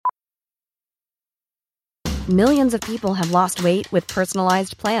Millions of people have lost weight with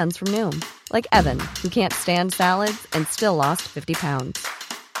personalized plans from Noom. Like Evan, who can't stand salads and still lost 50 pounds.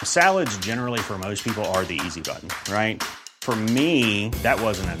 Salads generally for most people are the easy button, right? For me, that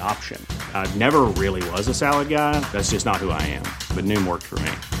wasn't an option. I never really was a salad guy. That's just not who I am. But Noom worked for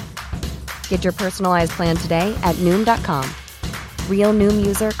me. Get your personalized plan today at Noom.com. Real Noom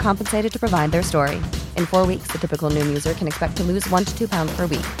user compensated to provide their story. In 4 weeks, the typical Noom user can expect to lose 1 to 2 pounds per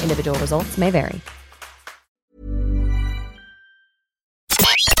week. Individual results may vary.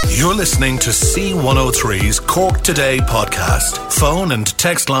 You're listening to C103's Cork Today podcast. Phone and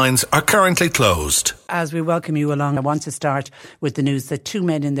text lines are currently closed. As we welcome you along, I want to start with the news that two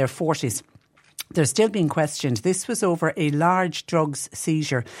men in their 40s, they're still being questioned. This was over a large drugs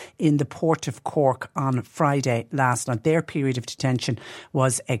seizure in the Port of Cork on Friday last night. Their period of detention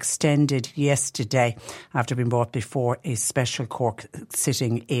was extended yesterday after being brought before a special Cork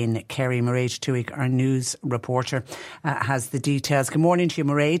sitting in Kerry. Mairead Tuig, our news reporter, has the details. Good morning to you,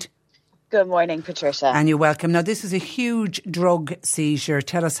 Mairead. Good morning, Patricia. And you're welcome. Now, this is a huge drug seizure.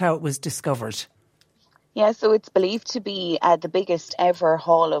 Tell us how it was discovered. Yeah, so it's believed to be the biggest ever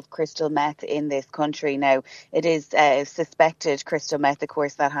haul of crystal meth in this country. Now, it is suspected crystal meth, of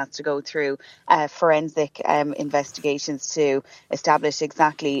course, that has to go through forensic investigations to establish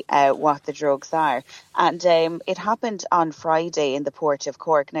exactly what the drugs are. And it happened on Friday in the Port of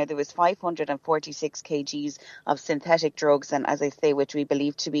Cork. Now, there was 546 kgs of synthetic drugs, and as I say, which we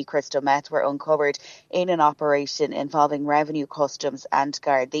believe to be crystal meth, were uncovered in an operation involving Revenue, Customs and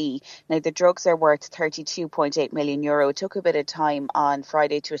Gardaí. Now, the drugs are worth €32.8 million. It took a bit of time on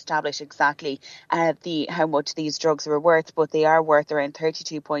Friday to establish exactly how much these drugs were worth, but they are worth around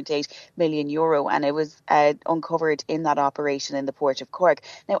 €32.8 million, and it was uncovered in that operation in the Port of Cork.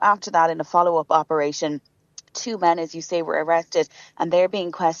 Now, after that, in a follow-up operation, two men, as you say, were arrested and they're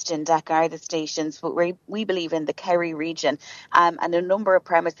being questioned at Garda stations, but we believe in the Kerry region. And a number of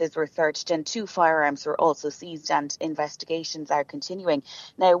premises were searched and 2 firearms were also seized and investigations are continuing.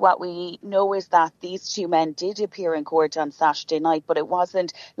 Now, what we know is that these two men did appear in court on Saturday night, but it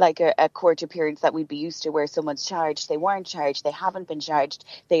wasn't like a court appearance that we'd be used to where someone's charged. They weren't charged. They haven't been charged.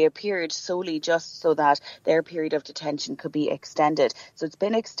 They appeared solely just so that their period of detention could be extended. So it's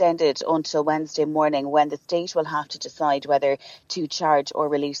been extended until Wednesday morning when the state will have to decide whether to charge or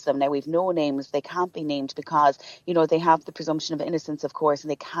release them. Now, we've no names. They can't be named because, they have the presumption of innocence, of course,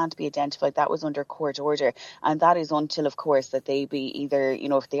 and they can't be identified. That was under court order. And that is until, of course, that they be either,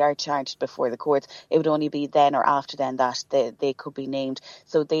 if they are charged before the courts, it would only be then or after then that they could be named.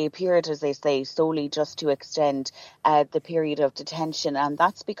 So they appeared, as they say, solely just to extend the period of detention. And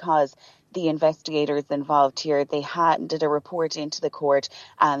that's because the investigators involved here, they did a report into the court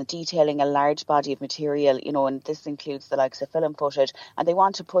detailing a large body of material, and this includes the likes of film footage, and they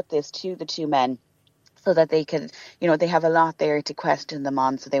want to put this to the two men so that they can, they have a lot there to question them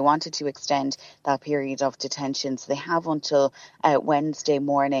on. So they wanted to extend that period of detention. So they have until Wednesday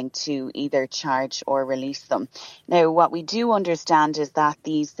morning to either charge or release them. Now, what we do understand is that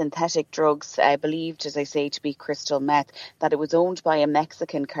these synthetic drugs, believed, as I say, to be crystal meth, that it was owned by a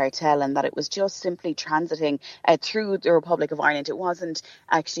Mexican cartel and that it was just simply transiting through the Republic of Ireland. It wasn't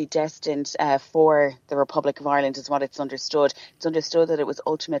actually destined for the Republic of Ireland, is what it's understood. It's understood that it was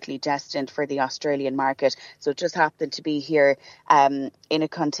ultimately destined for the Australian market. So it just happened to be here in a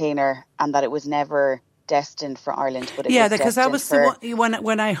container, and that it was never destined for Ireland. But it was because that was for...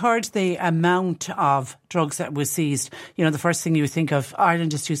 when I heard the amount of drugs that was seized, the first thing you think of,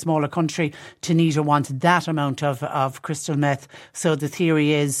 Ireland is too small a country to need or want that amount of crystal meth. So the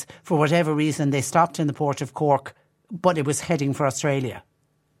theory is, for whatever reason, they stopped in the Port of Cork, but it was heading for Australia.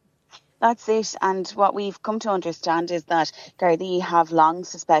 That's it. And what we've come to understand is that Gardaí have long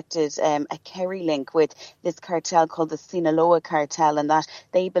suspected a Kerry link with this cartel called the Sinaloa cartel, and that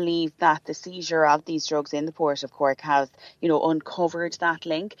they believe that the seizure of these drugs in the Port of Cork has, uncovered that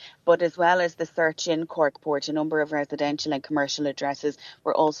link. But as well as the search in Cork Port, a number of residential and commercial addresses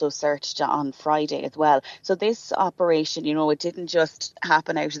were also searched on Friday as well. So this operation, it didn't just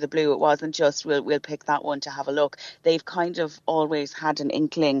happen out of the blue. It wasn't just, we'll pick that one to have a look. They've kind of always had an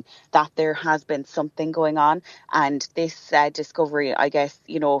inkling that there has been something going on, and this discovery, I guess,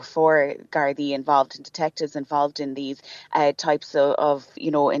 for Gardaí involved and detectives involved in these types of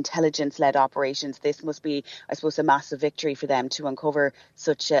intelligence-led operations, this must be, I suppose, a massive victory for them to uncover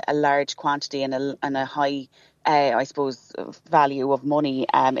such a large quantity and a high I suppose, value of money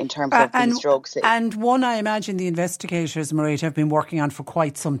in terms of these drugs. And one I imagine the investigators, Mairead, have been working on for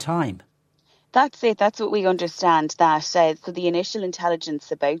quite some time. That's it. That's what we understand. That so the initial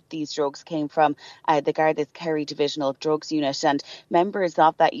intelligence about these drugs came from the Garda's Kerry Divisional Drugs Unit, and members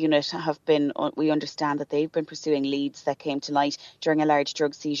of that unit have been. We understand that they've been pursuing leads that came to light during a large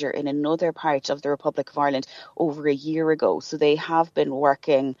drug seizure in another part of the Republic of Ireland over a year ago. So they have been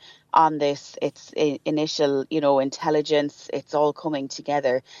working on this. It's initial, intelligence. It's all coming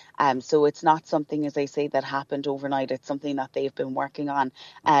together. So it's not something, as I say, that happened overnight. It's something that they've been working on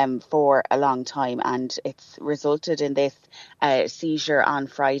for a long time, and it's resulted in this seizure on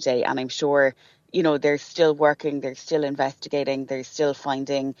Friday. And I'm sure, they're still working, they're still investigating, they're still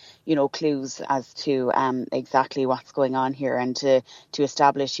finding, clues as to exactly what's going on here, and to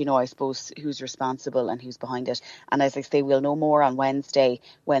establish, I suppose, who's responsible and who's behind it. And as I say, we'll know more on Wednesday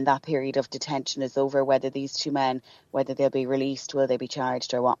when that period of detention is over, whether these two men, whether they'll be released, will they be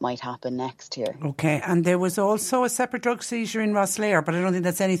charged, or what might happen next here. Okay, and there was also a separate drug seizure in Rosslare, but I don't think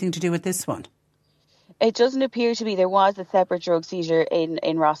that's anything to do with this one. It doesn't appear to be. There was a separate drug seizure in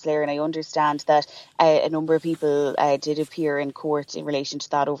Rosslare, and I understand that a number of people did appear in court in relation to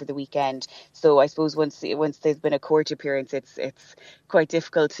that over the weekend. So I suppose once there's been a court appearance, it's quite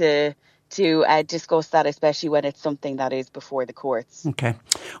difficult to discuss that, especially when it's something that is before the courts. Okay.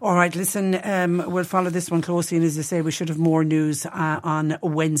 All right, listen, we'll follow this one closely, and as I say, we should have more news on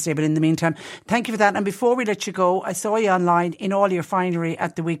Wednesday, but in the meantime, thank you for that. And before we let you go, I saw you online in all your finery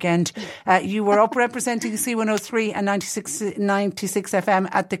at the weekend. You were up representing C103 and 96 FM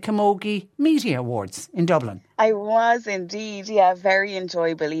at the Camogie Media Awards in Dublin. I was indeed, yeah, very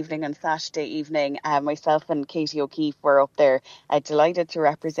enjoyable evening on Saturday evening. Myself and Katie O'Keefe were up there, delighted to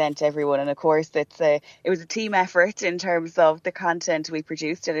represent everyone. And of course, it was a team effort in terms of the content we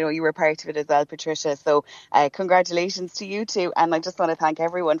produced. And I know you were part of it as well, Patricia. So congratulations to you two. And I just want to thank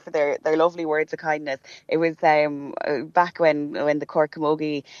everyone for their lovely words of kindness. It was back when the Cork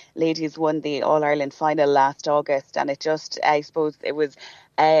Camogie ladies won the All-Ireland final last August. And it just, I suppose, it was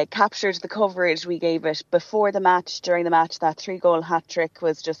captured the coverage we gave it before the match, during the match. That 3-goal hat-trick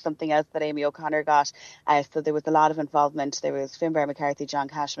was just something else that Amy O'Connor got. So there was a lot of involvement. There was Finbar McCarthy, John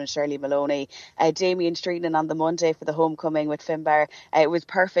Cashman, Shirley Maloney, Damien Streeton on the Monday for the homecoming with Finbar. It was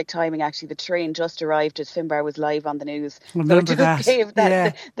perfect timing, actually. The train just arrived as Finbar was live on the news. Remember so it just gave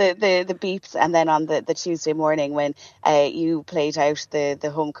that, yeah. the beeps. And then on the Tuesday morning when you played out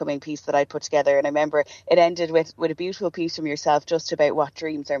the homecoming piece that I put together, and I remember it ended with a beautiful piece from yourself just about what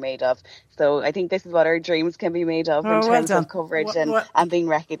dreams are made of. So I think this is what our dreams can be made of in terms of coverage and being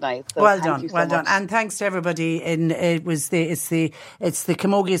recognised. So well done. And thanks to everybody. It's the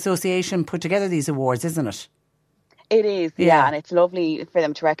Camogie Association put together these awards, isn't it? It is, yeah, and it's lovely for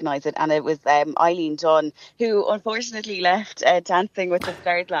them to recognise it. And it was Eileen Dunn, who unfortunately left Dancing with the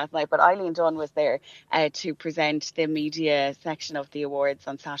Stars last night, but Eileen Dunn was there to present the media section of the awards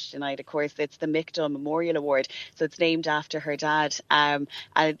on Saturday night. Of course, it's the Mick Dunn Memorial Award, so it's named after her dad. And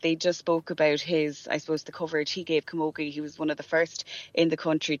they just spoke about the coverage he gave Camogie. He was one of the first in the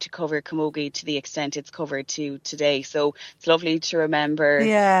country to cover Camogie to the extent it's covered to today. So it's lovely to remember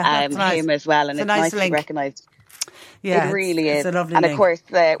him as well, and it's nice to be recognised. Yeah, it really is. It's a lovely and link. Of course,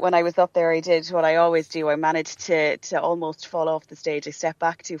 when I was up there, I did what I always do. I managed to almost fall off the stage. I stepped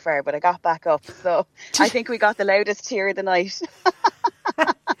back too far, but I got back up. So I think we got the loudest cheer of the night.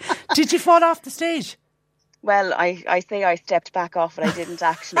 Did you fall off the stage? Well, I say I stepped back off, but I didn't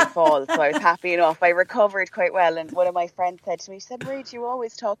actually fall, so I was happy enough. I recovered quite well, and one of my friends said to me, she said, Marie, you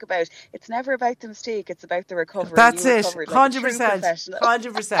always talk about, it's never about the mistake, it's about the recovery. That's it,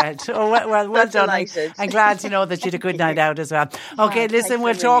 100%. Oh, well done. I'm glad to know that you had a good night out as well. Okay, listen,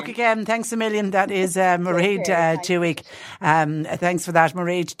 we'll talk again. Thanks a million. That is Mairead Tuig. Thanks for that.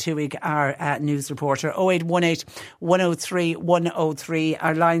 Mairead Tuig, our news reporter. 0818 103 103.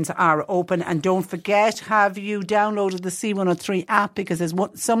 Our lines are open, and don't forget, have you downloaded the C103 app? Because there's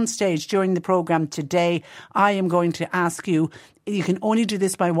some stage during the programme today, I am going to ask you can only do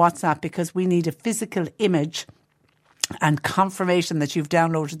this by WhatsApp, because we need a physical image and confirmation that you've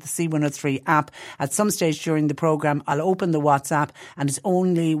downloaded the C103 app. At some stage during the programme, I'll open the WhatsApp, and it's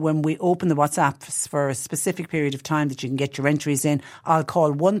only when we open the WhatsApp for a specific period of time that you can get your entries in. I'll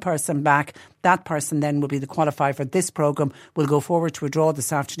call one person back. That person then will be the qualifier for this programme. We'll go forward to a draw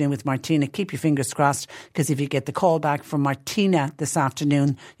this afternoon with Martina. Keep your fingers crossed, because if you get the call back from Martina this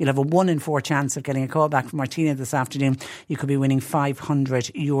afternoon, you'll have a 1 in 4 chance of getting a call back from Martina this afternoon. You could be winning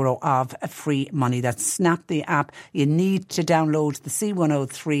 €500 of free money. That's Snap the app. You need to download the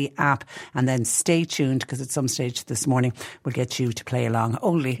C103 app, and then stay tuned, because at some stage this morning we'll get you to play along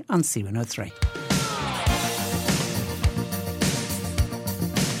only on C103.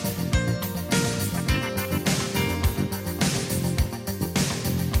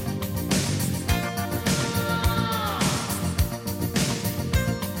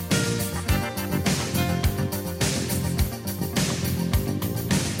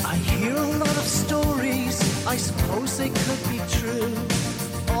 I hear a lot of stories, I suppose they could be true,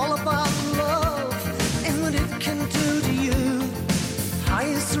 all about love and what it can do to you. High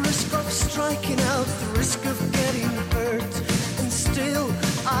is the risk of striking out, the risk of getting hurt, and still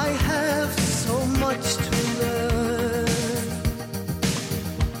I have so much to learn.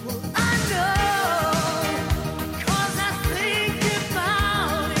 Well, I know, 'cause I think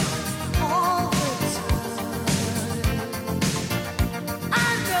about it all the time. I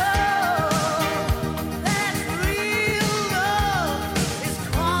know that real love is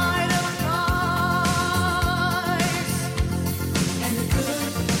quite a price, and a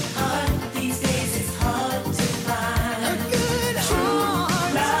good heart these days is hard to find. A good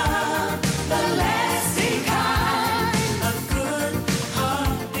heart, love, the lasting kind. A good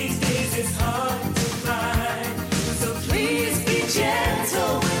heart these days is hard to find. So please be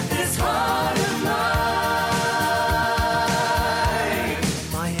gentle with this heart of mine.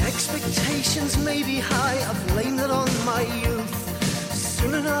 My expectations may be high, I've blamed it on my youth.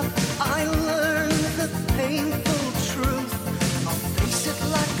 Soon enough I learn the painful truth. I'll face it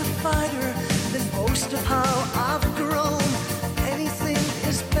like a fighter, then boast of how I've grown. Anything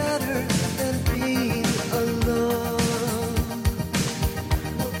is better than being alone.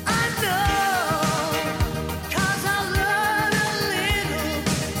 Well, I know, 'cause I learn a little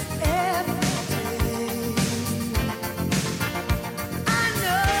every day. I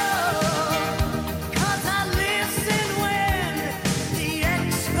know, 'cause I listen when the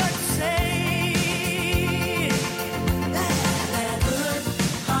experts say that a good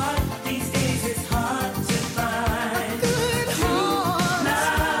heart these days is hard to find. A good heart,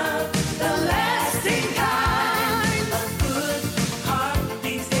 love, the lasting kind. A good heart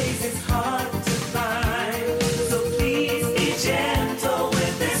these days is hard to find. So please be gentle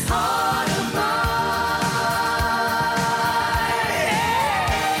with this heart of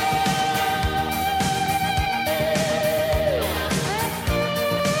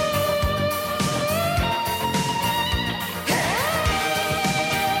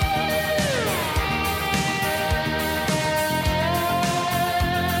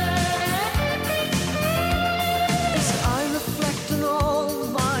As I reflect on all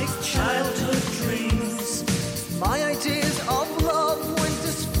my childhood dreams, my ideas of love weren't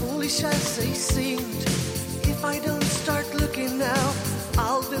as foolish as they seemed. If I don't start looking now,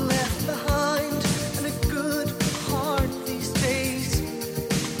 I'll be left behind. And a good heart these days,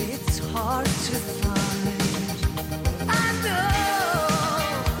 it's hard to find. I know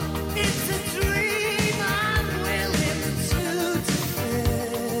it's a dream I'm willing to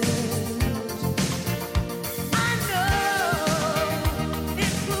defend. I know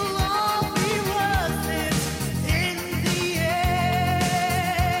it will all be worth it in the end.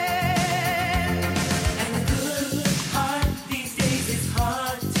 And a good heart these days is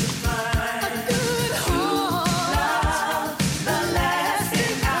hard to find. A good heart, love, the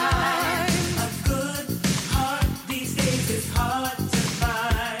lasting kind. A good heart these days is hard to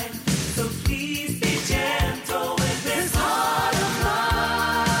find. So please be gentle with this heart of mine.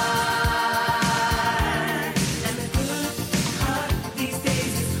 And a good heart these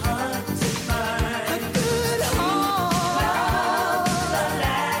days is hard to find. A good heart, love, the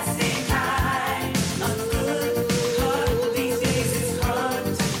lasting kind. A good heart these days is hard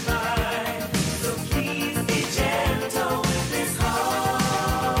to find. So please be gentle with this heart.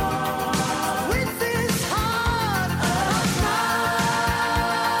 With this heart of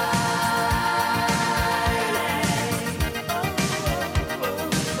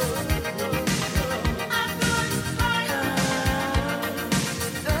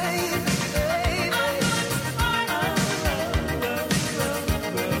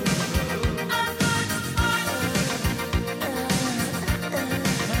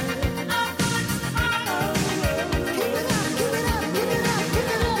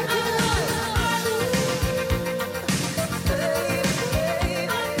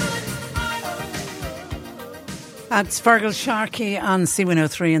That's Fergal Sharkey on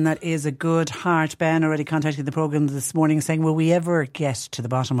C103, and that is a good heart. Ben already contacted the programme this morning saying, will we ever get to the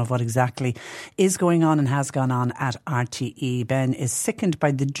bottom of what exactly is going on and has gone on at RTE? Ben is sickened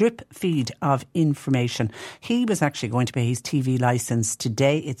by the drip feed of information. He was actually going to pay his TV licence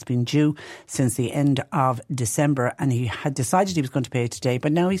today. It's been due since the end of December, and he had decided he was going to pay it today,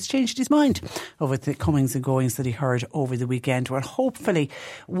 but now he's changed his mind over the comings and goings that he heard over the weekend. Well, hopefully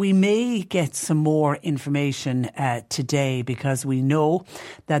we may get some more information today, because we know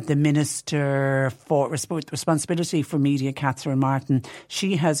that the Minister for Responsibility for Media, Catherine Martin,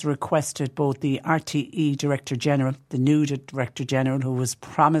 she has requested both the RTE Director General, the new Director General, who was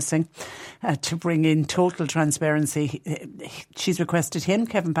promising to bring in total transparency. She's requested him,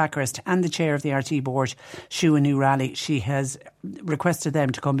 Kevin Packhurst, and the Chair of the RTE Board, Siúan Ní Raghallaigh. She has requested them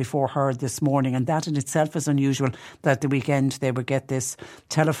to come before her this morning, and that in itself is unusual, that the weekend they would get this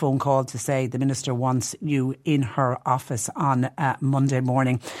telephone call to say the Minister wants you in her office on Monday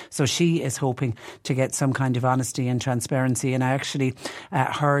morning. So she is hoping to get some kind of honesty and transparency. And I actually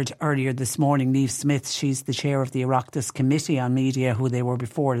heard earlier this morning Niamh Smith, she's the chair of the Oireachtas Committee on Media, who they were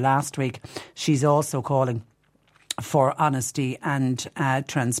before last week. She's also calling for honesty and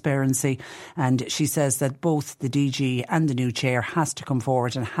transparency, and she says that both the DG and the new chair has to come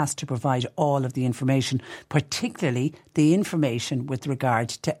forward and has to provide all of the information, particularly the information with regard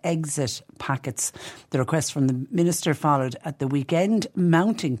to exit packets. The request from the Minister followed at the weekend,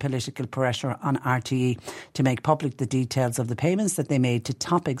 mounting political pressure on RTE to make public the details of the payments that they made to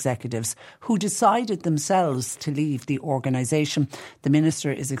top executives who decided themselves to leave the organisation. The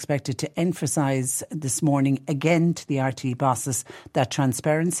Minister is expected to emphasise this morning again to the RTE bosses that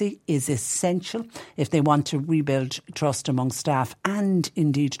transparency is essential if they want to rebuild trust amongst staff and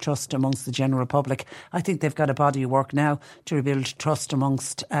indeed trust amongst the general public. I think they've got a body of work now to rebuild trust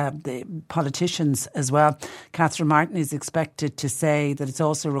amongst the politicians as well. Catherine Martin is expected to say that it's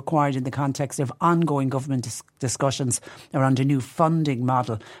also required in the context of ongoing government discussions around a new funding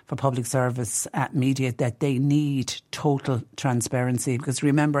model for public service media that they need total transparency, because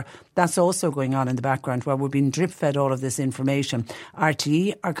remember that's also going on in the background where we're being drip-fed all of this information.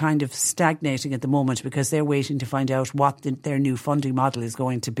 RTE are kind of stagnating at the moment because they're waiting to find out what their new funding model is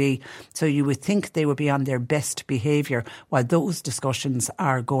going to be. So you would think they would be on their best behaviour while those discussions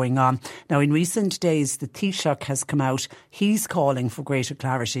are going on. Now, in recent days, the Taoiseach has come out. He's calling for greater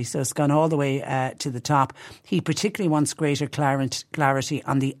clarity. So it's gone all the way to the top. He particularly wants greater clarity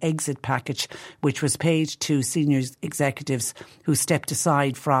on the exit package, which was paid to senior executives who stepped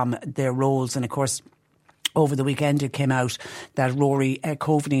aside from their roles. And of course, over the weekend it came out that Rory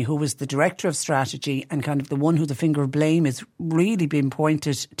Coveney, who was the Director of Strategy and kind of the one who the finger of blame is really being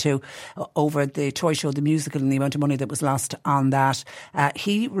pointed to over the Toy Show, the musical, and the amount of money that was lost on that,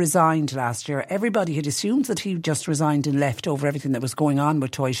 he resigned last year. Everybody had assumed that he just resigned and left over everything that was going on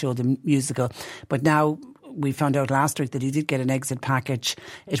with Toy Show, the musical. But now we found out last week that he did get an exit package.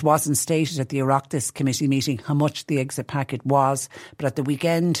 It wasn't stated at the Oireachtas committee meeting how much the exit packet was, but at the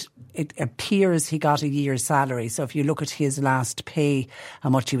weekend it appears he got a year's salary. So if you look at his last pay, how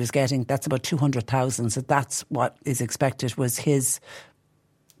much he was getting, that's about 200,000. So that's what is expected, was his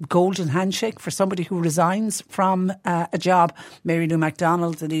golden handshake for somebody who resigns from a job. Mary Lou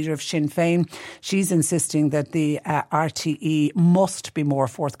MacDonald, the leader of Sinn Féin, she's insisting that the RTE must be more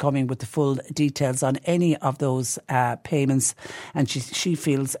forthcoming with the full details on any of those payments. And she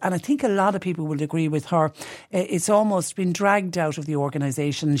feels, and I think a lot of people will agree with her, it's almost been dragged out of the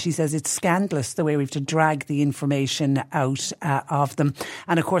organisation. She says it's scandalous the way we have to drag the information out of them.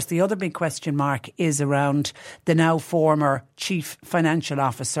 And of course, the other big question mark is around the now former Chief Financial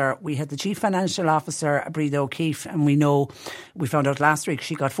Officer. We had the Chief Financial Officer, Breda O'Keefe, and we found out last week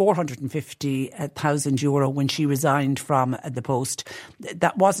she got €450,000 when she resigned from the post.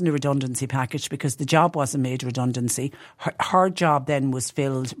 That wasn't a redundancy package because the job wasn't made redundancy. Her job then was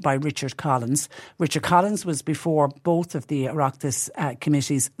filled by Richard Collins. Richard Collins was before both of the Oireachtas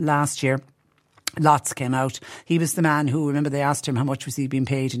committees last year. Lots came out. He was the man who, remember, they asked him how much was he being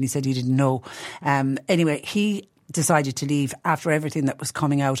paid and he said he didn't know. Anyway, he decided to leave after everything that was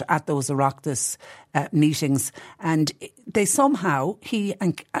coming out at those Oireachtas meetings, and they somehow, he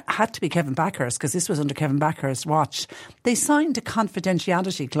and had to be Kevin Packhurst, because this was under Kevin Packhurst's watch, they signed a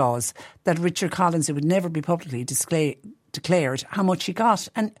confidentiality clause that Richard Collins, it would never be publicly declared how much he got.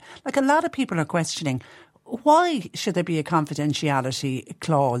 And like, a lot of people are questioning, why should there be a confidentiality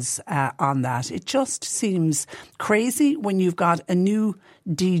clause on that? It just seems crazy when you've got a new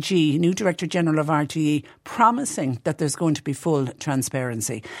DG, new Director General of RTE, promising that there's going to be full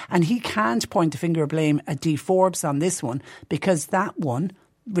transparency. And he can't point the finger of blame at Dee Forbes on this one, because that one,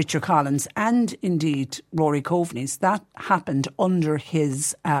 Richard Collins and indeed Rory Coveney's, that happened under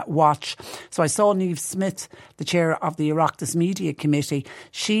his watch. So I saw Niamh Smith, the chair of the Oireachtas Media Committee.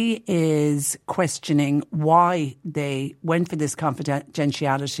 She is questioning why they went for this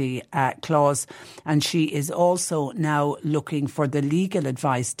confidentiality clause, and she is also now looking for the legal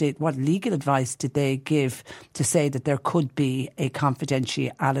advice. What legal advice did they give to say that there could be a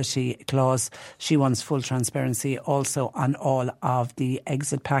confidentiality clause? She wants full transparency also on all of the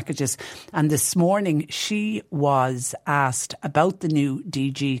exit exit packages. And this morning she was asked about the new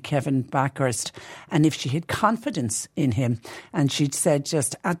DG, Kevin Backhurst, and if she had confidence in him. And she'd said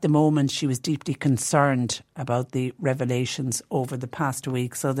just at the moment she was deeply concerned about the revelations over the past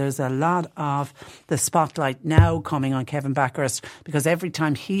week. So there's a lot of the spotlight now coming on Kevin Backhurst, because every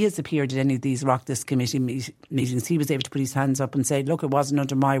time he has appeared at any of these Oireachtas committee meetings, he was able to put his hands up and say, look, it wasn't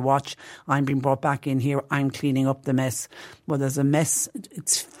under my watch. I'm being brought back in here. I'm cleaning up the mess. Well, there's a mess. It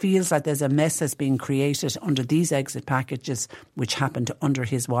feels like there's a mess that's being created under these exit packages, which happened under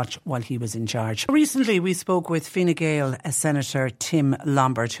his watch while he was in charge. Recently, we spoke with Fine Gael Senator Tim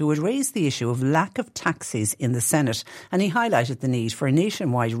Lombard, who had raised the issue of lack of taxis in the Senate, and he highlighted the need for a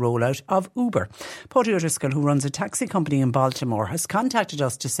nationwide rollout of Uber. Pádraig O'Driscoll, who runs a taxi company in Baltimore, has contacted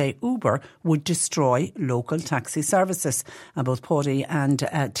us to say Uber would destroy local taxi services. And both Pádraig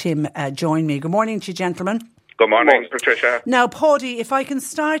and Tim join me. Good morning to you, gentlemen. Good morning, Patricia. Now, Pádraig, if I can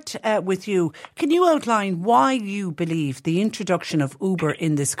start with you, can you outline why you believe the introduction of Uber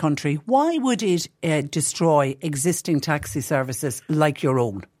in this country, why would it destroy existing taxi services like your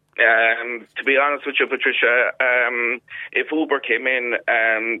own? To be honest with you, Patricia, if Uber came in,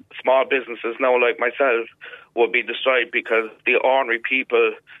 small businesses now like myself would be destroyed, because the ordinary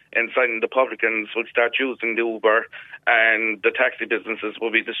people inside the publicans would start using the Uber, and the taxi businesses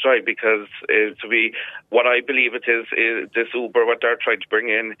will be destroyed, because to be what I believe it is this Uber, what they're trying to bring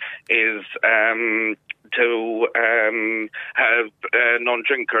in is to have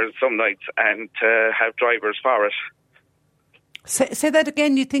non-drinkers some nights and to have drivers for it. Say that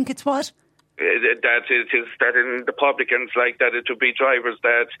again. You think it's what? That it is that in the publicans, like that, it would be drivers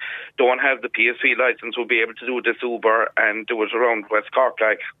that don't have the PSV licence will be able to do this Uber and do it around West Cork,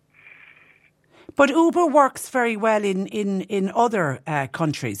 like. But Uber works very well in other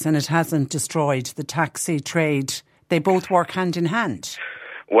countries, and it hasn't destroyed the taxi trade. They both work hand in hand.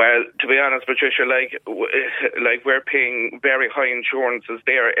 Well, to be honest, Patricia, like we're paying very high insurances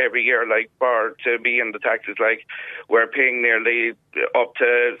there every year, like to be in the taxis. Like we're paying nearly up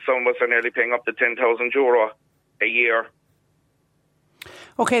to, some of us are nearly paying up to €10,000 a year.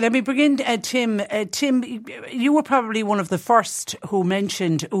 OK, let me bring in Tim. Tim, you were probably one of the first who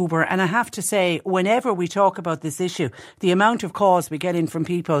mentioned Uber. And I have to say, whenever we talk about this issue, the amount of calls we get in from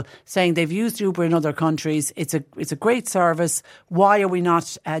people saying they've used Uber in other countries, it's a great service. Why are we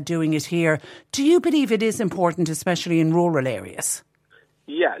not doing it here? Do you believe it is important, especially in rural areas?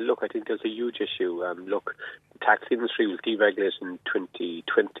 Yeah, look, I think there's a huge issue. Look, the taxi industry was deregulated in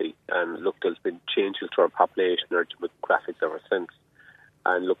 2020. And look, there's been changes to our population or demographics ever since.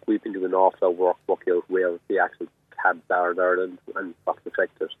 And look, we've been doing an awful lot of work working out where the actual cabs are in Ireland and what's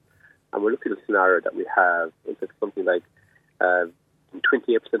affected. And we're looking at a scenario that we have. It's something like 28%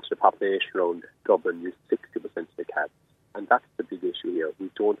 of the population around Dublin use 60% of the cabs. And that's the big issue here.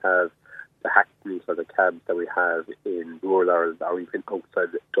 We don't have the hackneys or the cabs that we have in rural Ireland or even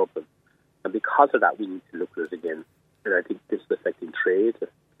outside Dublin. And because of that, we need to look at it again. And I think this is affecting trade,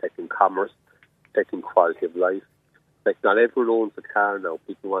 affecting commerce, affecting quality of life. Like, not everyone owns a car now.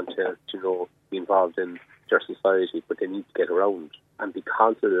 People want to be involved in their society, but they need to get around. And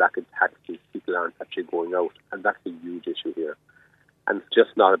because of the lack of taxis, people aren't actually going out. And that's a huge issue here. And it's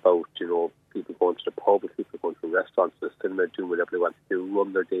just not about, people going to the pub, people going to restaurants, the cinema, doing whatever they want to do,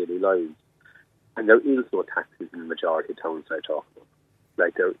 run their daily lives. And there is no taxis in the majority of towns I talk about.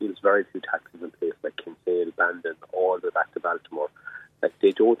 Like, there is very few taxis in places like Kinsale, Bandon, all the way back to Baltimore. Like,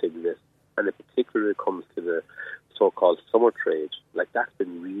 they don't exist. And in particular, it comes to the so-called summer trade, like that's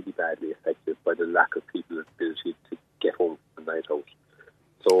been really badly affected by the lack of people's ability to get home from the night out.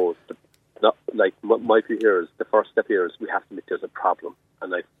 So, my view here is, the first step here is we have to admit there's a problem,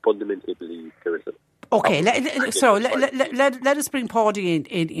 and I fundamentally believe there is a OK, let us bring Pádraig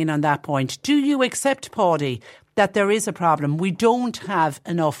in on that point. Do you accept, Pádraig, that there is a problem? We don't have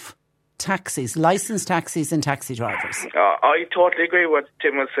enough taxis, licensed taxis and taxi drivers. I totally agree with what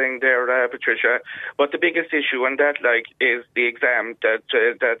Tim was saying there, Patricia. But the biggest issue in that, is the exam that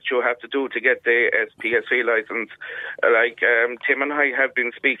you have to do to get the PSV license. Tim and I have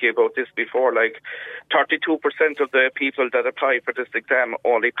been speaking about this before. 32% of the people that apply for this exam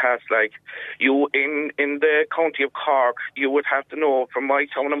only pass. You in the county of Cork, you would have to know from my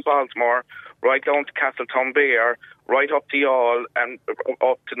town in Baltimore right down to Castletown Bear, right up to Youghal and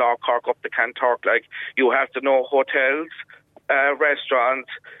up to North Cork, up to Cantork. You have to know hotels, restaurants,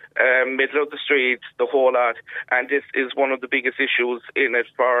 middle of the street, the whole lot. And this is one of the biggest issues in it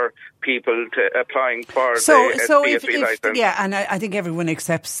for people applying for the PSV licence. Yeah, and I think everyone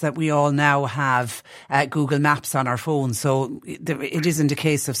accepts that we all now have Google Maps on our phones, so it isn't a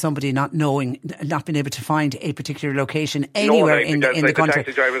case of somebody not being able to find a particular location anywhere in the country.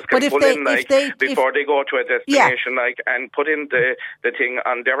 The taxi drivers can pull in before they go to a destination, and put in the thing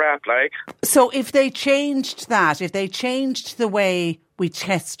on their app, So if they changed that, if they changed the way we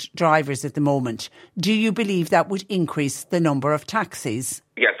test drivers at the moment, do you believe that would increase the number of taxis?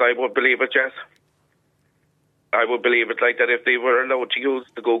 Yes, I would believe it, yes. I would believe it like that if they were allowed to use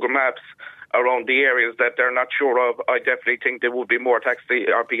the Google Maps around the areas that they're not sure of. I definitely think there would be more taxi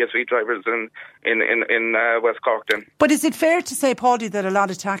or PSV drivers in West Cork then. But is it fair to say, Paudie, that a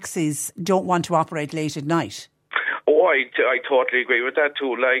lot of taxis don't want to operate late at night? Oh, I totally agree with that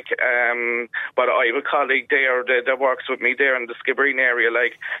too. But I have a colleague there that works with me there in the Skibbereen area,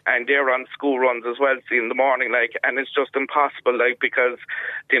 and they're on school runs as well in the morning, and it's just impossible, because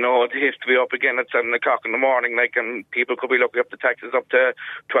they have to be up again at 7 o'clock in the morning, and people could be looking up the taxis up to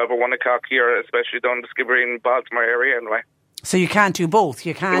 12 or 1 o'clock here, especially down the Skibbereen, Baltimore area anyway. So you can't do both.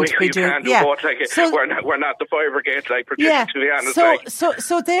 You can't do both. We're not the fire brigade, Patricia, to be honest.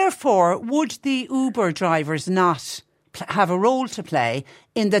 So therefore, would the Uber drivers not have a role to play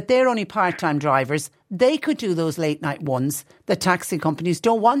in that they're only part-time drivers? They could do those late night ones that taxi companies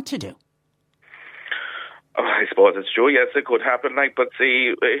don't want to do. Oh, I suppose it's true. Yes, it could happen. But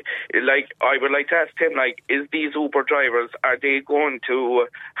see, I would like to ask Tim, is these Uber drivers, are they going to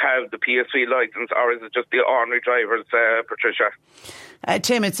have the PSV licence, or is it just the ordinary drivers, Patricia?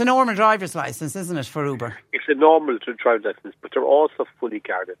 Tim, it's a normal driver's licence, isn't it, for Uber? It's a normal driver's licence, but they're also fully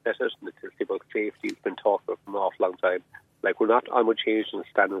guarded. That isn't it? It's about safety. It's been talked about for an awful long time. We're not on with changing the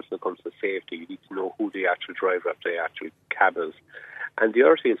standards when it comes to safety. You need to know who the actual driver of the actual cab is. And the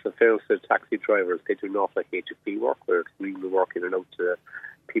other thing is, in fairness to taxi drivers, they do not like HFP work, where it's renal work in and out to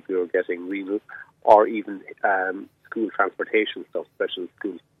people who are getting renal, or even school transportation stuff, special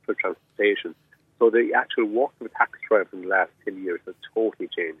schools for transportation. So the actual work of a taxi driver in the last 10 years has totally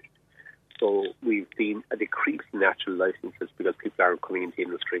changed. So we've seen a decrease in actual licences because people aren't coming into the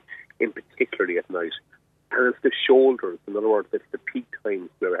industry, in particularly at night. And it's the shoulders, in other words, it's the peak times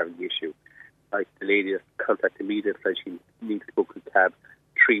where we're having the issue. Like the lady that contacted me that said she needs to book a cab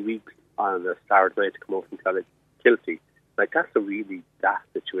 3 weeks on a Saturday night to come out from Kilty. That's a really daft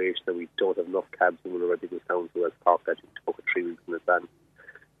situation that we don't have enough cabs in one of our biggest towns in West Cork that you can book it 3 weeks in advance.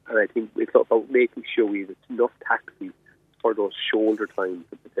 And I think it's about making sure we have enough taxis for those shoulder times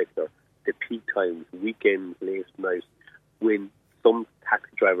in particular, the peak times, weekends, late night, when some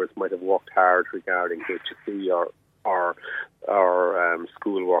taxi drivers might have worked hard regarding HSC or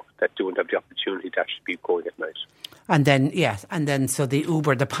school work that don't have the opportunity to actually be going at night. And then so the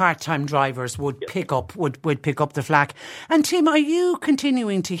Uber, the part-time drivers would pick up the slack. And Tim, are you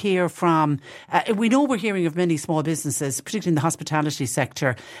continuing to hear from? We know we're hearing of many small businesses, particularly in the hospitality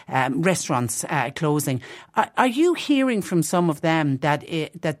sector, restaurants closing. Are you hearing from some of them that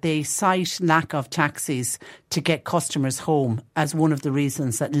they cite lack of taxis to get customers home as one of the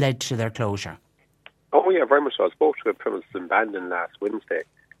reasons that led to their closure? Oh yeah, very much so. I spoke to a premises in Bandon last Wednesday,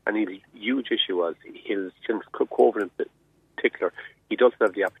 and his huge issue was since COVID in particular, he doesn't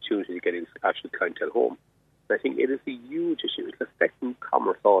have the opportunity to get his actual clientele home. And I think it is a huge issue. It's affecting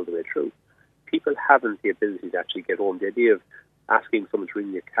commerce all the way through. People haven't the ability to actually get home. The idea of asking someone to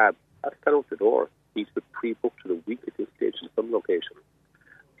ring a cab, that's kind of out the door. Needs to be pre-booked to the week at this stage in some locations.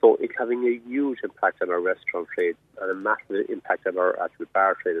 So it's having a huge impact on our restaurant trade and a massive impact on our actual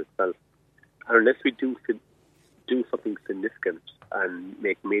bar trade itself. And unless we do something significant and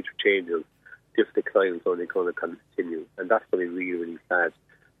make major changes, this decline is only going to continue. And that's going to be really, really sad.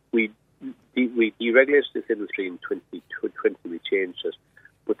 We deregulated this industry in 2020, we changed it.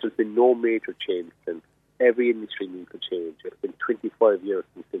 But there's been no major change since. Every industry needs to change. It's been 25 years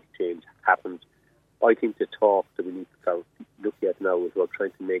since this change happened. I think the talk that we need to start looking at now is about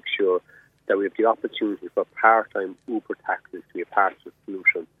trying to make sure that we have the opportunity for part-time Uber taxis to be a part of the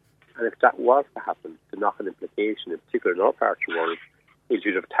solution. And if that was to happen, the knock-on implication, in particular in our part of the world, is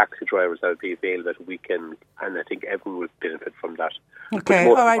you'd have taxi drivers that would be available at weekends, and I think everyone would benefit from that. Okay,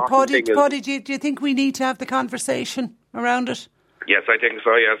 all right, Paudie, do you think we need to have the conversation around it? Yes, I think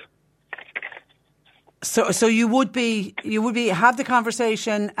so, yes. So you would have the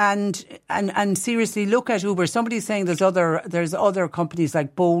conversation and seriously look at Uber. Somebody's saying there's other companies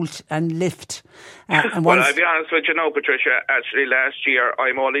like Bolt and Lyft. Well, I'll be honest with you now, Patricia. Actually, last year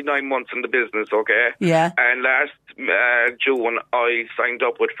I'm only 9 months in the business, okay? Yeah. And last June, I signed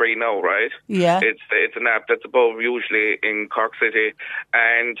up with Free Now, right? Yeah. It's an app that's above usually in Cork City,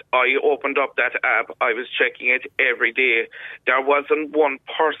 and I opened up that app. I was checking it every day. There wasn't one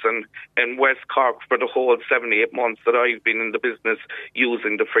person in West Cork for the whole 78 months that I've been in the business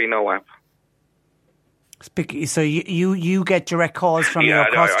using the Free Now app. So you get direct calls from your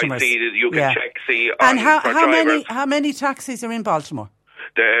customers. I see that you can see. And how many taxis are in Baltimore?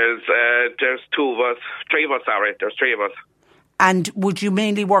 There's three of us. There's three of us. And would you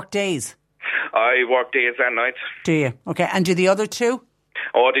mainly work days? I work days and nights. Do you? Okay. And do the other two?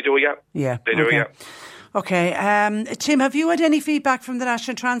 Oh, they do, yeah. Yeah. They do, yeah. Okay. Tim, have you had any feedback from the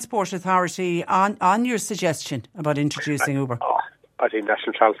National Transport Authority on your suggestion about introducing Uber? I think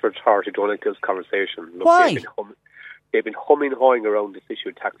National Transport Authority don't like this conversation. Look, Why? They've been hawing around this issue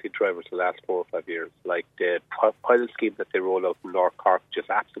of taxi drivers for the last 4 or 5 years. Like the pilot scheme that they rolled out in North Cork just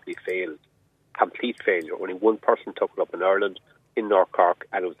absolutely failed. Complete failure. Only one person took it up in Ireland, in North Cork,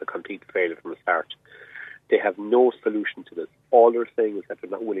 and it was a complete failure from the start. They have no solution to this. All they're saying is that they're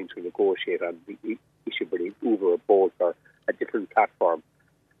not willing to negotiate on the issue whether Uber or Bolt or a different platform.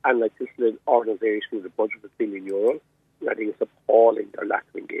 And like this is an organisation with a budget of €1 billion. I think it's appalling their lack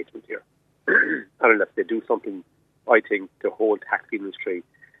of engagement here. And unless they do something, I think the whole taxi industry,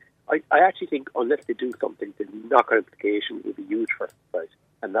 I actually think unless they do something, the knock-on implication will be huge for us, right?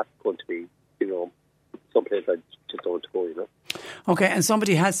 And that's going to be, someplace I just don't go, Okay, and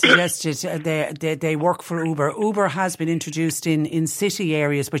somebody has suggested they work for Uber. Uber has been introduced in city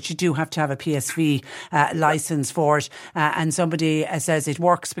areas, but you do have to have a PSV licence for it. And somebody says it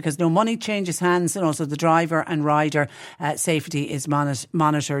works because no money changes hands, and also the driver and rider safety is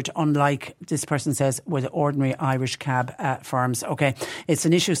monitored, unlike, this person says, with ordinary Irish cab firms. Okay, it's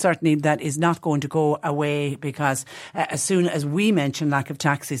an issue certainly that is not going to go away because as soon as we mention lack of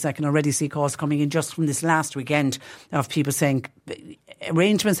taxis, I can already see calls coming in just from this last weekend of people saying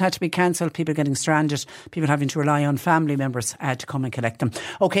arrangements had to be cancelled, people getting stranded, people having to rely on family members to come and collect them.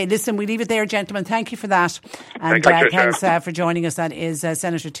 Okay, listen, we leave it there, gentlemen. Thank you for that. And thanks for joining us. That is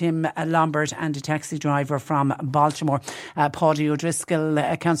Senator Tim Lombard and a taxi driver from Baltimore. Paddy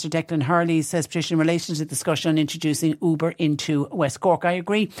O'Driscoll, Councillor Declan Hurley says, Patricia, in relation to the discussion on introducing Uber into West Cork, I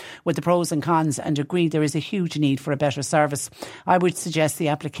agree with the pros and cons and agree there is a huge need for a better service. I would suggest the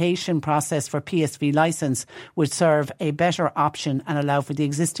application process for PSV licence would serve a better option and allow for the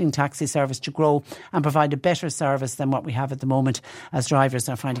existing taxi service to grow and provide a better service than what we have at the moment, as drivers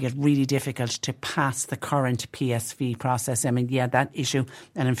are finding it really difficult to pass the current PSV process. I mean, yeah, that issue,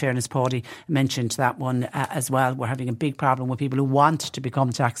 and in fairness, Paddy mentioned that one as well. We're having a big problem with people who want to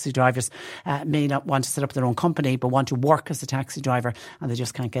become taxi drivers, may not want to set up their own company, but want to work as a taxi driver, and they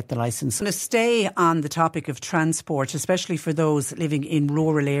just can't get the licence. I'm going to stay on the topic of transport, especially for those living in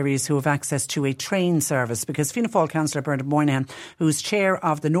rural areas who have access to a train service, because Fianna Fáil Councillor Bernard Moynihan, who's chair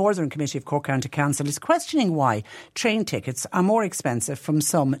of the Northern Committee of Cork County Council, is questioning why train tickets are more expensive from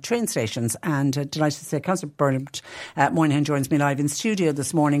some train stations. And delighted to say Councillor Bernard Moynihan joins me live in studio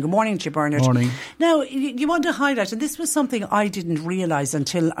this morning. Good morning to you, Bernard. Morning. Now, you want to highlight, and this was something I didn't realise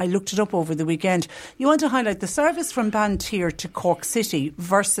until I looked it up over the weekend, you want to highlight the service from Banteer to Cork City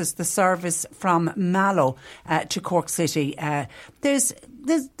versus the service from Mallow to Cork City. There's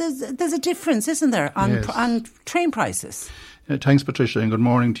a difference, isn't there, on train prices? Thanks, Patricia, and good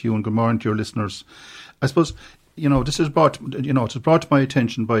morning to you and good morning to your listeners. I suppose, this is brought to my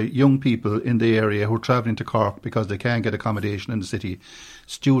attention by young people in the area who are travelling to Cork because they can't get accommodation in the city.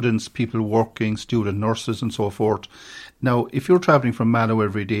 Students, people working, student nurses and so forth. Now, if you're travelling from Mallow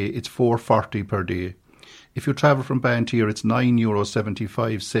every day, it's $4.40 per day. If you travel from Banteer, it's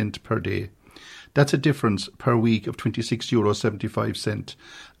 €9.75 per day. That's a difference per week of €26.75.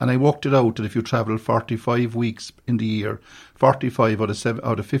 And I worked it out that if you travel 45 weeks in the year, 45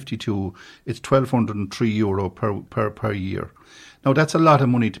 out of 52, it's €1,203 per year. Now, that's a lot of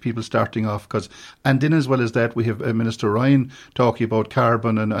money to people starting off, and then as well as that, we have Minister Ryan talking about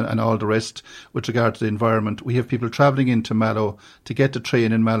carbon and all the rest with regard to the environment. We have people travelling into Mallow to get the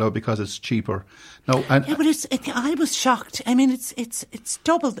train in Mallow because it's cheaper. Now, but I was shocked. I mean, it's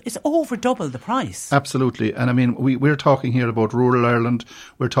double. It's over double the price. Absolutely, and I mean, we're talking here about rural Ireland.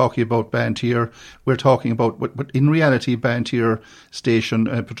 We're talking about Banteer. We're talking about, but in reality, Banteer station,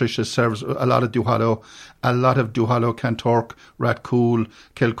 Patricia, serves a lot of Duhallow, Kanturk, Rathcoole,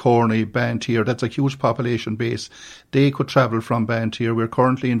 Kilcorny, Banteer. That's a huge population base. They could travel from Banteer. We're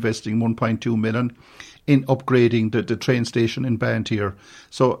currently investing 1.2 million in upgrading the train station in Banteer.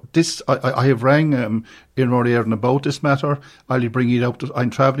 So this, I have rang in Rory about this matter. I'll be bringing it up. I'm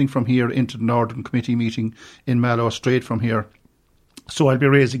travelling from here into the Northern Committee meeting in Mallow, straight from here. So I'll be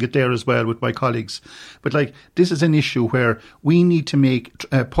raising it there as well with my colleagues. But this is an issue where we need to make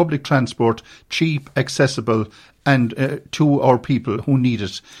public transport cheap, accessible, and to our people who need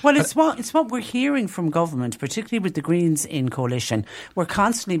it. Well, it's what we're hearing from government, particularly with the Greens in coalition. We're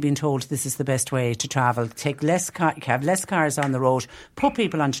constantly being told this is the best way to travel. Have less cars on the road, put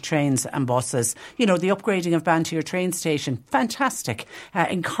people onto trains and buses. The upgrading of Bantier train station, fantastic.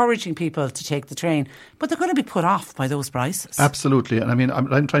 Encouraging people to take the train, but they're going to be put off by those prices. Absolutely, and I mean,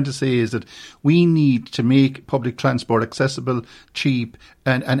 what I'm trying to say is that we need to make public transport accessible, cheap,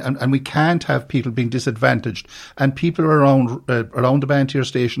 and we can't have people being disadvantaged. And people around the Bantier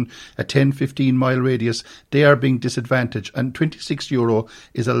station, a 10-15 mile radius, they are being disadvantaged. And €26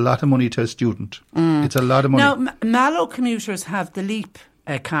 is a lot of money to a student. It's a lot of money. Now, Mallow commuters have the Leap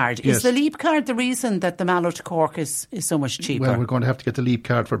card. Yes. Is the Leap card the reason that the Mallow to Cork is so much cheaper? Well, we're going to have to get the Leap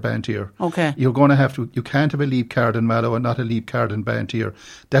card for Bantier. Okay. You're going to have to. You can't have a Leap card in Mallow and not a Leap card in Bantier.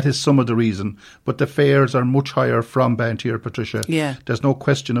 That is some of the reason. But the fares are much higher from Bantier, Patricia. Yeah. There's no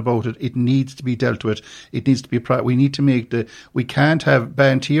question about it. It needs to be dealt with. It needs to be. We need to make we can't have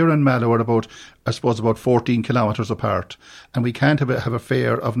Bantier and Mallow are about 14 kilometres apart, and we can't have a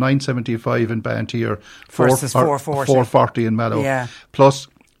fare of $9.75 in Bantier versus $4.40 in Mallow. Yeah. Plus,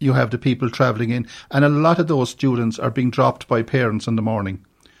 you have the people travelling in, and a lot of those students are being dropped by parents in the morning.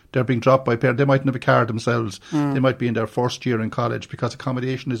 They're being dropped by parents. They mightn't have a car themselves. They might be in their first year in college because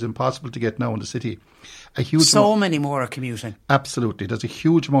accommodation is impossible to get now in the city. Many more are commuting. Absolutely. There's a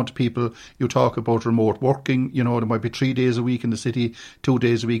huge amount of people. You talk about remote working. There might be 3 days a week in the city, 2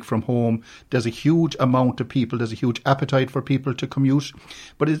 days a week from home. There's a huge amount of people. There's a huge appetite for people to commute.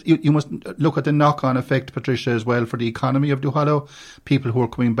 But you must look at the knock-on effect, Patricia, as well for the economy of Duhallow. People who are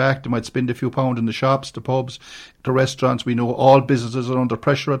coming back, they might spend a few pounds in the shops, the pubs, the restaurants. We know all businesses are under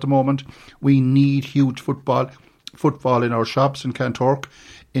pressure at the moment. We need huge footfall in our shops in Kanturk,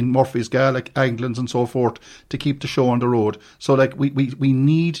 in Murphy's Gaelic, Anglan's and so forth, to keep the show on the road. So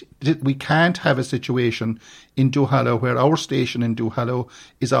we can't have a situation in Duhallow where our station in Duhallow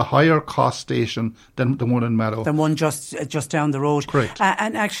is a higher cost station than the one in Mallow. Than one just down the road. Correct.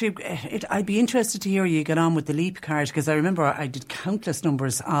 And actually, I'd be interested to hear you get on with the Leap card, because I remember I did countless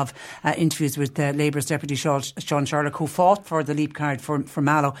numbers of interviews with Labour's Deputy Sean Sherlock, who fought for the Leap card for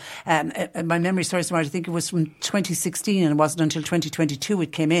Mallow. My memory serves me right, I think it was from 2016, and it wasn't until 2022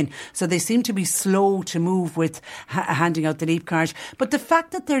 it came in. So they seem to be slow to move with handing out the Leap card. But the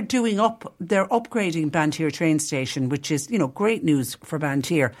fact that they're upgrading Bantier train station, which is, great news for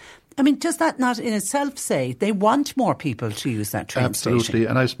Bantier. I mean, does that not in itself say they want more people to use that train station? Absolutely.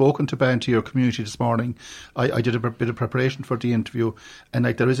 And I've spoken to Bantier community this morning. I did a bit of preparation for the interview, and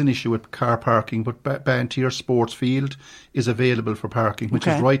there is an issue with car parking, but Bantier Sports Field is available for parking, which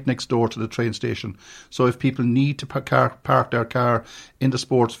is right next door to the train station. So if people need to park their car in the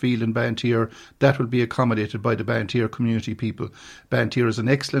sports field in Bantier, that will be accommodated by the Bantier community people. Bantier is an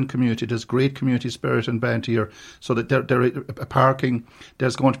excellent community. There's great community spirit in Bantier. So that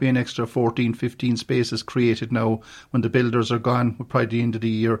there's going to be an extra 14, 15 spaces created now when the builders are gone by the end of the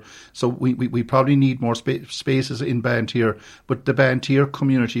year. So we probably need more spaces in Bantier, but the Bantier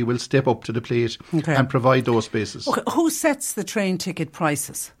community will step up to the plate and provide those spaces. Okay. Who sets the train ticket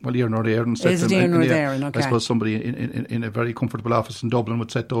prices? Well, Ian Northern sets them. I suppose somebody in a very comfortable office in Dublin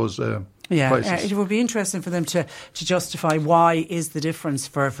would set those prices. It would be interesting for them to justify why is the difference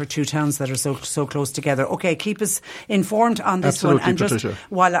for two towns that are so close together. Okay, keep us informed on this Absolutely, one. And Patricia.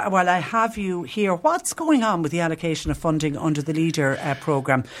 Just while I have you here, what's going on with the allocation of funding under the Leader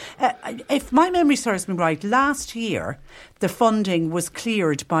programme? If my memory serves me right, last year the funding was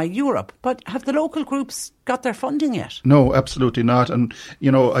cleared by Europe, but have the local groups got their funding yet? No, absolutely not. And,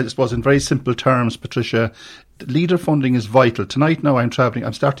 I suppose in very simple terms, Patricia, Leader funding is vital. Tonight now I'm travelling.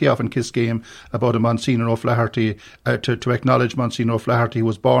 I'm starting off in Kisgame about a Monsignor O'Flaherty to acknowledge Monsignor O'Flaherty, who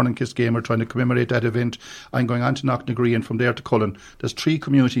was born in Kisgame. We're trying to commemorate that event. I'm going on to Knocknagree and from there to Cullen. There's 3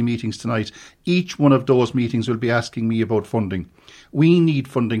 community meetings tonight. Each one of those meetings will be asking me about funding. We need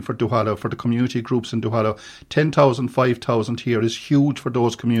funding for Duhallow, for the community groups in Duhallow. 10,000, 5,000 here is huge for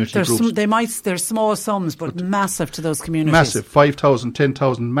those community groups. They're small sums, but massive to those communities. Massive. 5,000,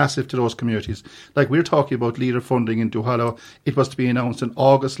 10,000, massive to those communities. Like we're talking about Leader funding in Duhallow. It was to be announced in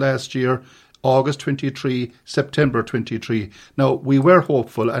August last year. August 23, September 23. Now, we were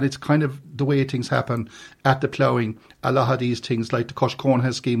hopeful, and it's kind of the way things happen at the ploughing. A lot of these things, like the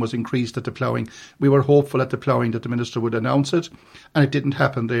Cushcornhill scheme was increased at the ploughing. We were hopeful at the ploughing that the Minister would announce it, and it didn't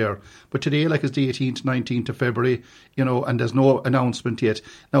happen there. But today, like it's the 18th, 19th of February, and there's no announcement yet.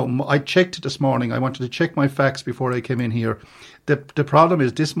 Now, I checked it this morning. I wanted to check my facts before I came in here. The problem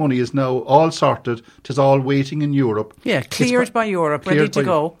is this money is now all sorted. It is all waiting in Europe. Yeah, cleared by Europe, ready to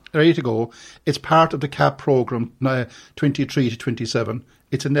go. Ready to go. It's part of the CAP programme, 23 to 27.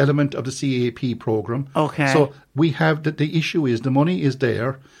 It's an element of the CAP programme. Okay. So we have the issue is the money is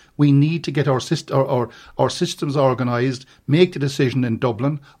there. We need to get our systems organised, make the decision in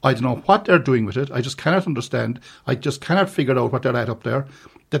Dublin. I don't know what they're doing with it. I just cannot understand. I just cannot figure out what they're at up there,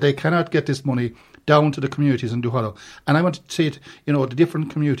 that they cannot get this money down to the communities in Duhallow. And I want to say, the different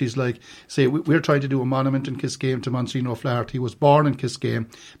communities, like, say, we're trying to do a monument in Kiscane to Monsignor O'Flaherty. He was born in Kiscane.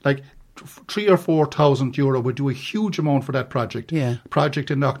 Like, 3,000 or 4,000 euro would do a huge amount for that project. Yeah. A project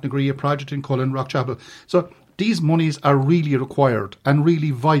in Knocknagree, a project in Cullen, Rockchapel. So these monies are really required and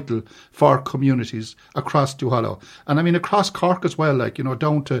really vital for communities across Duhallow. And I mean across Cork as well, like,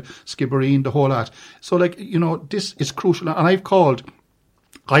 down to Skibbereen, the whole lot. So, like, this is crucial. And I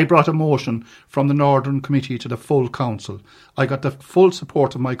brought a motion from the Northern Committee to the full council. I got the full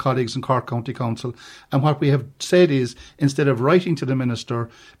support of my colleagues in Cork County Council. And what we have said is, instead of writing to the Minister,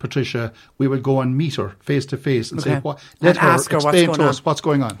 Patricia, we will go and meet her face to face and say, let her explain to us what's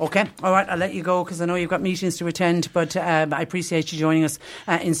going on. Okay, all right, I'll let you go because I know you've got meetings to attend, but I appreciate you joining us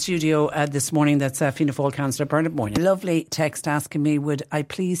in studio this morning. That's Fianna Fáil Councillor Bernard Moynihan. Lovely text asking me, would I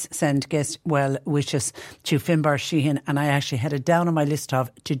please send guest well wishes to Finbar Sheehan? And I actually had it down on my list of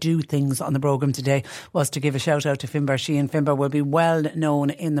to-do things on the programme today was to give a shout out to Finbar Sheehan. Finbar will be well known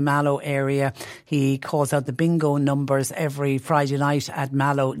in the Mallow area. He calls out the bingo numbers every Friday night at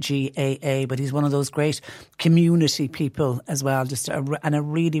Mallow GAA, but he's one of those great community people as well, and a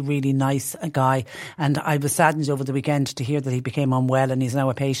really, really nice guy. And I was saddened over the weekend to hear that he became unwell and he's now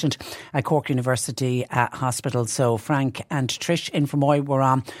a patient at Cork University Hospital. So Frank and Trish in Fermoy were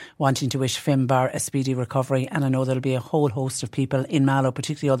on wanting to wish Finbar a speedy recovery, and I know there'll be a whole host of people in Mallow,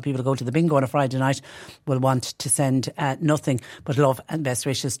 particularly all the people who go to the bingo on a Friday night, will want to send nothing but love and best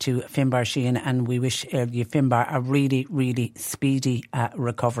wishes to Finbar Sheehan, and we wish you, Finbar, a really, really speedy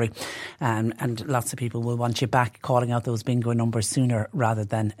recovery. And lots of people will want you back calling out those bingo numbers sooner rather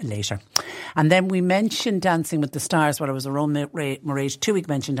than later. And then we mentioned Dancing with the Stars. Well, it was a Rowan Murray's 2-week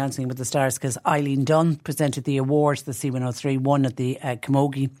mention Dancing with the Stars because Eileen Dunn presented the awards. The C103 won at the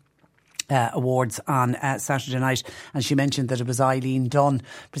Camogie Awards on Saturday night, and she mentioned that it was Eileen Dunn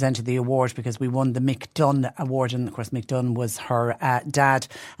presented the award because we won the Mick Dunn Award, and of course Mick Dunn was her dad.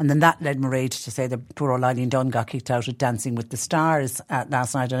 And then that led Mairead to say that poor old Eileen Dunn got kicked out at Dancing with the Stars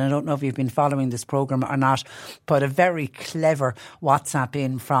last night. And I don't know if you've been following this programme or not, but a very clever WhatsApp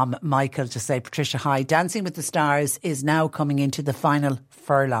in from Michael to say, Patricia, hi, Dancing with the Stars is now coming into the final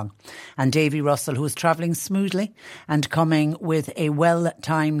furlong, and Davy Russell, who is travelling smoothly and coming with a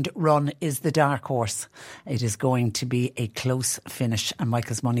well-timed run, is the dark horse. It is going to be a close finish, and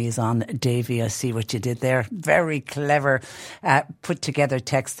Michael's money is on Davy. I see what you did there. Very clever put together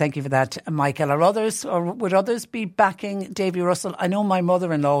text. Thank you for that, Michael. Would others be backing Davy Russell? I know my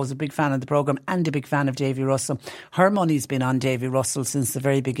mother-in-law was a big fan of the programme and a big fan of Davy Russell. Her money's been on Davy Russell since the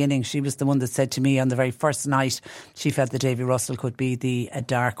very beginning. She was the one that said to me on the very first night she felt that Davy Russell could be the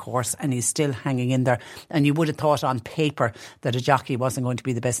dark horse, and he's still hanging in there. And you would have thought on paper that a jockey wasn't going to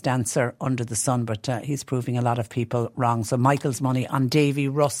be the best dancer under the sun, but he's proving a lot of people wrong. So Michael's money on Davy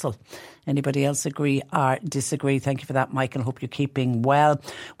Russell. Anybody else agree or disagree? Thank you for that, Michael. Hope you're keeping well.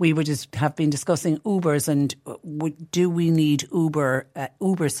 We would just have been discussing Ubers, and do we need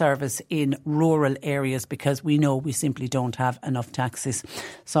Uber service in rural areas, because we know we simply don't have enough taxis.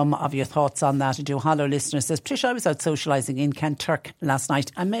 Some of your thoughts on that. A Duhallow listener says, Patricia, I was out socialising in Kanturk last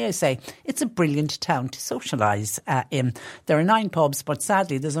night, and may I say, it's a brilliant town to socialise in. There are 9 pubs, but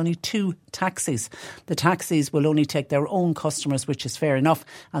sadly there's only 2 taxis. The taxis will only take their own customers, which is fair enough,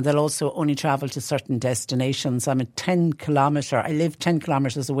 and they'll also only travel to certain destinations. I live 10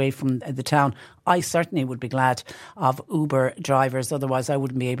 kilometres away from the town. I certainly would be glad of Uber drivers, otherwise I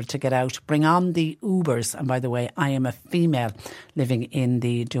wouldn't be able to get out. Bring on the Ubers. And by the way, I am a female living in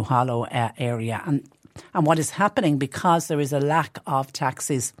the Duhallow area, and what is happening, because there is a lack of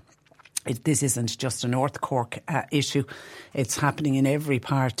taxis, this isn't just a North Cork issue. It's happening in every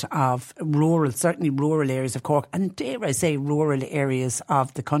part of certainly rural areas of Cork, and dare I say rural areas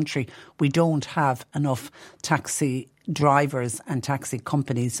of the country. We don't have enough taxi drivers and taxi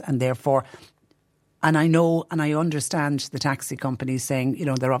companies, and therefore And I know and I understand the taxi companies saying,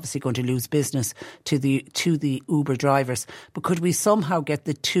 they're obviously going to lose business to the Uber drivers. But could we somehow get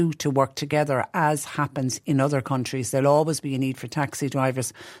the two to work together, as happens in other countries? There'll always be a need for taxi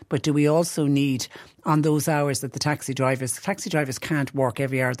drivers. But do we also need, on those hours that the taxi drivers can't work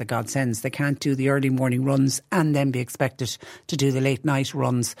every hour that God sends. They can't do the early morning runs and then be expected to do the late night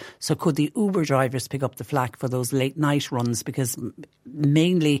runs. So could the Uber drivers pick up the slack for those late night runs? Because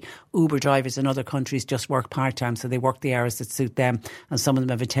mainly Uber drivers in other countries just work part-time, so they work the hours that suit them, and some of them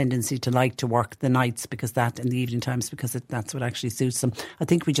have a tendency to like to work the nights because that, and the evening times, because that's what actually suits them. I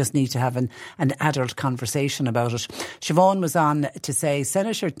think we just need to have an adult conversation about it. Siobhan was on to say,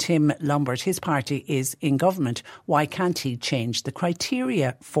 Senator Tim Lombard, his party is in government. Why can't he change the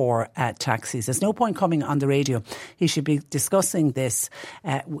criteria for taxis? There's no point coming on the radio. He should be discussing this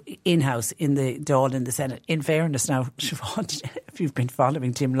in-house in the Dáil in the Senate. In fairness now, Siobhan, if you've been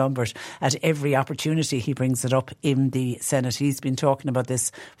following Tim Lombard, at every opportunity he brings it up in the Senate. He's been talking about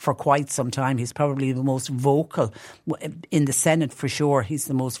this for quite some time. He's probably the most vocal in the Senate, for sure. He's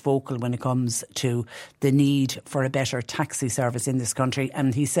the most vocal when it comes to the need for a better taxi service in this country.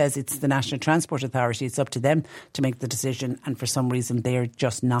 And he says it's the National Transport Authority. It's up to them to make the decision. And for some reason, they're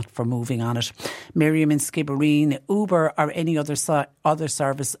just not for moving on it. Miriam in Skibbereen, Uber or any other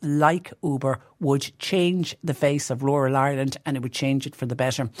service like Uber would change the face of rural Ireland, and it would change it for the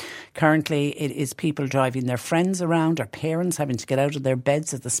better. Currently, it is people driving their friends around, or parents having to get out of their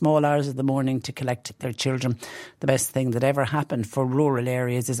beds at the small hours of the morning to collect their children. The best thing that ever happened for rural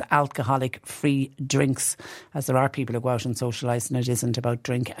areas is alcoholic-free drinks, as there are people who go out and socialise and it isn't about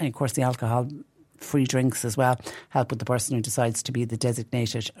drink. And of course the alcohol-free drinks as well help with the person who decides to be the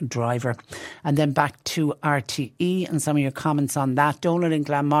designated driver. And then back to RTE and some of your comments on that. Donald in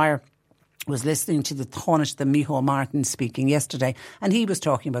Glanmire was listening to the Tánaiste, the Micheál Martin speaking yesterday, and he was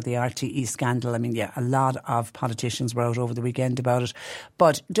talking about the RTE scandal. I mean, yeah, a lot of politicians were out over the weekend about it.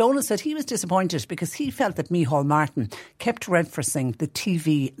 But Donald said he was disappointed because he felt that Micheál Martin kept referencing the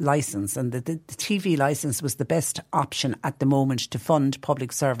TV licence, and that the TV licence was the best option at the moment to fund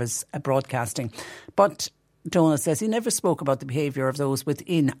public service broadcasting. But Donald says he never spoke about the behaviour of those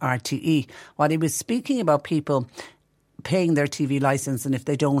within RTE. While he was speaking about people paying their TV licence, and if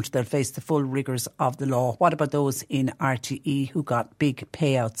they don't, they'll face the full rigours of the law. What about those in RTE who got big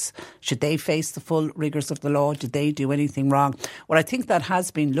payouts? Should they face the full rigours of the law? Did they do anything wrong? Well, I think that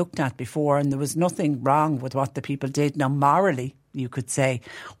has been looked at before, and there was nothing wrong with what the people did. Now, morally, you could say,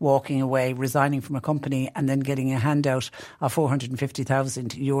 walking away, resigning from a company and then getting a handout of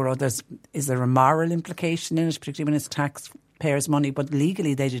 €450,000. Is there a moral implication in it, particularly when it's taxpayers' money? But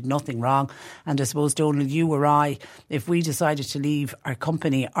legally they did nothing wrong. And I suppose, Donald, you or I, if we decided to leave our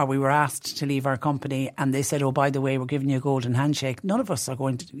company, or we were asked to leave our company and they said, oh, by the way, we're giving you a golden handshake, none of us are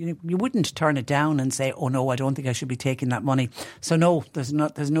going to, you wouldn't turn it down and say, oh no, I don't think I should be taking that money. So no, there's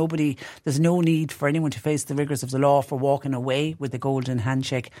no need for anyone to face the rigours of the law for walking away with the golden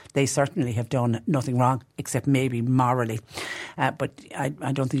handshake. They certainly have done nothing wrong, except maybe morally. But I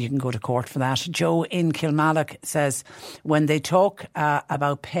don't think you can go to court for that. Joe in Kilmallock says, when they talk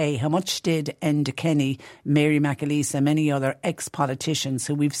about pay, how much did Enda Kenny, Mary McAleese and many other ex-politicians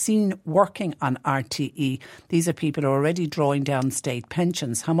who we've seen working on RTE, these are people who are already drawing down state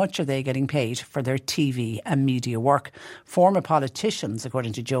pensions, how much are they getting paid for their TV and media work? Former politicians,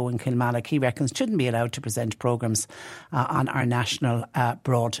 according to Joe in Kilmallock, he reckons shouldn't be allowed to present programmes on our national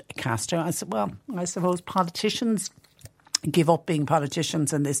broadcaster. I said, well, I suppose politicians give up being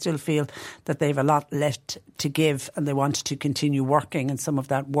politicians and they still feel that they have a lot left to give and they want to continue working, and some of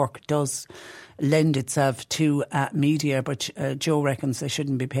that work does lend itself to media, but Joe reckons they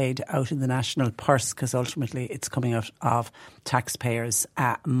shouldn't be paid out of the national purse because ultimately it's coming out of taxpayers'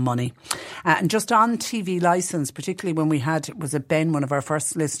 money. And just on TV licence, particularly when we had, was it Ben, one of our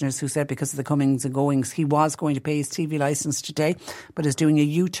first listeners, who said because of the comings and goings he was going to pay his TV licence today but is doing a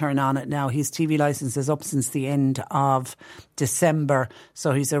U-turn on it now. His TV licence is up since the end of December,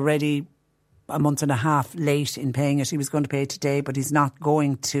 so he's already a month and a half late in paying it. He was going to pay it today, but he's not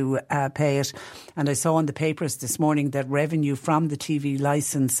going to pay it. And I saw in the papers this morning that revenue from the TV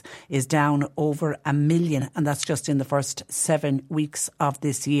licence is down over $1 million, and that's just in the first 7 weeks of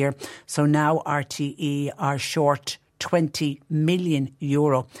this year. So now RTE are short €20 million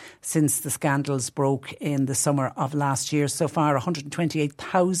since the scandals broke in the summer of last year. So far,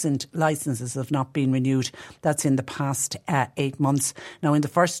 128,000 licences have not been renewed. That's in the past 8 months. Now, in the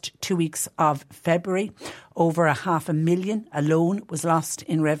first 2 weeks of February, Over 500,000 alone was lost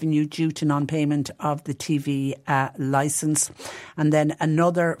in revenue due to non-payment of the TV licence. And then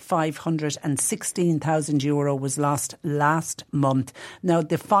another €516,000 was lost last month. Now,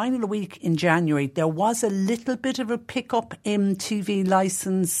 the final week in January, there was a little bit of a pickup in TV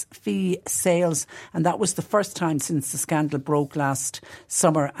licence fee sales, and that was the first time since the scandal broke last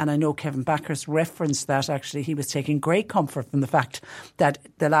summer. And I know Kevin Backhurst referenced that. Actually, he was taking great comfort from the fact that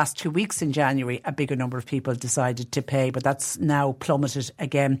the last 2 weeks in January, a bigger number of people decided to pay, but that's now plummeted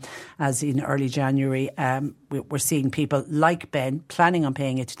again, as in early January we're seeing people like Ben planning on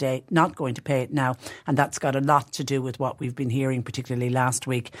paying it today, not going to pay it now, and that's got a lot to do with what we've been hearing, particularly last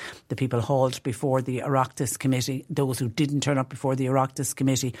week. The people hauled before the Oireachtas committee, those who didn't turn up before the Oireachtas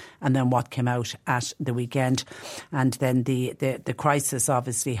committee, and then what came out at the weekend. And then the crisis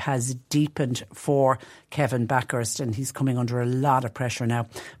obviously has deepened for Kevin Backhurst, and he's coming under a lot of pressure now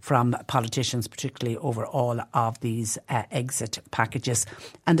from politicians, particularly over all of these exit packages.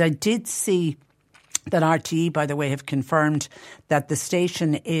 And I did see that RTE, by the way, have confirmed that the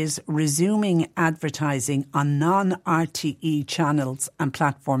station is resuming advertising on non-RTE channels and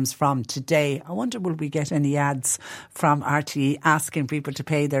platforms from today. I wonder, will we get any ads from RTE asking people to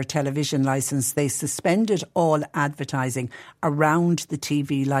pay their television licence? They suspended all advertising around the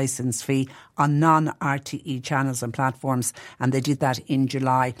TV licence fee on non-RTE channels and platforms, and they did that in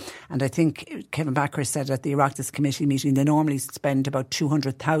July. And I think Kevin Backhurst said at the Oireachtas committee meeting they normally spend about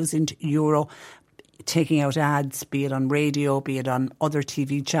 €200,000 taking out ads, be it on radio, be it on other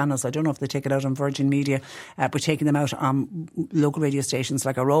TV channels. I don't know if they take it out on Virgin Media, but taking them out on local radio stations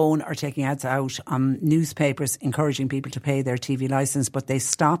like our own, or taking ads out on newspapers, encouraging people to pay their TV licence. But they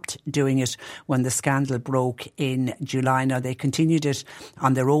stopped doing it when the scandal broke in July. Now, they continued it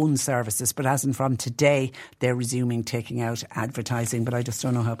on their own services, but as in from today, they're resuming taking out advertising. But I just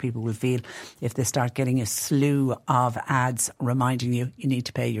don't know how people will feel if they start getting a slew of ads reminding you need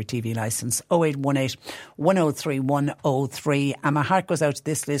to pay your TV licence. 0818 103 103. And my heart goes out to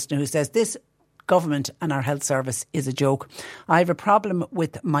this listener who says, this government and our health service is a joke. I have a problem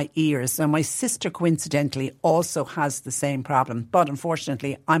with my ears. Now, my sister coincidentally also has the same problem, but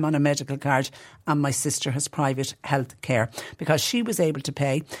unfortunately I'm on a medical card and my sister has private health care. Because she was able to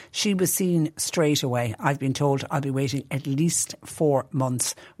pay, she was seen straight away. I've been told I'll be waiting at least 4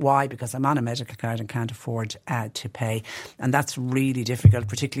 months. Why? Because I'm on a medical card and can't afford to pay. And that's really difficult,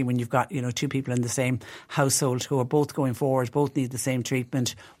 particularly when you've got, two people in the same household who are both going forward, both need the same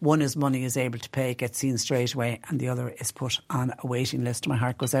treatment. One is money is able to pay, gets seen straight away, and the other is put on a waiting list. My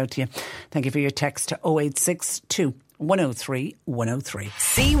heart goes out to you. Thank you for your text to 0862 103 103.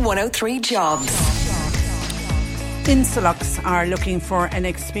 C103 Jobs. Insulux are looking for an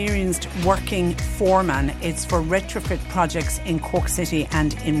experienced working foreman. It's for retrofit projects in Cork City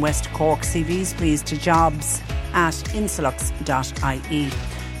and in West Cork. CVs please to jobs@insulux.ie.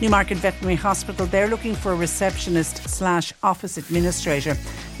 Newmarket Veterinary Hospital, they're looking for a receptionist/office administrator.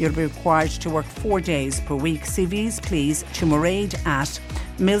 You'll be required to work 4 days per week. CVs please to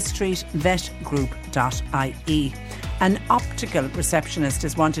mairead@millstreetvetgroup.ie. An optical receptionist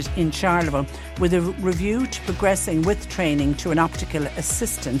is wanted in Charleville with a review to progressing with training to an optical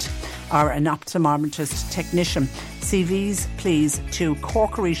assistant or an optometrist technician. CVs please to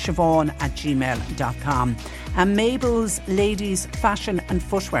corkerysiobhan@gmail.com. And Mabel's Ladies Fashion and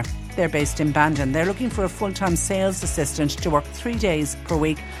Footwear, they're based in Bandon. They're looking for a full-time sales assistant to work 3 days per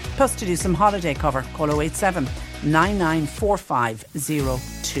week, plus to do some holiday cover. Call 087 9945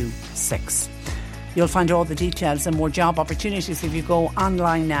 026. You'll find all the details and more job opportunities if you go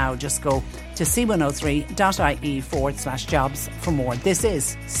online now. Just go to c103.ie/jobs for more. This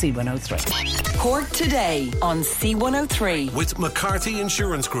is C103. Cork Today on C103. With McCarthy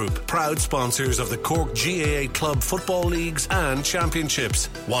Insurance Group, proud sponsors of the Cork GAA Club Football Leagues and Championships.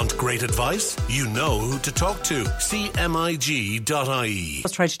 Want great advice? You know who to talk to. cmig.ie.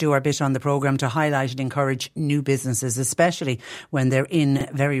 Let's try to do our bit on the programme to highlight and encourage new businesses, especially when they're in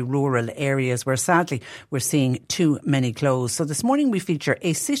very rural areas where sadly we're seeing too many close. So this morning we feature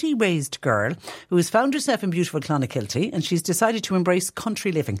a city-raised girl who has found herself in beautiful Clonakilty, and she's decided to embrace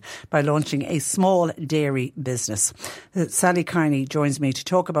country living by launching a small dairy business. Sally Carney joins me to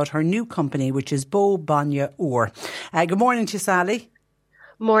talk about her new company, which is Bo Banya Ur. Good morning to you, Sally.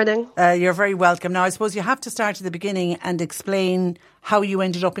 Morning. You're very welcome. Now, I suppose you have to start at the beginning and explain how you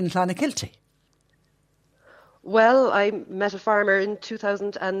ended up in Clonakilty. Well, I met a farmer in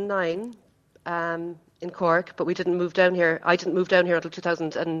 2009 in Cork, but we didn't move down here. I didn't move down here until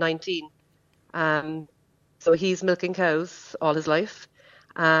 2019. So he's milking cows all his life.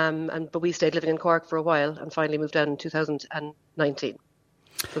 But we stayed living in Cork for a while and finally moved down in 2019.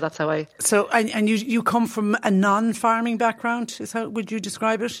 So that's how I... So, and you come from a non-farming background, is how would you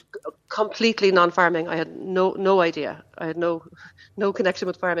describe it? Completely non-farming. I had no idea. I had no connection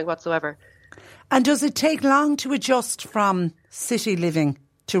with farming whatsoever. And does it take long to adjust from city living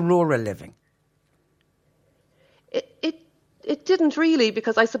to rural living? It didn't really,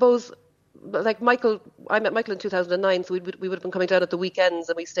 because I suppose, like I met Michael in 2009, so we would have been coming down at the weekends,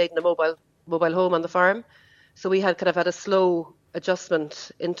 and we stayed in a mobile home on the farm. So we had kind of had a slow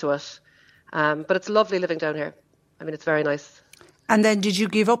adjustment into it. But it's lovely living down here. I mean, it's very nice. And then did you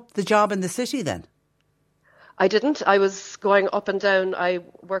give up the job in the city then? I didn't. I was going up and down. I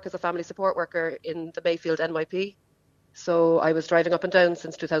work as a family support worker in the Mayfield NYP. So I was driving up and down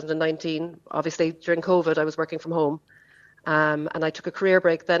since 2019. Obviously, during COVID, I was working from home. And I took a career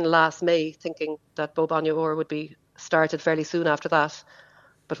break then last May, thinking that Bobanya Ore would be started fairly soon after that.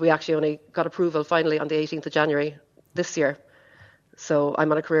 But we actually only got approval finally on the 18th of January this year. So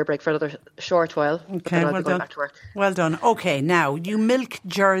I'm on a career break for another short while. Okay, but then I'll well be going done. back to work. Well done. Okay, now you milk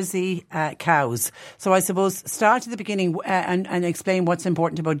Jersey cows. So I suppose start at the beginning and explain what's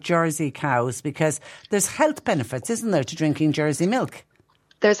important about Jersey cows, because there's health benefits, isn't there, to drinking Jersey milk?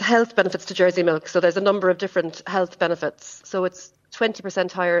 There's health benefits to Jersey milk. So there's a number of different health benefits. So it's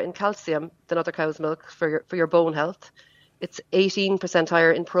 20% higher in calcium than other cow's milk for your bone health. It's 18%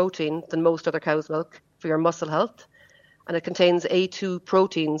 higher in protein than most other cow's milk for your muscle health. And it contains A2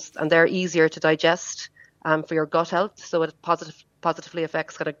 proteins, and they're easier to digest for your gut health. So it positively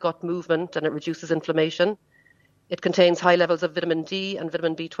affects kind of gut movement, and it reduces inflammation. It contains high levels of vitamin D and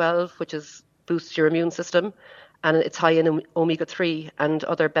vitamin B12, which boosts your immune system. And it's high in omega-3 and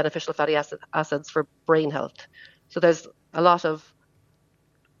other beneficial fatty acids for brain health. So there's a lot of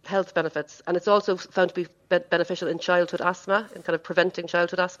health benefits. And it's also found to be beneficial in childhood asthma and kind of preventing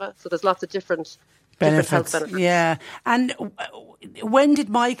childhood asthma. So there's lots of different health benefits. Yeah. And when did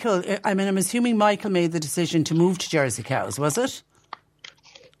Michael, I'm assuming Michael made the decision to move to Jersey cows, was it?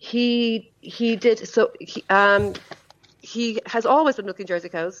 He did. So he has always been milking Jersey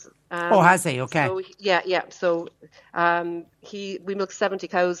cows. Has he? Okay. So, yeah. So we milk 70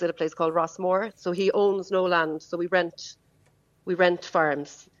 cows at a place called Rossmore. So he owns no land. So we rent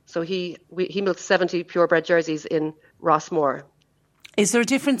farms. So he milks 70 purebred Jerseys in Rossmore. Is there a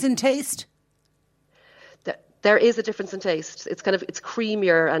difference in taste? There is a difference in taste. It's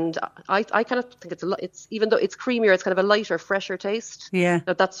creamier, and I kind of think it's even though it's creamier, it's kind of a lighter, fresher taste. Yeah.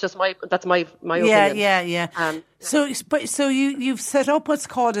 That's my opinion. Yeah. So you've set up what's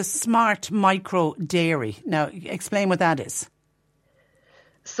called a smart micro dairy. Now, explain what that is.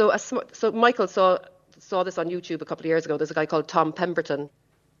 So Michael saw this on YouTube a couple of years ago. There's a guy called Tom Pemberton,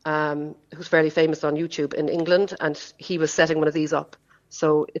 who's fairly famous on YouTube in England, and he was setting one of these up.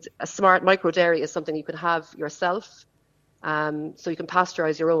 So it's a smart micro dairy is something you can have yourself. So you can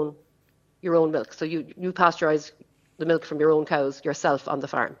pasteurize your own milk. So you pasteurize the milk from your own cows yourself on the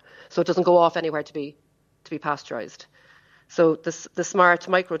farm. So it doesn't go off anywhere to be pasteurized. So the smart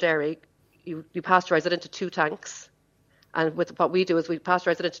micro dairy, you pasteurize it into 2 tanks. And what we do is we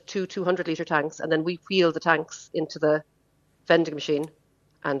pasteurize it into 2 200-litre tanks, and then we wheel the tanks into the vending machine,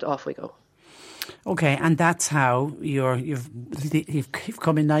 and off we go. Okay, and that's how you've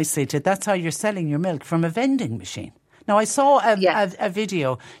come in nicely to. That's how you're selling your milk, from a vending machine. Now, I saw a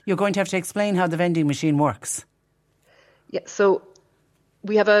video. You're going to have to explain how the vending machine works. Yeah, so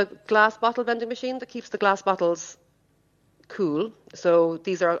we have a glass bottle vending machine that keeps the glass bottles cool. So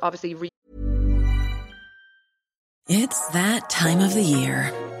these are obviously It's that time of the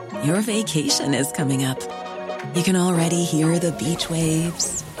year. Your vacation is coming up. You can already hear the beach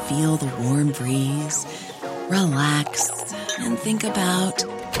waves, feel the warm breeze, relax, and think about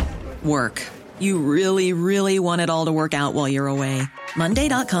work. You really, really want it all to work out while you're away.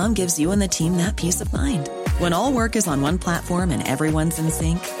 Monday.com gives you and the team that peace of mind. When all work is on one platform and everyone's in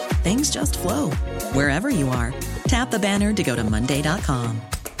sync, things just flow. Wherever you are, tap the banner to go to Monday.com.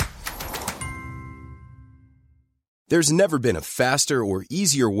 There's never been a faster or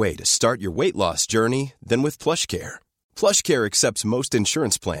easier way to start your weight loss journey than with PlushCare. PlushCare accepts most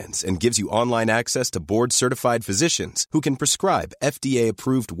insurance plans and gives you online access to board-certified physicians who can prescribe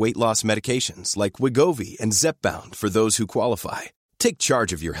FDA-approved weight loss medications like Wegovy and Zepbound for those who qualify. Take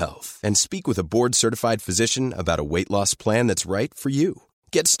charge of your health and speak with a board-certified physician about a weight loss plan that's right for you.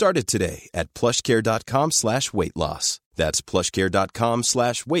 Get started today at plushcare.com/weight loss. That's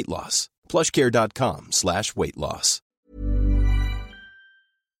plushcare.com/weight loss. plushcare.com/weight loss.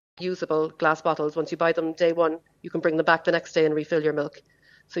 Usable glass bottles. Once you buy them day one, you can bring them back the next day and refill your milk.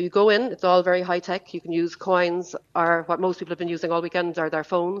 So you go in, it's all very high tech. You can use coins, or what most people have been using all weekend are their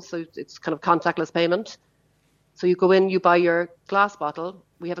phones. So it's kind of contactless payment. So you go in, you buy your glass bottle.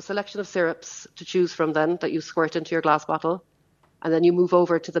 We have a selection of syrups to choose from then that you squirt into your glass bottle. And then you move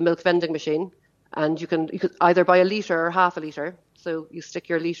over to the milk vending machine, and you could either buy a litre or half a litre. So you stick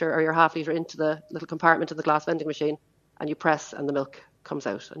your litre or your half litre into the little compartment in the glass vending machine, and you press, and the milk comes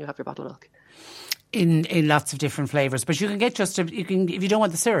out, and you have your bottle of milk. In lots of different flavours, but you can get if you don't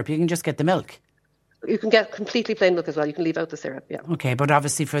want the syrup, you can just get the milk. You can get completely plain milk as well. You can leave out the syrup, yeah. Okay, but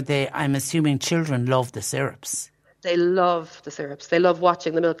obviously I'm assuming children love the syrups. They love the syrups. They love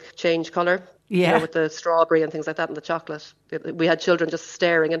watching the milk change colour. Yeah. With the strawberry and things like that and the chocolate. We had children just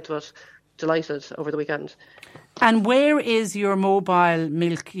staring into it, delighted over the weekend. And where is your mobile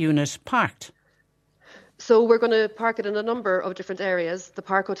milk unit parked? So we're going to park it in a number of different areas. The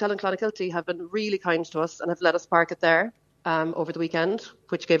Park Hotel in Clonakilty have been really kind to us and have let us park it there over the weekend,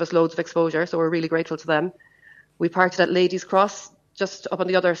 which gave us loads of exposure. So we're really grateful to them. We parked it at Ladies Cross, just up on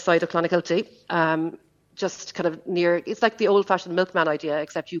the other side of Clonakilty. Just kind of near, it's like the old-fashioned milkman idea,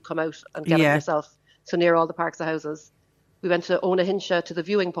 except you come out and get it yourself. So near all the parks of houses. We went to Onahinsha to the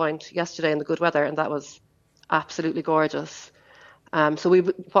viewing point yesterday in the good weather, and that was absolutely gorgeous. So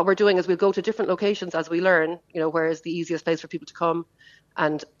what we're doing is we'll go to different locations as we learn, where is the easiest place for people to come.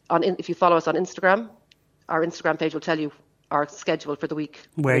 And if you follow us on Instagram, our Instagram page will tell you our schedule for the week.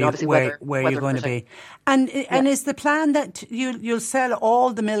 Where you're going to be. And is the plan that you'll sell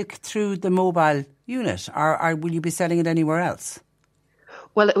all the milk through the mobile unit, or will you be selling it anywhere else?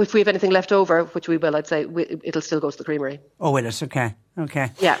 Well, if we have anything left over, which we will, I'd say it'll still go to the creamery. Oh, will it? Okay.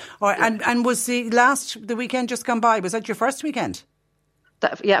 Yeah. All right. And was the weekend just gone by? Was that your first weekend?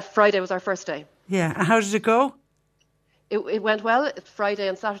 Friday was our first day. Yeah. And how did it go? It went well. Friday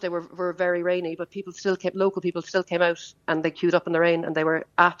and Saturday were very rainy, but local people still came out and they queued up in the rain, and they were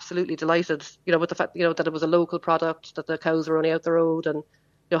absolutely delighted, with the fact, that it was a local product, that the cows were only out the road, and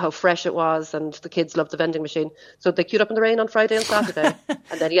how fresh it was, and the kids loved the vending machine. So they queued up in the rain on Friday and Saturday,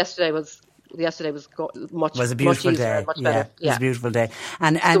 and then yesterday was much a beautiful easier day. and much better. It was a beautiful day.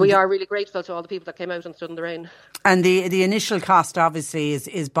 And so we are really grateful to all the people that came out and stood in the rain. And the initial cost obviously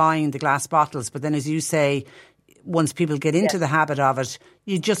is buying the glass bottles, but then, as you say, once people get into the habit of it,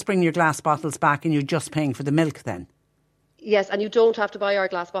 you just bring your glass bottles back and you're just paying for the milk then. Yes, and you don't have to buy our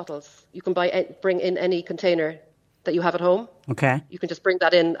glass bottles. You can bring in any container that you have at home. Okay. You can just bring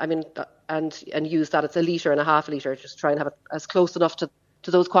that in, and use that. It's a litre and a half a litre. Just try and have it as close enough to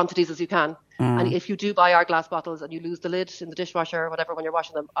those quantities as you can. And if you do buy our glass bottles and you lose the lid in the dishwasher or whatever when you're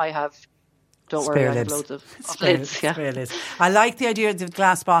washing them, don't worry, I have loads of lids. Yeah. I like the idea of the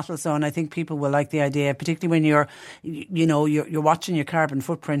glass bottles, though, and I think people will like the idea, particularly when you're watching your carbon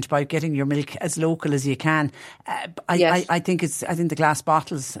footprint by getting your milk as local as you can. I think the glass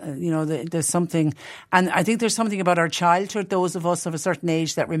bottles, there's something, and I think there's something about our childhood, those of us of a certain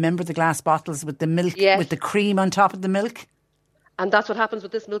age that remember the glass bottles with the milk, with the cream on top of the milk. And that's what happens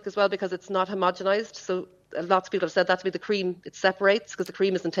with this milk as well, because it's not homogenised. So lots of people have said that to me, the cream, it separates because the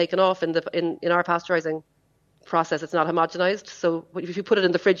cream isn't taken off in our pasteurising process. It's not homogenised. So if you put it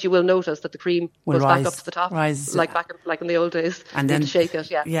in the fridge, you will notice that the cream goes back up to the top, like in the old days. And then shake it,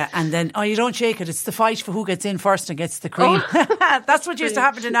 Yeah, and then you don't shake it. It's the fight for who gets in first and gets the cream. That's what used to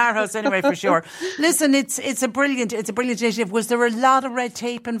happen in our house anyway, for sure. Listen, it's a brilliant initiative. Was there a lot of red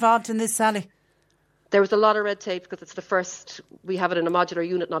tape involved in this, Sally? There was a lot of red tape because it's the first. We have it in a modular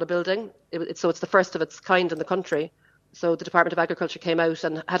unit, not a building. So it's the first of its kind in the country. So the Department of Agriculture came out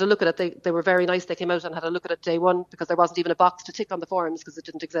and had a look at it. They were very nice. They came out and had a look at it day one because there wasn't even a box to tick on the forms because it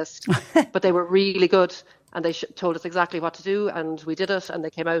didn't exist. But they were really good, and they told us exactly what to do, and we did it. And they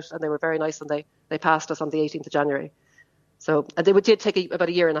came out and they were very nice, and they passed us on the 18th of January. So they did take about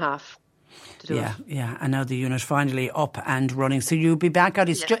a year and a half. Yeah, and now the unit finally up and running. So you'll be back out.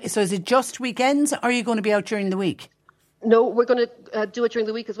 So is it just weekends, or are you going to be out during the week? No, we're going to do it during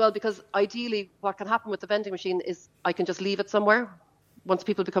the week as well, because ideally what can happen with the vending machine is I can just leave it somewhere. Once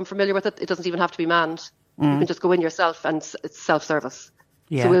people become familiar with it, it doesn't even have to be manned. You can just go in yourself, and it's self-service.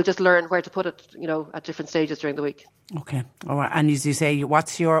 Yeah. So we'll just learn where to put it, at different stages during the week. Okay, all right. And as you say,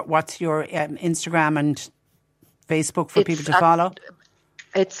 what's your Instagram and Facebook for people to follow?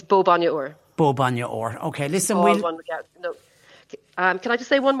 It's Bo Banya Ur. Bo Banya Ur. Okay, listen, can I just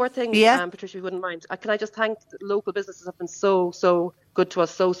say one more thing, Patricia, if you wouldn't mind? Can I just thank local businesses have been so good to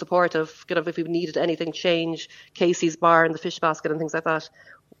us, so supportive. If we needed anything change, Casey's Bar and the Fish Basket and things like that,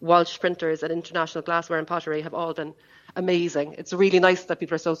 Walsh Printers and International Glassware and Pottery have all been amazing. It's really nice that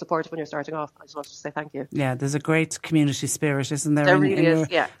people are so supportive when you're starting off. I just wanted to say thank you. Yeah, there's a great community spirit, isn't there? There really is,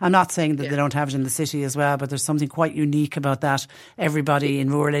 yeah. I'm not saying that they don't have it in the city as well, but there's something quite unique about that. Everybody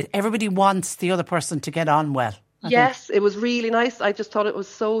in rural, everybody wants the other person to get on well. Yes, it was really nice. I just thought it was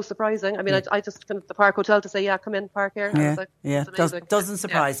so surprising. I mean, I just went to the Park Hotel to say, come in, park here. I was like, Doesn't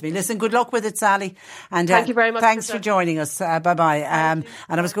surprise me. Listen, good luck with it, Sally. And thank you very much. Thanks for joining us. Bye-bye. And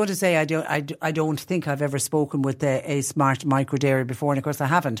I was going to say, I don't think I've ever spoken with a smart micro dairy before, and of course I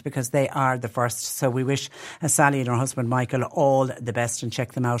haven't, because they are the first. So we wish Sally and her husband Michael all the best, and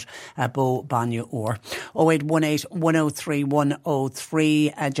check them out at Bo Banya or 0818 103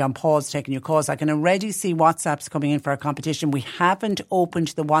 103. John Paul's taking your calls. I can already see WhatsApps coming in for our competition. We haven't opened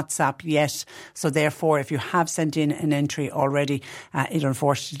the WhatsApp yet, so therefore if you have sent in an entry already, it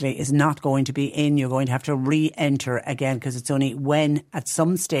unfortunately is not going to be in. You're going to have to re-enter again, because it's only when at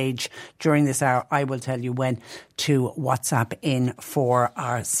some stage during this hour I will tell you when to WhatsApp in for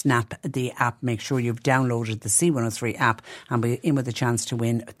our Snap the app. Make sure you've downloaded the C103 app and be in with a chance to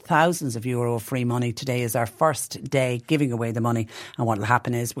win thousands of euro of free money. Today is our first day giving away the money, and what will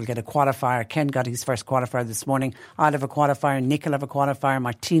happen is we'll get a qualifier. Ken got his first qualifier this morning. I'll have a qualifier, Nick will have a qualifier,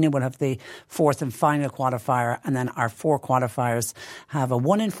 Martina will have the fourth and final qualifier, and then our 4 qualifiers have a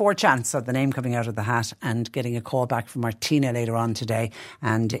 1 in 4 chance of the name coming out of the hat and getting a call back from Martina later on today.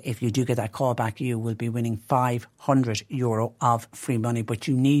 And if you do get that call back, you will be winning €500 of free money. But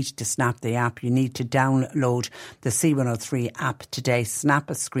you need to snap the app. You need to download the C103 app today. Snap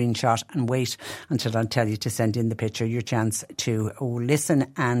a screenshot and wait until I tell you to send in the picture. Your chance to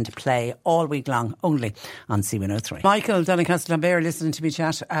listen and play all week long only on C103. Michael Doncaster-Lambert listening to me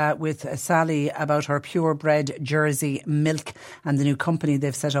chat with Sally about her purebred Jersey milk and the new company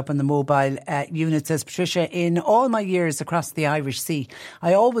they've set up in the mobile unit. Says Patricia, in all my years across the Irish Sea,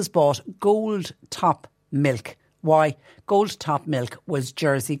 I always bought Gold Top milk. Why? Gold Top milk was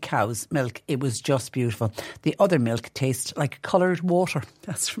Jersey cow's milk. It was just beautiful. The other milk tastes like coloured water.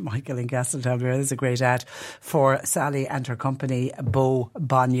 That's from Michael in Castletown. That's a great ad for Sally and her company, Bo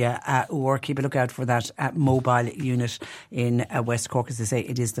Banya. Or keep a lookout for that mobile unit in West Cork. As I say,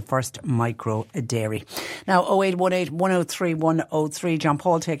 it is the first micro dairy. Now, 0818 103 103. John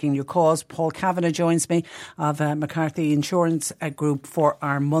Paul taking your calls. Paul Kavanagh joins me of McCarthy Insurance Group for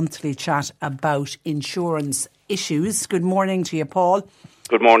our monthly chat about insurance issues. Good morning to you, Paul.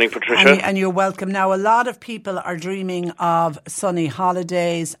 Good morning, Patricia. And you're welcome. Now, a lot of people are dreaming of sunny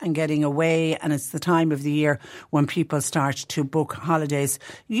holidays and getting away, and it's the time of the year when people start to book holidays.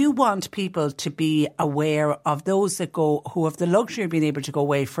 You want people to be aware of those that go, who have the luxury of being able to go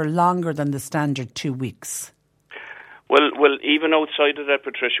away for longer than the standard 2 weeks. Well, even outside of that,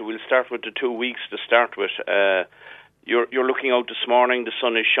 Patricia, we'll start with the 2 weeks to start with. You're looking out this morning, the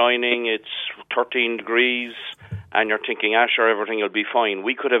sun is shining, it's 13 degrees, and you're thinking, sure, everything will be fine.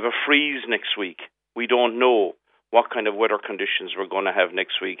 We could have a freeze next week. We don't know what kind of weather conditions we're going to have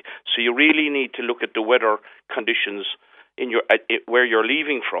next week. So you really need to look at the weather conditions in where you're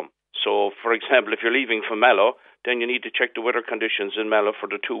leaving from. So, for example, if you're leaving from Mallow, then you need to check the weather conditions in Mallow for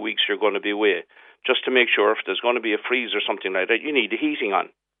the 2 weeks you're going to be away, just to make sure if there's going to be a freeze or something like that, you need the heating on.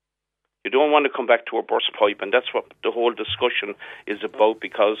 You don't want to come back to a burst pipe, and that's what the whole discussion is about,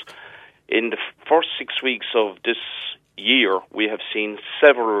 because in the first 6 weeks of this year, we have seen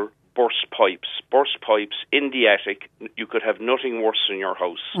several burst pipes in the attic. You could have nothing worse in your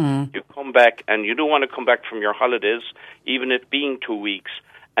house. You come back, and you don't want to come back from your holidays, even it being 2 weeks,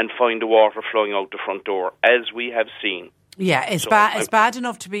 and find the water flowing out the front door, as we have seen. Yeah, it's bad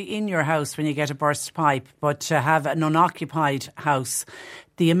enough to be in your house when you get a burst pipe, but to have an unoccupied house,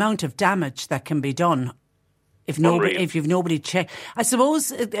 the amount of damage that can be done if you've nobody check. I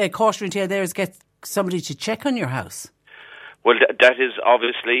suppose a cautionary tale there is get somebody to check on your house. Well, that is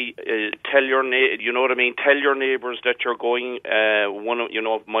obviously tell your you know what I mean. Tell your neighbours that you're going.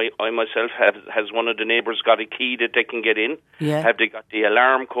 I myself has one of the neighbours got a key that they can get in. Yeah. Have they got the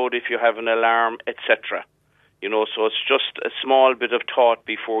alarm code if you have an alarm, etc. So it's just a small bit of thought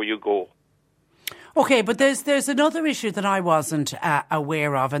before you go. Okay, but there's another issue that I wasn't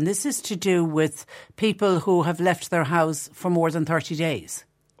aware of, and this is to do with people who have left their house for more than 30 days.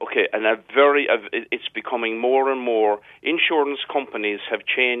 Okay, and it's becoming more and more. Insurance companies have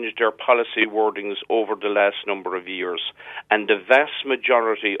changed their policy wordings over the last number of years, and the vast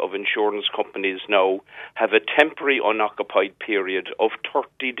majority of insurance companies now have a temporary unoccupied period of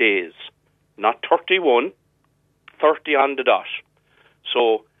 30 days, not 31, 30 on the dot.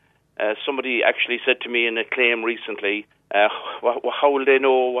 So somebody actually said to me in a claim recently, how will they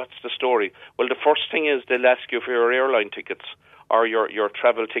know what's the story? Well, the first thing is they'll ask you for your airline tickets or your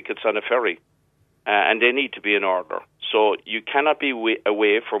travel tickets on a ferry, and they need to be in order. So you cannot be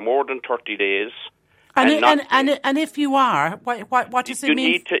away for more than 30 days. And if you are, what does it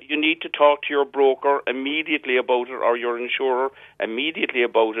mean? You need to talk to your broker immediately about it, or your insurer immediately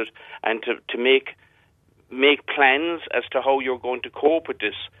about it, and to make make plans as to how you're going to cope with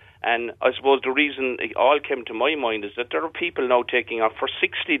this. And I suppose the reason it all came to my mind is that there are people now taking off for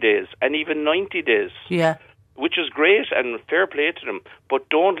 60 days and even 90 days. Yeah. Which is great and fair play to them. But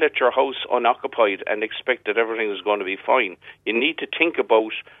don't let your house unoccupied and expect that everything is going to be fine. You need to think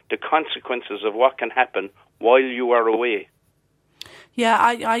about the consequences of what can happen while you are away. Yeah,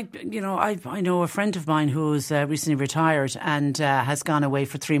 I know a friend of mine who's recently retired and has gone away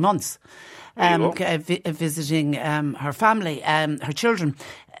for 3 months, visiting her family, her children.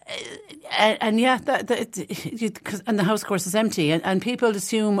 And and the house, of course, is empty, and people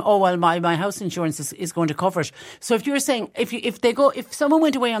assume, oh well, my house insurance is going to cover it. So if you're saying if someone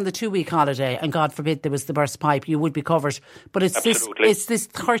went away on the 2-week holiday and God forbid there was the burst pipe, you would be covered. But it's this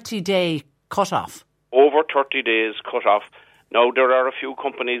 30-day cut off. Over 30 days cut off. Now, there are a few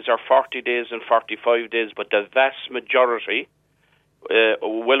companies are 40 days and 45 days, but the vast majority,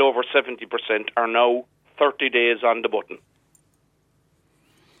 well over 70%, are now 30 days on the button.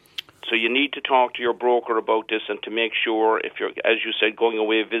 So you need to talk to your broker about this and to make sure if you're, as you said, going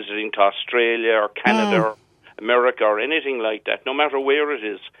away visiting to Australia or Canada or America or anything like that, no matter where it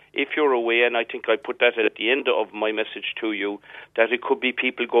is, if you're away, and I think I put that at the end of my message to you, that it could be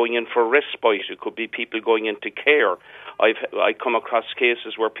people going in for respite, it could be people going into care. I come across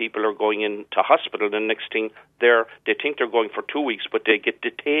cases where people are going into hospital and next thing they think they're going for 2 weeks, but they get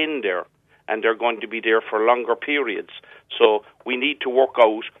detained there and they're going to be there for longer periods. So we need to work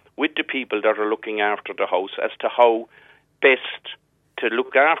out with the people that are looking after the house as to how best to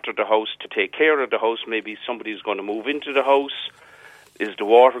look after the house, to take care of the house. Maybe somebody's going to move into the house. Is the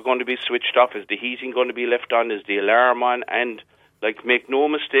water going to be switched off? Is the heating going to be left on? Is the alarm on? And make no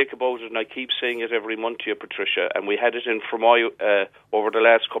mistake about it, and I keep saying it every month to you, Patricia, and we had it in Fermoy over the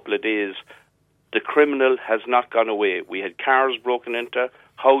last couple of days, the criminal has not gone away. We had cars broken into,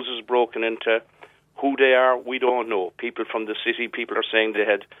 houses broken into. Who they are, we don't know. People from the city, people are saying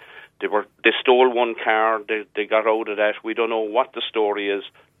they stole one car, they got out of that. We don't know what the story is.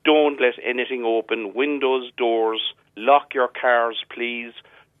 Don't let anything open, windows, doors, lock your cars, please.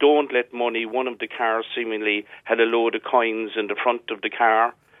 Don't let money. One of the cars seemingly had a load of coins in the front of the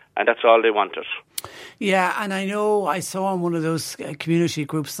car, and that's all they wanted. Yeah, and I know I saw on one of those community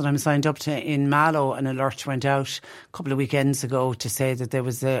groups that I'm signed up to in Mallow, an alert went out a couple of weekends ago to say that there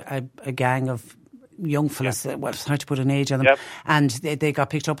was a gang of young fellas, it's hard to put an age on them, and they got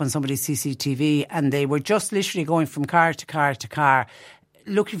picked up on somebody's CCTV, and they were just literally going from car to car to car,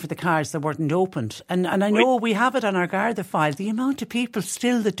 looking for the cars that weren't opened. And I know we have it on our Garda file, the amount of people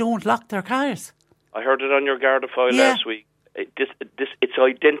still that don't lock their cars. I heard it on your Garda file last week. It's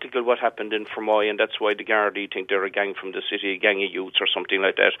identical what happened in Fermoy, and that's why the Gardaí think they're a gang from the city, a gang of youths or something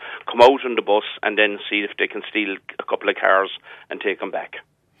like that. Come out on the bus and then see if they can steal a couple of cars and take them back.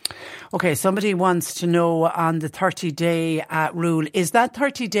 Okay, somebody wants to know on the 30-day rule, is that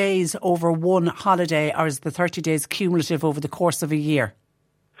 30 days over one holiday or is the 30 days cumulative over the course of a year?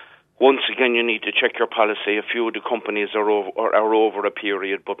 Once again, you need to check your policy. A few of the companies are over a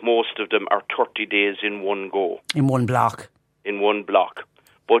period, but most of them are 30 days in one go. In one block. In one block.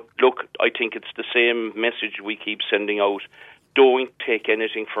 But look, I think it's the same message we keep sending out. Don't take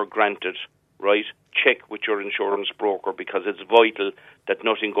anything for granted, right? Check with your insurance broker because it's vital that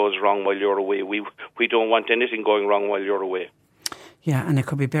nothing goes wrong while you're away. We don't want anything going wrong while you're away. Yeah, and it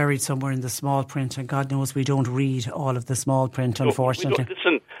could be buried somewhere in the small print, and God knows we don't read all of the small print, unfortunately.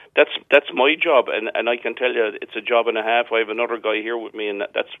 Listen, that's my job, and I can tell you it's a job and a half. I have another guy here with me, and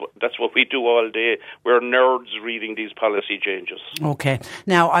that's what we do all day. We're nerds reading these policy changes. Okay.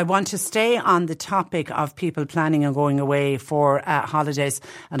 Now, I want to stay on the topic of people planning on going away for holidays,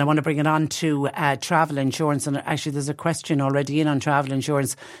 and I want to bring it on to travel insurance. And actually, there's a question already in on travel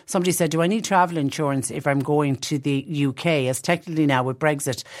insurance. Somebody said, do I need travel insurance if I'm going to the UK? As technically now with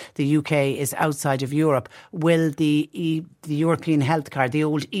Brexit, the UK is outside of Europe. Will the European health card, the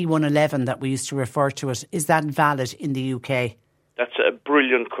old E111 that we used to refer to it, is that valid in the UK? That's a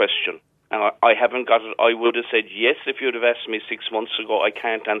brilliant question. And I haven't got it. I would have said yes if you'd have asked me 6 months ago. I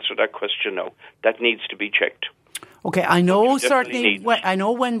can't answer that question now. That needs to be checked. Okay, I know certainly. I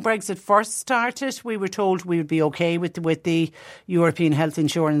know when Brexit first started, we were told we would be okay with the European health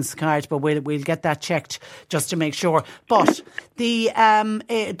insurance card, but we'll get that checked just to make sure. But the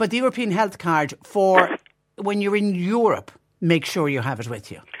European health card for when you're in Europe, make sure you have it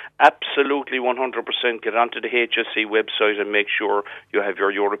with you. Absolutely, 100%. Get onto the HSE website and make sure you have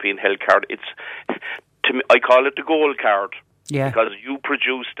your European health card. I call it the gold card. Yeah. Because you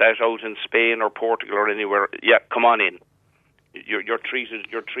produce that out in Spain or Portugal or anywhere. Yeah, come on in. you're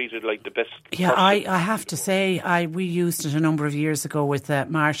treated like the best. Yeah, person. I have to say, we used it a number of years ago with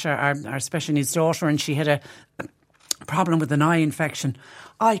Marsha, our special needs daughter, and she had a problem with an eye infection.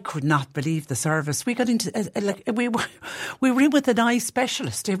 I could not believe the service. We got into we were in with an eye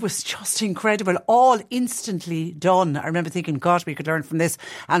specialist. It was just incredible. All instantly done. I remember thinking, God, we could learn from this.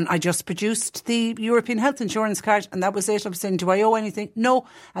 And I just produced the European Health Insurance card, and that was it. I was saying, do I owe anything? No.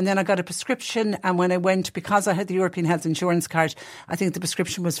 And then I got a prescription, and when I went, because I had the European Health Insurance card, I think the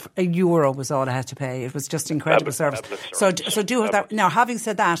prescription was €1 was all I had to pay. It was just incredible service. So do that. Now, having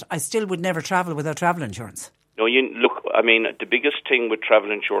said that, I still would never travel without travel insurance. No, look, I mean, the biggest thing with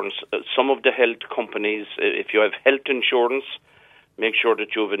travel insurance, some of the health companies, if you have health insurance, make sure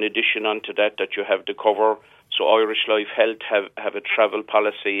that you have an addition onto that you have the cover. So Irish Life Health have a travel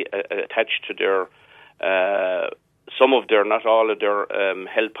policy attached to their, some of their, not all of their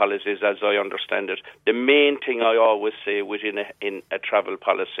health policies, as I understand it. The main thing I always say within a travel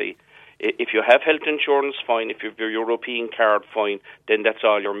policy, if you have health insurance, fine. If you have your European card, fine. Then that's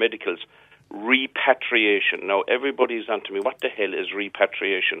all your medicals. Repatriation. Now, everybody's onto me. What the hell is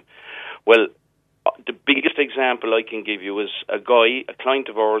repatriation? Well, the biggest example I can give you is a client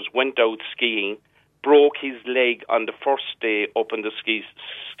of ours, went out skiing, broke his leg on the first day up on the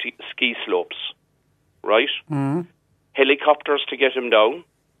ski slopes, right? Mm. Helicopters to get him down,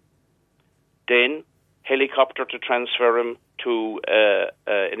 then helicopter to transfer him to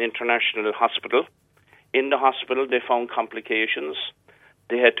an international hospital. In the hospital, they found complications.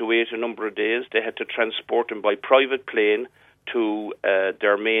 They had to wait a number of days. They had to transport him by private plane to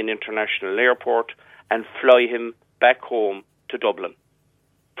their main international airport and fly him back home to Dublin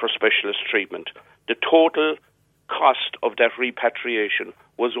for specialist treatment. The total cost of that repatriation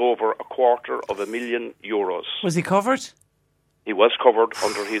was over €250,000. Was he covered? He was covered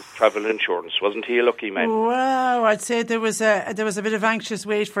under his travel insurance. Wasn't he a lucky man? Wow, I'd say there was a bit of anxious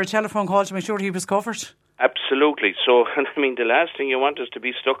wait for a telephone call to make sure he was covered. Absolutely. So, I mean, the last thing you want is to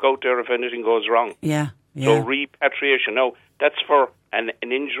be stuck out there if anything goes wrong. Yeah. So, repatriation. Now, that's for an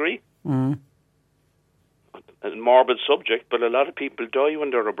injury. Mm. A morbid subject, but a lot of people die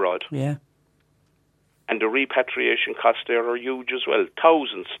when they're abroad. Yeah. And the repatriation costs there are huge as well.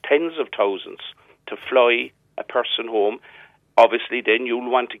 Thousands, tens of thousands to fly a person home. Obviously, then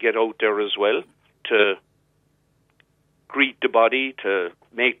you'll want to get out there as well to greet the body, to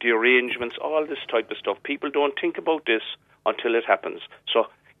make the arrangements, all this type of stuff. People don't think about this until it happens. So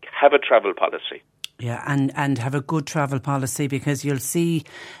have a travel policy. Yeah, and have a good travel policy, because you'll see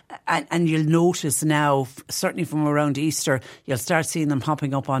and you'll notice now, certainly from around Easter, you'll start seeing them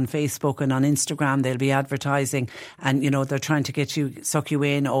popping up on Facebook and on Instagram. They'll be advertising, and they're trying to suck you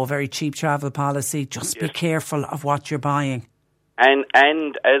in. Oh, very cheap travel policy. Just be careful of what you're buying. And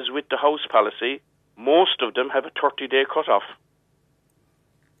as with the house policy, most of them have a 30-day cut-off.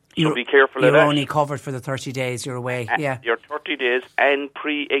 So be careful of that. You're only covered for the 30 days you're away. Yeah. Your 30 days and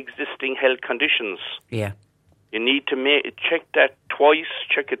pre-existing health conditions. Yeah. You need to check that twice,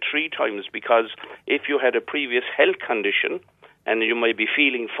 check it 3 times, because if you had a previous health condition and you might be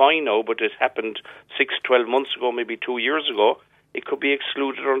feeling fine now, but it happened 6, 12 months ago, maybe 2 years ago, it could be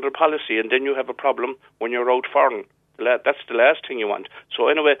excluded under policy, and then you have a problem when you're out foreign. That's the last thing you want. So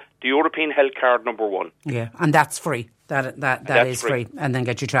anyway, the European Health Card number 1. Yeah, and that's free. That is free. And then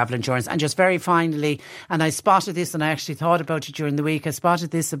get your travel insurance. And just very finally, and I spotted this, and I actually thought about it during the week. I spotted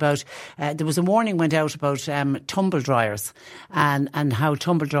this about, there was a warning went out about tumble dryers and how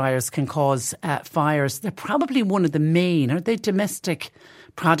tumble dryers can cause fires. They're probably one of the main, aren't they, domestic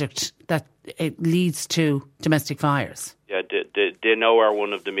product that it leads to domestic fires. Yeah, they now are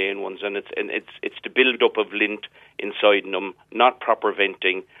one of the main ones, and it's the build-up of lint inside them, not proper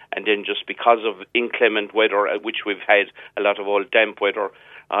venting, and then just because of inclement weather, which we've had a lot of all damp weather,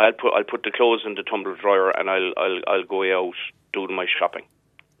 I'll put the clothes in the tumble dryer and I'll go out doing my shopping.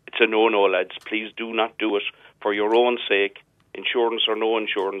 It's a no-no, lads. Please do not do it for your own sake. Insurance or no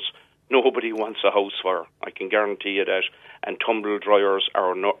insurance, nobody wants a house fire. I can guarantee you that. And tumble dryers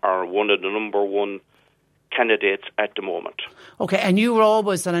are one of the number one candidates at the moment. Okay, and you were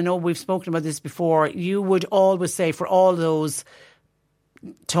always, and I know we've spoken about this before, you would always say for all those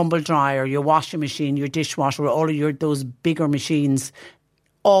tumble dryer, your washing machine, your dishwasher, all of those bigger machines,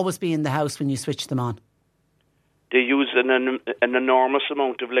 always be in the house when you switch them on. They use an enormous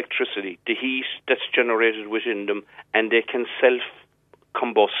amount of electricity, the heat that's generated within them, and they can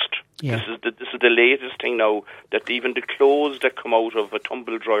self-combust. Yeah. This is the latest thing now, that even the clothes that come out of a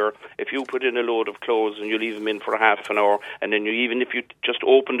tumble dryer, if you put in a load of clothes and you leave them in for half an hour, and then even if you just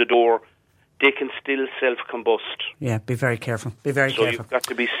open the door they can still self-combust. Yeah, be very careful. Be very careful. So you've got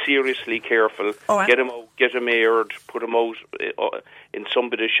to be seriously careful. Oh, get them out, get them aired, put them out in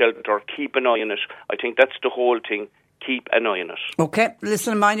somebody's shelter, keep an eye on it. I think that's the whole thing. Keep an eye on it. Okay,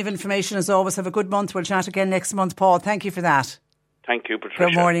 listen, mind of information as always. Have a good month. We'll chat again next month, Paul. Thank you for that. Thank you,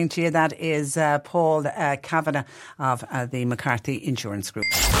 Patricia. Good morning to you. That is Paul Kavanagh of the McCarthy Insurance Group.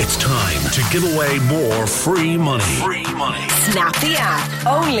 It's time to give away more free money. Free money. Snap the app.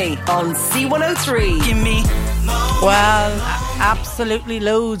 Only on C103. Give me Well, absolutely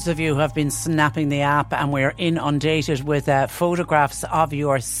loads of you have been snapping the app, and we're inundated with photographs of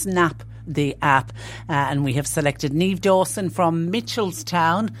your snap the app. And we have selected Niamh Dawson from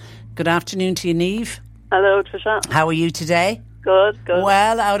Mitchellstown. Good afternoon to you, Niamh. Hello, Trisha. How are you today? Good.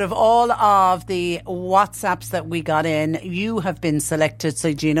 Well, out of all of the WhatsApps that we got in, you have been selected.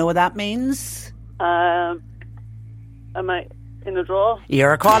 So do you know what that means? Am I in the draw?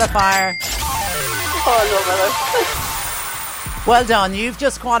 You're a qualifier. Oh, no, Well done. You've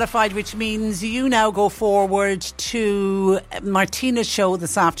just qualified, which means you now go forward to Martina's show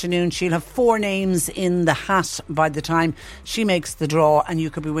this afternoon. She'll have 4 names in the hat by the time she makes the draw, and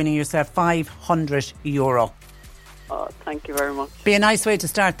you could be winning yourself €500. Oh, thank you very much. Be a nice way to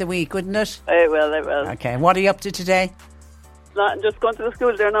start the week, wouldn't it? It will. Okay, what are you up to today? I'm just going to the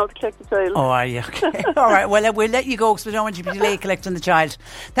school there now to check the child. Oh, are you? Okay. All right, well, we'll let you go because we don't want you to be late collecting the child.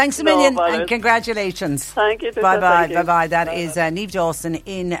 Thanks a million and congratulations. Thank you. Bye-bye. That is Niamh Dawson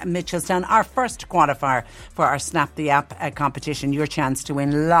in Mitchellstown, our first qualifier for our Snap the App competition. Your chance to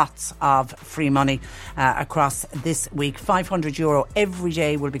win lots of free money across this week. €500 every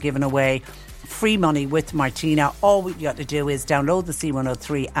day will be given away. Free money with Martina. All we've got to do is download the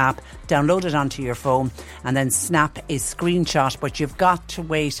C103 app, download it onto your phone, and then snap a screenshot. But you've got to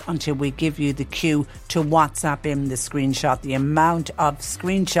wait until we give you the cue to WhatsApp in the screenshot. The amount of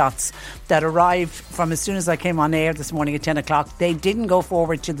screenshots that arrived from as soon as I came on air this morning at 10 o'clock, they didn't go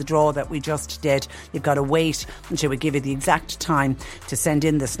forward to the draw that we just did. You've got to wait until we give you the exact time to send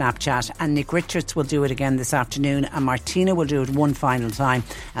in the Snapchat. And Nick Richards will do it again this afternoon, and Martina will do it one final time,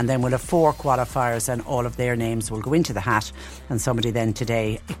 and then we'll have 4 qualifiers, and all of their names will go into the hat. And somebody then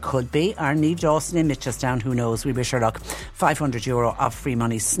today, it could be our Niamh Dawson in Mitchellstown, who knows, we wish her luck. €500 of free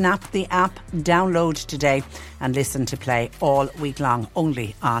money. Snap the app, download today and listen to play all week long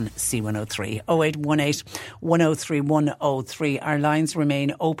only on C103. 0818 103 103. Our lines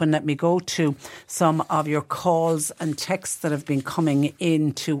remain open. Let me go to some of your calls and texts that have been coming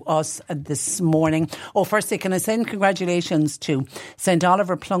in to us this morning. Firstly, can I send congratulations to St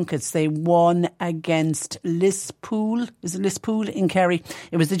Oliver Plunketts? They won against Lispool. Is it Lispool in Kerry?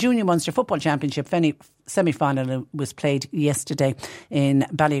 It was the Junior Munster Football Championship semi-final was played yesterday in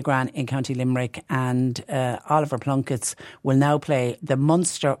Ballygran in County Limerick, and Oliver Plunketts will now play the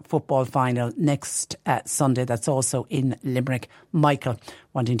Munster Football Final next Sunday. That's also in Limerick. Michael,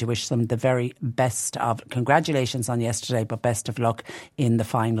 wanting to wish them the very best of congratulations on yesterday, but best of luck in the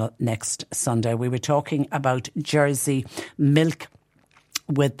final next Sunday. We were talking about Jersey Milk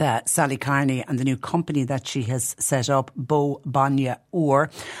with Sally Carney and the new company that she has set up, Bo Banya Ur.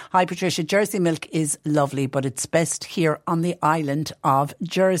 Hi Patricia, Jersey milk is lovely, but it's best here on the island of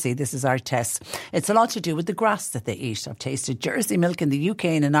Jersey. This is our Tess. It's a lot to do with the grass that they eat. I've tasted Jersey milk in the UK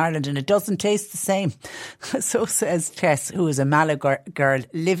and in Ireland, and it doesn't taste the same. So says Tess, who is a Malaga girl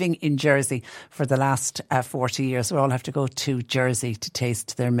living in Jersey for the last 40 years. We all have to go to Jersey to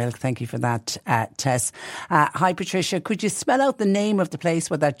taste their milk. Thank you for that, Tess. Hi Patricia, could you spell out the name of the place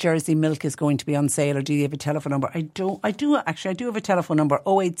where that Jersey milk is going to be on sale, or do you have a telephone number? I do have a telephone number,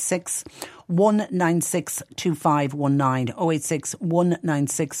 086 196 2519, 086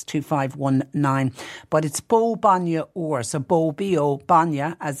 196 2519. But it's Bo Banya Ur, so Bo, B-O,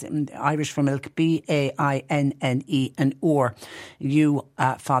 Banya, as in Irish for milk, B-A-I-N-N-E, and Ur, you,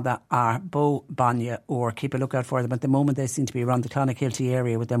 Father, are Bo Banya Ur. Keep a lookout for them. At the moment, they seem to be around the Clonakilty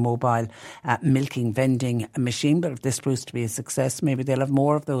area with their mobile milking vending machine. But if this proves to be a success, maybe they'll have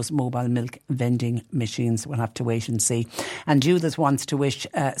more of those mobile milk vending machines. We'll have to wait and see. And Judith wants to wish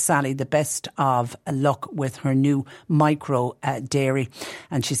Sally the best of luck with her new micro dairy.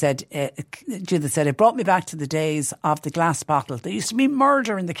 And she said, Judith said, it brought me back to the days of the glass bottle. There used to be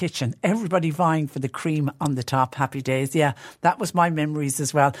murder in the kitchen, everybody vying for the cream on the top. Happy days. Yeah, that was my memories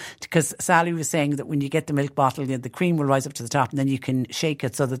as well, because Sally was saying that when you get the milk bottle, the cream will rise up to the top, and then you can shake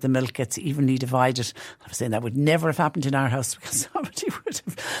it so that the milk gets evenly divided. I was saying that would never have happened in our house, because somebody would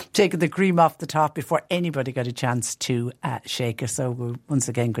have taken the cream off the top before anybody got a chance to shake it. So once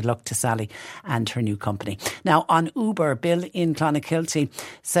again, good luck to Sally O'Malley and her new company. Now, on Uber, Bill in Clonakilty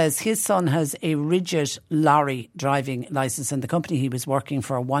says his son has a rigid lorry driving licence and the company he was working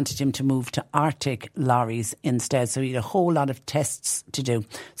for wanted him to move to Arctic lorries instead. So he had a whole lot of tests to do.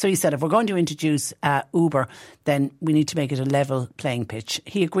 So he said, if we're going to introduce Uber, then we need to make it a level playing pitch.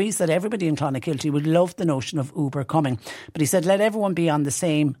 He agrees that everybody in Clonakilty would love the notion of Uber coming, but he said let everyone be on the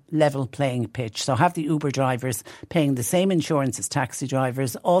same level playing pitch. So have the Uber drivers paying the same insurance as taxi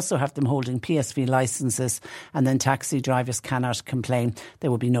drivers, also have them holding PSV licences, and then taxi drivers cannot complain. There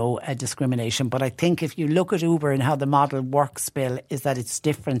will be no discrimination. But I think if you look at Uber and how the model works, Bill, is that it's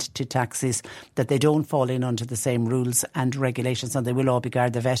different to taxis, that they don't fall in under the same rules and regulations, and they will all be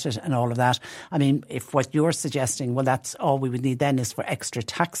Garda vetted and all of that. I mean, if what you're suggesting, well, that's all we would need then is for extra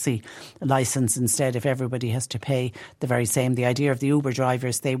taxi licence instead, if everybody has to pay the very same. The idea of the Uber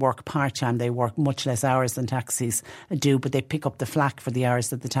drivers, they work part-time, they work much less hours than taxis do, but they pick up the slack for the hours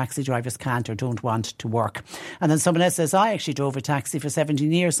that the taxi drivers can't or don't want to work. And then someone else says, I actually drove a taxi for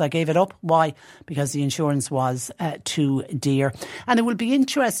 17 years. I gave it up. Why? Because the insurance was too dear. And it will be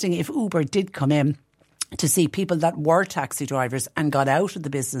interesting if Uber did come in to see people that were taxi drivers and got out of the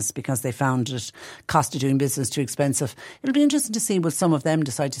business because they found it cost of doing business too expensive. It'll be interesting to see will some of them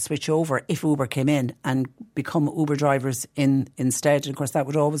decide to switch over if Uber came in and become Uber drivers instead. And of course, that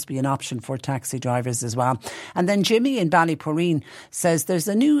would always be an option for taxi drivers as well. And then Jimmy in Ballyporeen says there's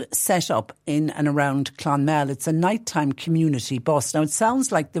a new setup in and around Clonmel. It's a nighttime community bus. Now, it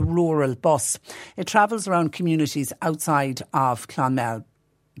sounds like the rural bus. It travels around communities outside of Clonmel,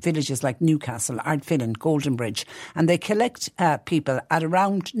 villages like Newcastle, Ardfinnan, Golden Bridge, and they collect people at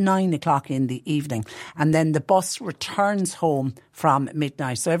around 9 o'clock in the evening, and then the bus returns home from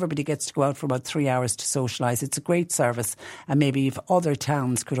midnight. So everybody gets to go out for about 3 hours to socialise. It's a great service, and maybe if other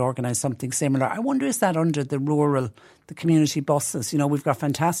towns could organise something similar. I wonder, is that under the community buses? You know, we've got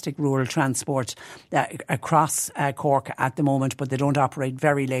fantastic rural transport across Cork at the moment, but they don't operate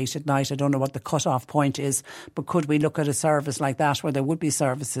very late at night. I don't know what the cut-off point is, but could we look at a service like that where there would be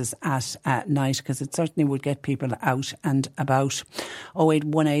services at night? Because it certainly would get people out and about.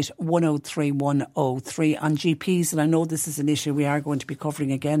 0818 103 103 on GPs, and I know this is an issue we are going to be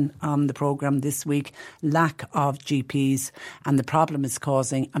covering again on the programme this week. Lack of GPs and the problem it's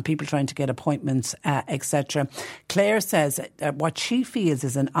causing, and people trying to get appointments, etc. Claire says what she feels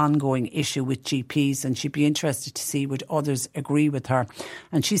is an ongoing issue with GPs, and she'd be interested to see would others agree with her.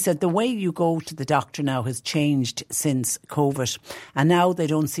 And she said the way you go to the doctor now has changed since COVID, and now they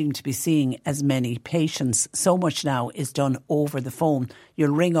don't seem to be seeing as many patients. So much now is done over the phone.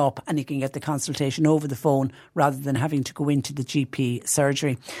 You'll ring up and you can get the consultation over the phone rather than having to go into the GP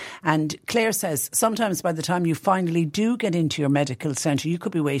surgery. And Claire says sometimes by the time you finally do get into your medical centre, you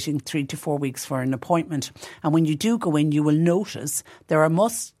could be waiting 3 to 4 weeks for an appointment. And when you do go in, you will notice there are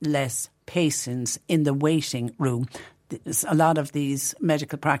much less patients in the waiting room. A lot of these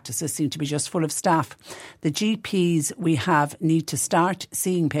medical practices seem to be just full of staff. The GPs we have need to start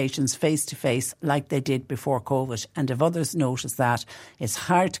seeing patients face to face like they did before COVID. And if others notice that, it's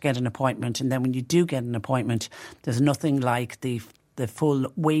hard to get an appointment. And then when you do get an appointment, there's nothing like the full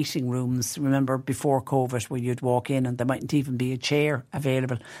waiting rooms. Remember before COVID where you'd walk in and there mightn't even be a chair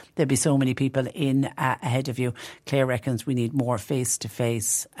available. There'd be so many people in ahead of you. Claire reckons we need more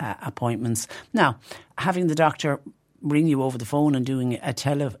face-to-face appointments. Now, having the doctor ring you over the phone and doing a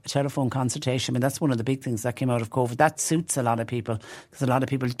telephone consultation. I mean, that's one of the big things that came out of COVID. That suits a lot of people because a lot of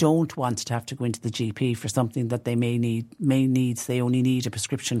people don't want to have to go into the GP for something that they may need, they only need a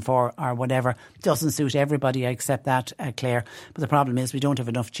prescription for or whatever. Doesn't suit everybody, I accept that, Claire. But the problem is we don't have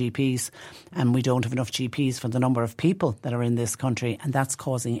enough GPs, and we don't have enough GPs for the number of people that are in this country, and that's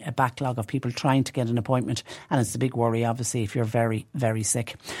causing a backlog of people trying to get an appointment, and it's a big worry obviously if you're very, very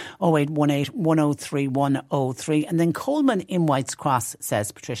sick. 0818 103 103. And then Coleman in White's Cross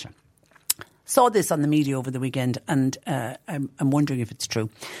says, Patricia, saw this on the media over the weekend and I'm wondering if it's true.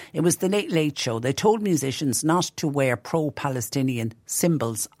 It was the Late Late Show. They told musicians not to wear pro-Palestinian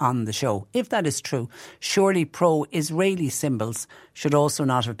symbols on the show. If that is true, surely pro-Israeli symbols should also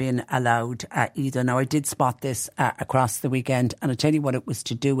not have been allowed either. Now, I did spot this across the weekend, and I'll tell you what it was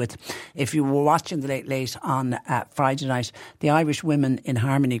to do with. If you were watching the Late Late on Friday night, the Irish Women in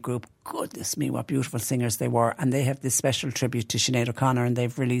Harmony group, goodness me, what beautiful singers they were. And they have this special tribute to Sinead O'Connor, and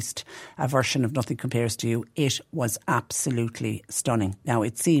they've released a version of Nothing Compares to You. It was absolutely stunning. Now,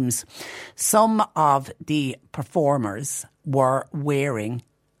 it seems some of the performers were wearing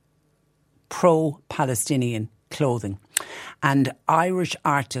pro-Palestinian clothing. And Irish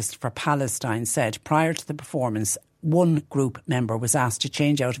Artists for Palestine said prior to the performance, one group member was asked to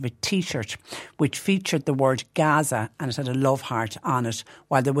change out of a T-shirt which featured the word Gaza and it had a love heart on it,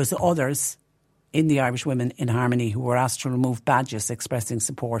 while there was others in the Irish Women in Harmony who were asked to remove badges expressing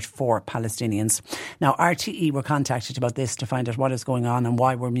support for Palestinians. Now, RTE were contacted about this to find out what is going on and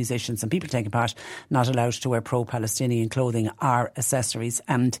why were musicians and people taking part not allowed to wear pro-Palestinian clothing or accessories.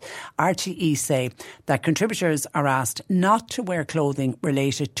 And RTE say that contributors are asked not to wear clothing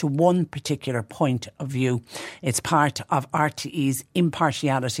related to one particular point of view. It's part of RTE's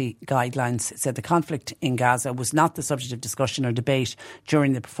impartiality guidelines. It said the conflict in Gaza was not the subject of discussion or debate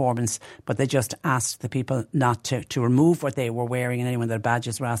during the performance, but they just asked the people not to remove what they were wearing, and anyone that had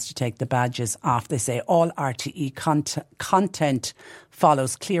badges were asked to take the badges off. They say all RTE content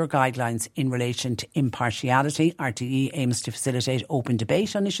follows clear guidelines in relation to impartiality. RTE aims to facilitate open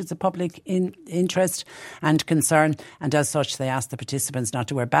debate on issues of public interest and concern, and as such they ask the participants not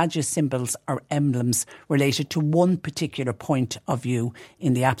to wear badges, symbols or emblems related to one particular point of view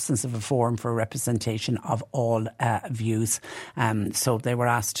in the absence of a forum for representation of all views. So they were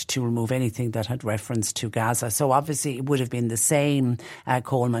asked to remove anything that had reference to Gaza. So obviously it would have been the same,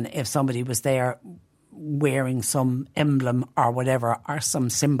 Coleman, if somebody was there wearing some emblem or whatever, or some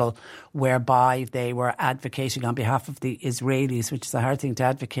symbol whereby they were advocating on behalf of the Israelis, which is a hard thing to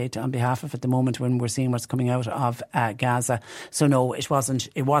advocate on behalf of at the moment when we're seeing what's coming out of Gaza. So no, it wasn't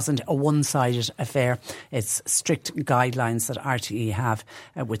a one-sided affair. It's strict guidelines that RTE have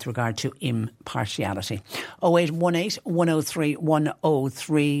with regard to impartiality. 0818 103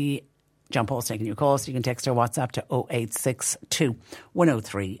 103. John Paul's taking your calls. You can text or WhatsApp to 0862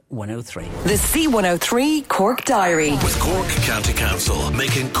 103 103. The C103 Cork Diary. With Cork County Council,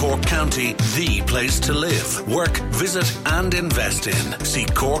 making Cork County the place to live, work, visit and invest in. See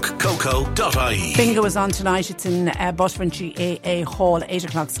corkcoco.ie. Bingo is on tonight. It's in Butterfin GAA Hall. 8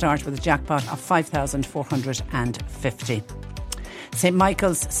 o'clock start with a jackpot of 5,450. St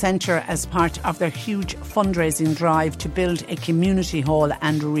Michael's Centre, as part of their huge fundraising drive to build a community hall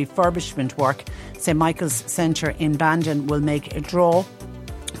and refurbishment work, St Michael's Centre in Bandon will make a draw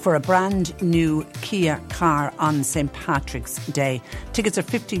for a brand new Kia car on St Patrick's Day. Tickets are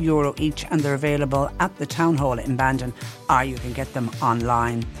 €50 each and they're available at the Town Hall in Bandon, or you can get them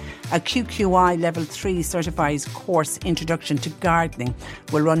online. A QQI Level 3 certified course, Introduction to Gardening,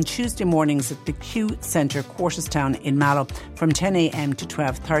 will run Tuesday mornings at the Q Centre, Quarterstown in Mallow from 10 a.m. to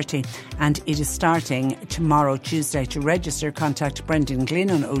 12:30, and it is starting tomorrow, Tuesday. To register, contact Brendan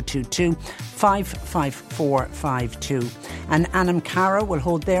Glynn on 022 55452. And Anam Cara will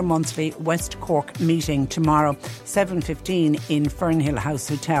hold their monthly West Cork meeting tomorrow, 7:15 in Fernhill House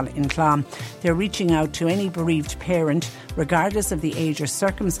Hotel in Clon. They're reaching out to any bereaved parent, regardless of the age or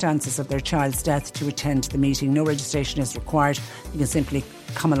circumstances of their child's death, to attend the meeting. No registration is required. You can simply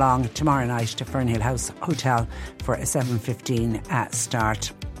come along tomorrow night to Fernhill House Hotel for a 7:15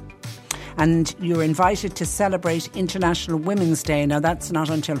 start. And you're invited to celebrate International Women's Day. Now, that's not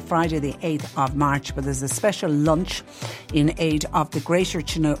until Friday the 8th of March, but there's a special lunch in aid of the Greater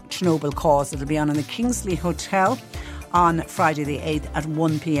Chernobyl cause. It'll be on in the Kingsley Hotel on Friday the 8th at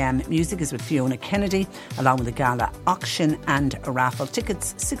 1 p.m. Music is with Fiona Kennedy, along with a gala auction and a raffle.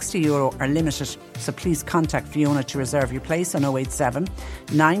 Tickets €60 are limited, so please contact Fiona to reserve your place on 087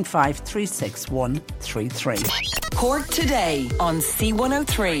 9536 133. Cork Today on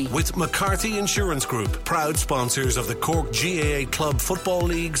C103. With McCarthy Insurance Group, proud sponsors of the Cork GAA Club Football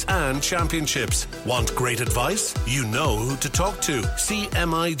Leagues and Championships. Want great advice? You know who to talk to.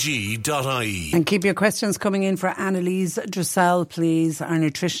 CMIG.ie. And keep your questions coming in for Annalise Dressel, please, our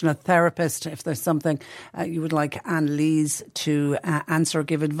nutritional therapist. If there's something you would like Annalise to answer or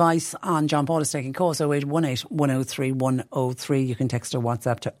give advice on, John Paul is taking calls 0818 103 103. You can text or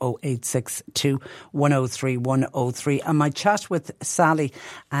WhatsApp to 0862 103 103. And my chat with Sally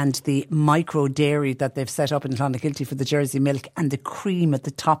and the micro dairy that they've set up in Clonakilty for the Jersey milk and the cream at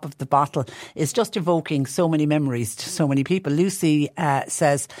the top of the bottle is just evoking so many memories to so many people. Lucy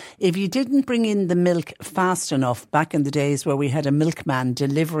says, if you didn't bring in the milk fast enough back in the days where we had a milkman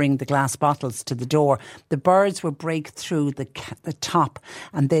delivering the glass bottles to the door, the birds would break through the top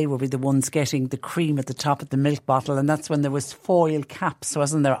and they would be the ones getting the cream at the top of the milk bottle, and that's when there was foil caps,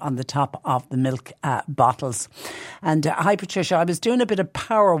 wasn't there, on the top of the milk bottles. And hi Patricia, I was doing a bit of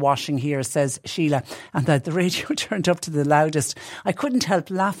power washing here, says Sheila, and the radio turned up to the loudest. I couldn't help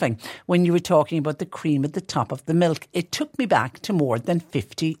laughing when you were talking about the cream at the top of the milk. It took me back to more than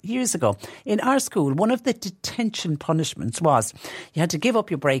 50 years ago. In our school, one of the detention punishments was you had to give up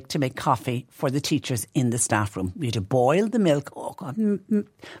your break to make coffee for the teachers in the staff room. You had to boil the milk. Oh God,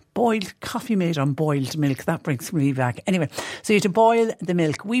 boiled coffee made on boiled milk. That brings me back. Anyway, so you had to boil the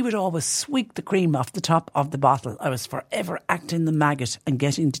milk. We would always sweep the cream off the top of the bottle. I was forever acting the maggot and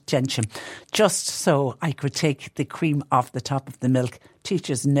getting detention just so I could take the cream off the top of the milk.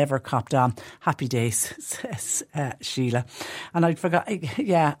 Teachers never copped on. Happy days, says Sheila. And I forgot,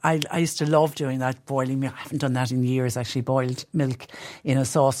 I used to love doing that, boiling milk. I haven't done that in years, actually, boiled milk in a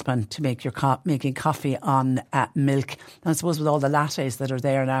saucepan to make your making coffee on milk. And I suppose with all the lattes that are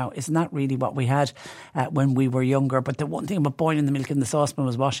there now, isn't that really what we had when we were younger? But the one thing about boiling the milk in the saucepan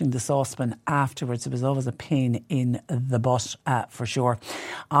was washing the saucepan afterwards. It was always a pain in the butt, for sure.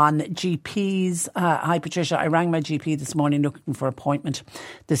 On GPs, hi Patricia, I rang my GP this morning looking for an appointment.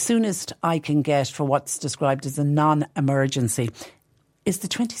 The soonest I can get for what's described as a non-emergency is the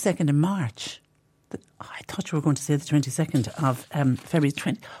 22nd of March. I thought you were going to say the 22nd of February.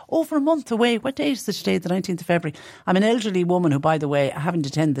 Over a month away. What date is it today? The 19th of February. I'm an elderly woman who, by the way, I haven't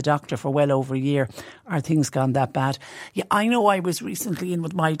attended the doctor for well over a year. Are things gone that bad? Yeah, I know I was recently in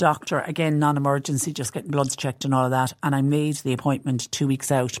with my doctor. Again, non-emergency, just getting bloods checked and all of that. And I made the appointment 2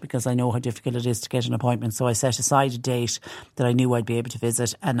 weeks out because I know how difficult it is to get an appointment. So I set aside a date that I knew I'd be able to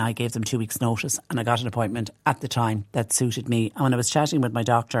visit, and I gave them 2 weeks' notice. And I got an appointment at the time that suited me. And when I was chatting with my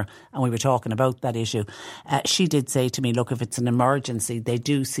doctor and we were talking about that issue, she did say to me, look, if it's an emergency, they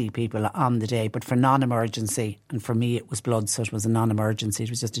do see people on the day, but for non-emergency, and for me it was blood, so it was a non-emergency, it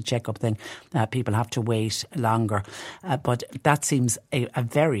was just a check-up thing, people have to wait longer. But that seems a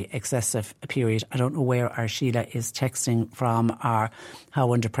very excessive period. I don't know where our Sheila is texting from or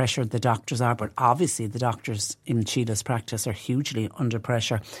how under pressure the doctors are, but obviously the doctors in Sheila's practice are hugely under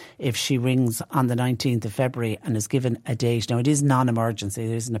pressure. If she rings on the 19th of February and is given a date, now it is non-emergency,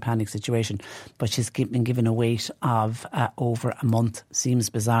 there isn't a panic situation, but she's been given a wait of over a month.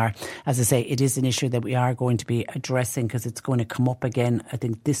 Seems bizarre. As I say, it is an issue that we are going to be addressing because it's going to come up again, I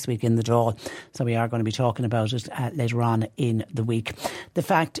think, this week in the Dáil. So we are going to be talking about it later on in the week. The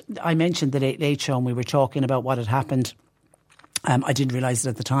fact, I mentioned the Late Show and we were talking about what had happened. I didn't realise it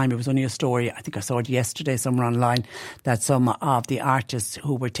at the time. It was only a story, I think I saw it yesterday somewhere online, that some of the artists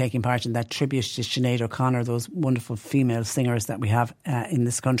who were taking part in that tribute to Sinead O'Connor, those wonderful female singers that we have in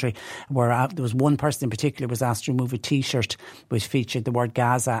this country, were out. There was one person in particular was asked to remove a T-shirt which featured the word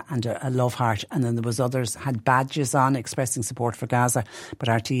Gaza and a love heart, and then there was others had badges on expressing support for Gaza, but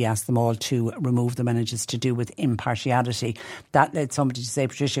RTÉ asked them all to remove them, and it is to do with impartiality. That led somebody to say,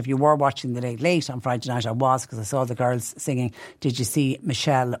 Patricia, if you were watching the Late on Friday night, I was, because I saw the girls singing. Did you see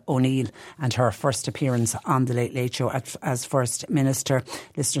Michelle O'Neill and her first appearance on the Late Show as First Minister?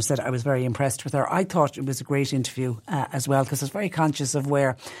 Listener said, I was very impressed with her. I thought it was a great interview as well, because I was very conscious of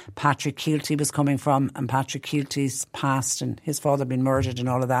where Patrick Keelty was coming from and Patrick Keelty's past and his father being murdered and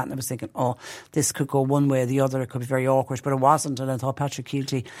all of that. And I was thinking, oh, this could go one way or the other. It could be very awkward, but it wasn't. And I thought Patrick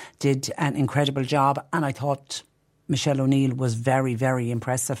Keelty did an incredible job. And I thought Michelle O'Neill was very, very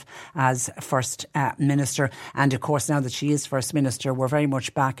impressive as First Minister. And of course, now that she is First Minister, we're very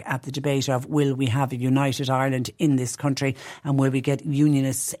much back at the debate of, will we have a united Ireland in this country, and will we get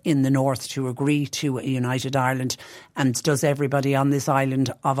unionists in the north to agree to a united Ireland? And does everybody on this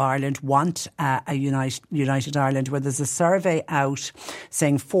island of Ireland want a united Ireland? Well, there's a survey out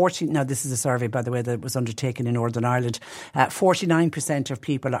saying now this is a survey, by the way, that was undertaken in Northern Ireland. 49% of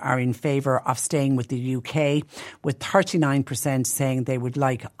people are in favour of staying with the UK, with 39% saying they would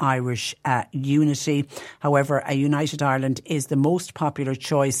like Irish unity. However, a united Ireland is the most popular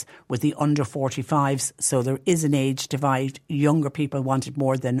choice with the under 45s. So there is an age divide. Younger people want it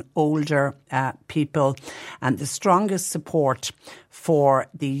more than older people. And the strongest support for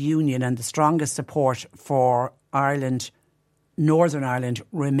the union and the strongest support for Ireland, Northern Ireland,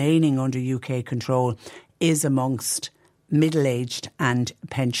 remaining under UK control is amongst middle-aged and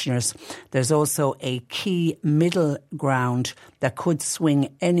pensioners. There's also a key middle ground that could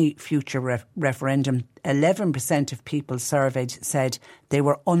swing any future referendum. 11% of people surveyed said they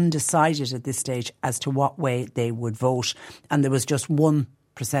were undecided at this stage as to what way they would vote. And there was just 1%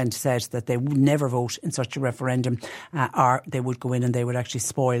 said that they would never vote in such a referendum, or they would go in and they would actually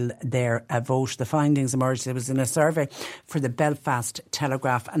spoil their vote. The findings emerged. It was in a survey for the Belfast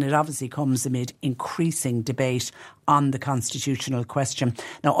Telegraph, and it obviously comes amid increasing debate on the constitutional question.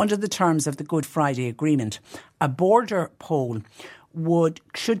 Now, under the terms of the Good Friday Agreement, a border poll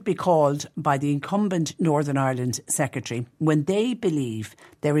should be called by the incumbent Northern Ireland Secretary when they believe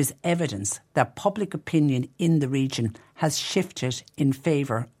there is evidence that public opinion in the region has shifted in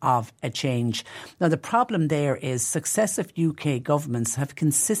favour of a change. Now, the problem there is successive UK governments have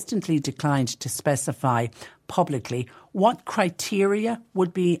consistently declined to specify publicly, what criteria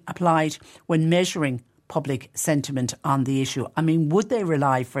would be applied when measuring public sentiment on the issue? I mean, would they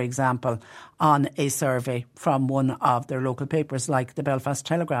rely, for example, on a survey from one of their local papers like the Belfast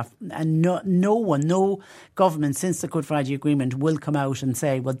Telegraph? And no government since the Good Friday Agreement will come out and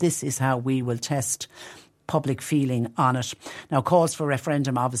say, well, this is how we will test public feeling on it. Now, calls for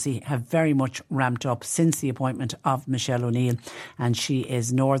referendum obviously have very much ramped up since the appointment of Michelle O'Neill, and she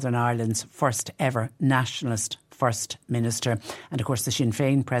is Northern Ireland's first ever nationalist First Minister. And of course the Sinn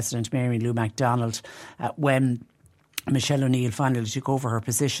Féin President Mary Lou MacDonald, when Michelle O'Neill finally took over her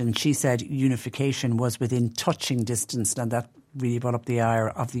position, she said unification was within touching distance, and that really brought up the ire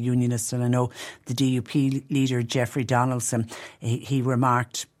of the Unionists. And I know the DUP leader Jeffrey Donaldson, he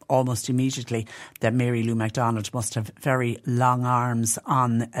remarked almost immediately that Mary Lou MacDonald must have very long arms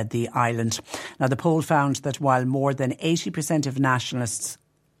on the island. Now, the poll found that while more than 80% of nationalists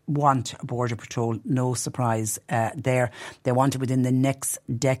want a border patrol, no surprise there. They want it within the next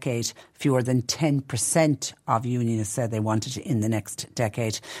decade. Fewer than 10% of unionists said they want it in the next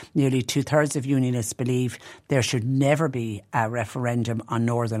decade. Nearly 2/3 of unionists believe there should never be a referendum on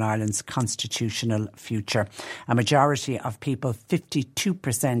Northern Ireland's constitutional future. A majority of people,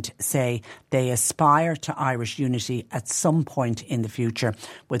 52%, say they aspire to Irish unity at some point in the future,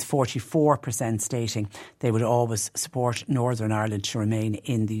 with 44% stating they would always support Northern Ireland to remain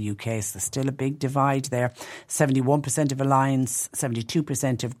in the UK. So there's still a big divide there. 71% of Alliance,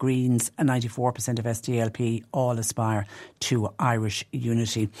 72% of Greens and 94% of SDLP all aspire to Irish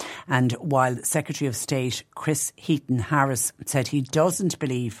unity. And while Secretary of State Chris Heaton-Harris said he doesn't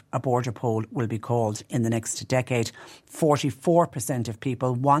believe a border poll will be called in the next decade, 44% of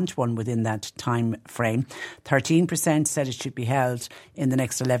people want one within that time frame. 13% said it should be held in the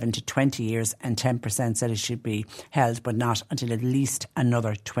next 11 to 20 years, and 10% said it should be held but not until at least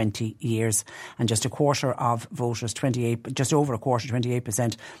another 20 years. And just a quarter of voters, just over a quarter,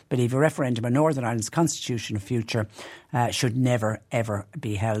 28%, believe a referendum on Northern Ireland's constitutional future should never ever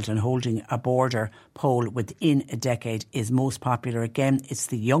be held. And holding a border poll within a decade is most popular. Again, it's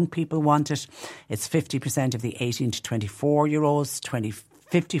the young people want it. It's 50% of the 18 to 24-year-olds,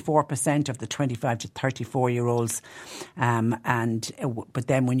 54% of the 25 to 34-year-olds. But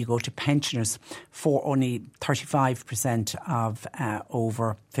then when you go to pensioners, only 35% of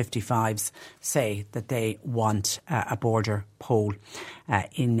over 55s say that they want a border poll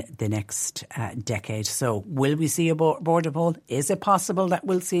in the next decade. So will we see a border poll? Is it possible that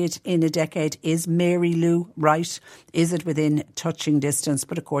we'll see it in a decade? Is Mary Lou right? Is it within touching distance?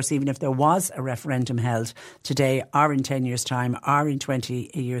 But of course, even if there was a referendum held today or in 10 years' time or in 20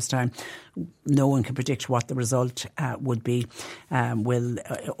 years' time, no one can predict what the result would be.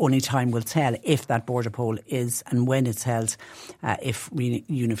 Only time will tell if that border poll is and when it's held, if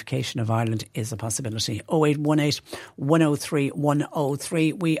reunification of Ireland is a possibility. 0818 103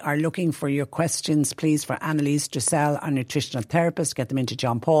 103. We are looking for your questions, please, for Annalise Dressel, our nutritional therapist. Get them into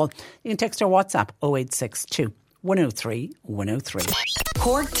John Paul. You can text our WhatsApp 0862 103 103.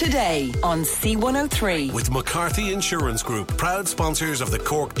 Cork Today on C103. With McCarthy Insurance Group, proud sponsors of the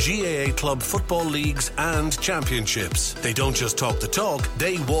Cork GAA Club Football Leagues and Championships. They don't just talk the talk,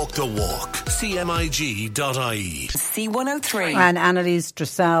 they walk the walk. CMIG.ie. C103. And Annalise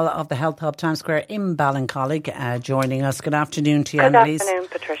Dressel of the Health Hub Times Square in Ballincollig joining us. Good afternoon to you, Annalise. Good afternoon,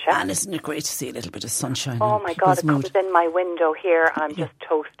 Patricia. And isn't it great to see a little bit of sunshine? Oh my God, it comes in my window here. I'm just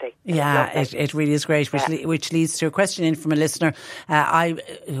toasty. Yeah, it really is great, which leads to a question in from a listener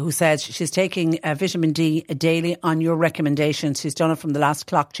who said she's taking vitamin D daily on your recommendations. She's done it from the last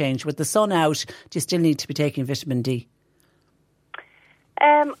clock change. With the sun out, do you still need to be taking vitamin D?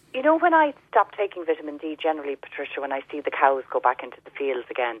 You know, when I stop taking vitamin D, generally, Patricia, when I see the cows go back into the fields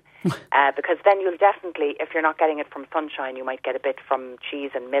again, because then you'll definitely, if you're not getting it from sunshine, you might get a bit from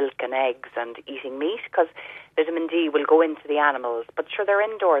cheese and milk and eggs and eating meat, because vitamin D will go into the animals. But sure, they're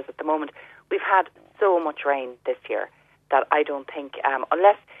indoors at the moment. We've had so much rain this year that I don't think,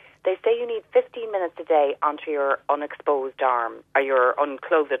 unless they say you need 15 minutes a day onto your unexposed arm, or your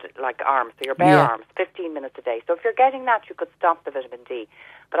unclothed arm, so your bare arms, 15 minutes a day. So if you're getting that, you could stop the vitamin D.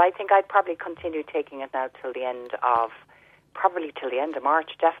 But I think I'd probably continue taking it now till the end of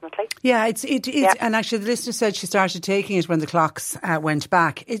March, definitely. Yeah, it's and actually the listener said she started taking it when the clocks went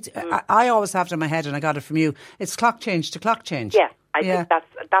back. I always have it in my head, and I got it from you. It's clock change to clock change. Yeah, I think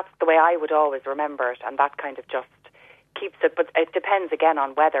that's the way I would always remember it, and that kind of just keeps it. But it depends again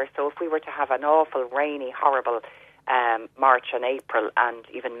on weather. So if we were to have an awful rainy, horrible March and April and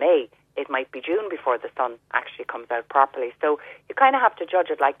even May, it might be June before the sun actually comes out properly. So you kind of have to judge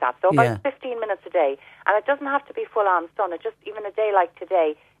it like that. So about 15 minutes a day, and it doesn't have to be full-on sun. It just, even a day like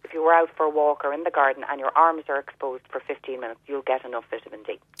today, if you were out for a walk or in the garden and your arms are exposed for 15 minutes, you'll get enough vitamin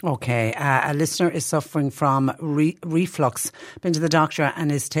D. Okay, a listener is suffering from reflux, been to the doctor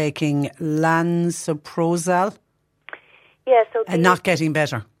and is taking lansoprazole. Yeah, so and not getting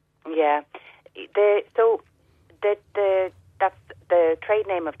better. Yeah, that's the trade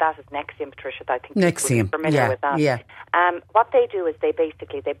name of that is Nexium, Patricia. I think Nexium, you're familiar with that. Yeah. What they do is they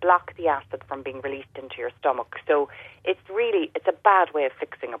block the acid from being released into your stomach. So it's a bad way of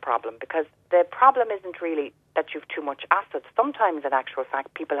fixing a problem, because the problem isn't really that you've too much acid. Sometimes, in actual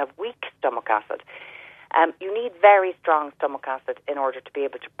fact, people have weak stomach acid. You need very strong stomach acid in order to be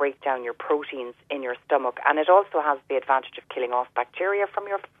able to break down your proteins in your stomach, and it also has the advantage of killing off bacteria from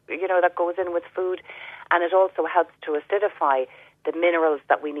your, that goes in with food, and it also helps to acidify the minerals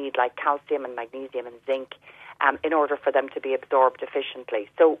that we need, like calcium and magnesium and zinc, in order for them to be absorbed efficiently.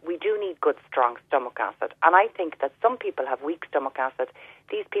 So we do need good, strong stomach acid, and I think that some people have weak stomach acid.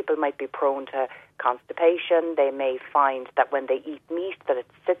 These people might be prone to constipation. They may find that when they eat meat that it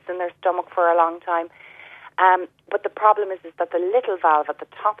sits in their stomach for a long time. But the problem is that the little valve at the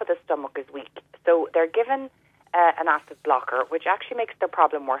top of the stomach is weak. So they're given an acid blocker, which actually makes their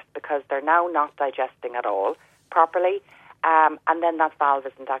problem worse, because they're now not digesting at all properly. And then that valve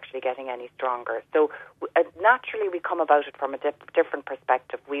isn't actually getting any stronger. So naturally we come about it from a different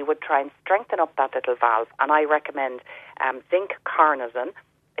perspective. We would try and strengthen up that little valve. And I recommend zinc carnosine.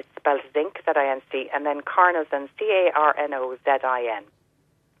 It's spelled zinc, Z-I-N-C, and then carnosine, C-A-R-N-O-Z-I-N.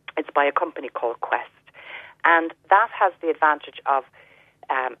 It's by a company called Quest. And that has the advantage of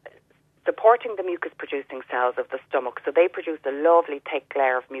supporting the mucus-producing cells of the stomach. So they produce a lovely thick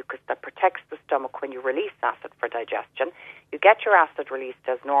layer of mucus that protects the stomach when you release acid for digestion. You get your acid released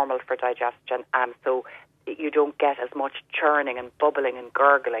as normal for digestion, so you don't get as much churning and bubbling and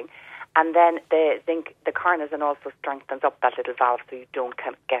gurgling. And then the zinc, the carnosine, also strengthens up that little valve, so you don't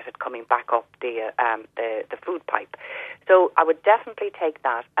get it coming back up the food pipe. So I would definitely take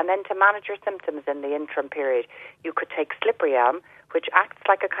that. And then to manage your symptoms in the interim period, you could take slippery elm, which acts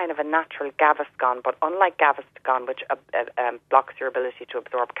like a kind of a natural Gaviscon, but unlike Gaviscon, which blocks your ability to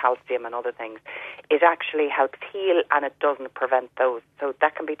absorb calcium and other things, it actually helps heal, and it doesn't prevent those. So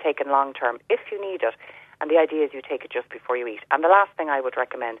that can be taken long term if you need it. And the idea is you take it just before you eat. And the last thing I would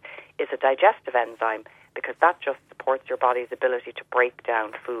recommend is a digestive enzyme, because that just supports your body's ability to break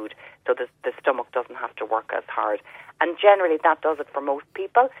down food, so the stomach doesn't have to work as hard. And generally that does it for most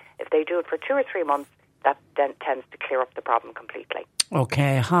people. If they do it for 2 or 3 months, that then tends to clear up the problem completely.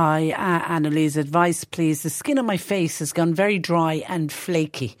 Okay, hi, Annalise, advice please. The skin on my face has gone very dry and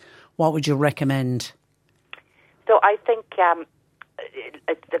flaky. What would you recommend? So I think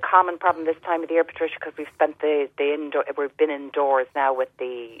it's a common problem this time of the year, Patricia, because we've spent we've been indoors now with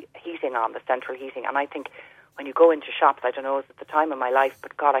the heating on, the central heating, and I think when you go into shops, I don't know, it's at the time of my life,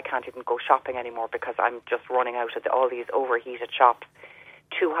 but God, I can't even go shopping anymore because I'm just running out of all these overheated shops.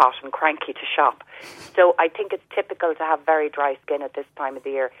 Too hot and cranky to shop. So I think it's typical to have very dry skin at this time of the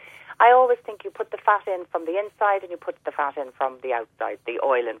year. I always think you put the fat in from the inside and you put the fat in from the outside, the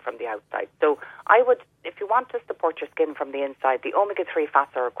oil in from the outside. So I would, if you want to support your skin from the inside, the omega-3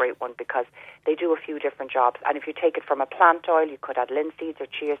 fats are a great one because they do a few different jobs. And if you take it from a plant oil, you could add linseeds or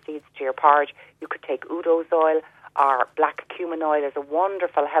chia seeds to your porridge. You could take Udo's oil, or black cumin oil is a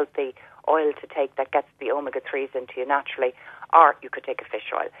wonderful, healthy oil to take that gets the omega-3s into you naturally. Or you could take a fish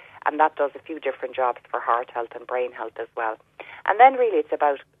oil, and that does a few different jobs for heart health and brain health as well. And then really it's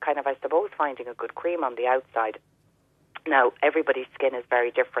about kind of, I suppose, finding a good cream on the outside. Now, everybody's skin is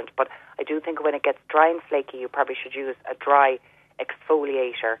very different, but I do think when it gets dry and flaky, you probably should use a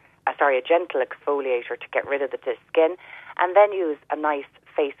gentle exfoliator to get rid of the skin, and then use a nice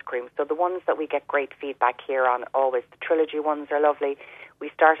face cream. So the ones that we get great feedback here on, always the Trilogy ones are lovely. We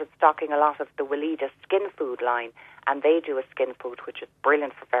started stocking a lot of the Weleda Skin Food line, and they do a skin food which is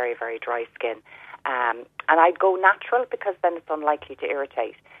brilliant for very, very dry skin. And I'd go natural because then it's unlikely to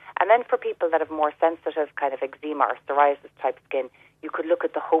irritate. And then for people that have more sensitive kind of eczema or psoriasis type skin, you could look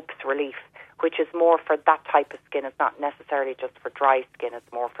at the Hopes Relief, which is more for that type of skin. It's not necessarily just for dry skin,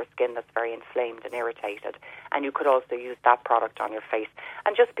 it's more for skin that's very inflamed and irritated. And you could also use that product on your face.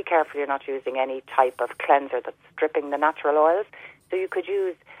 And just be careful you're not using any type of cleanser that's stripping the natural oils. So you could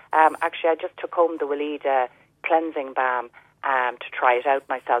use, actually I just took home the Weleda cleansing balm to try it out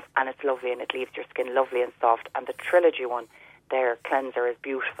myself, and it's lovely and it leaves your skin lovely and soft. And the Trilogy one, their cleanser is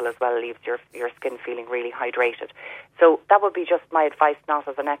beautiful as well, leaves your skin feeling really hydrated. So that would be just my advice, not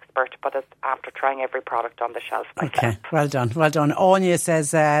as an expert, but as after trying every product on the shelf myself. Okay, well done. Anya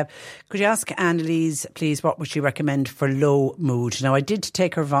says, could you ask Annalise, please, what would she recommend for low mood? Now, I did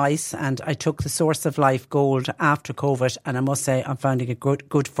take her advice and I took the Source of Life Gold after COVID, and I must say I'm finding it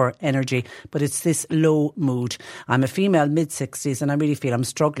good for energy, but it's this low mood. I'm a female mid-60s and I really feel I'm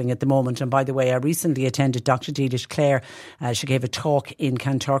struggling at the moment. And by the way, I recently attended Dr. Deelish Clare. She gave a talk in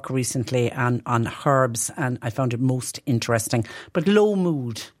Kanturk recently on herbs, and I found it most interesting. But low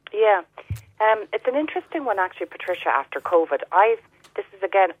mood. Yeah. It's an interesting one actually, Patricia, after COVID. This is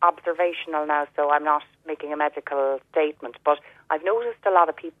again observational now, so I'm not making a medical statement, but I've noticed a lot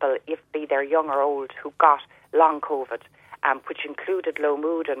of people, if be they're young or old, who got long COVID, which included low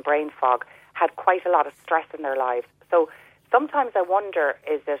mood and brain fog, had quite a lot of stress in their lives. So sometimes I wonder,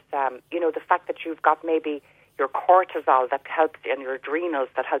 is it, the fact that you've got maybe your cortisol that helps you and your adrenals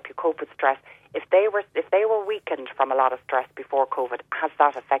that help you cope with stress, if they were weakened from a lot of stress before COVID, has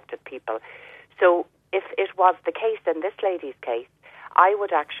that affected people? So if it was the case in this lady's case, I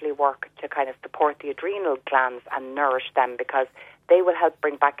would actually work to kind of support the adrenal glands and nourish them, because they will help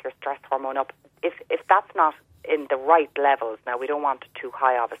bring back your stress hormone up. If that's not in the right levels, now we don't want it too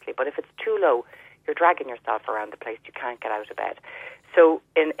high obviously, but if it's too low, you're dragging yourself around the place, you can't get out of bed. So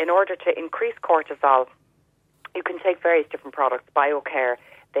in order to increase cortisol, you can take various different products. BioCare,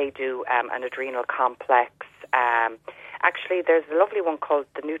 they do an adrenal complex. Actually, there's a lovely one called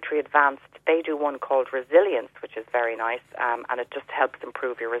the Nutri Advanced. They do one called Resilience, which is very nice, and it just helps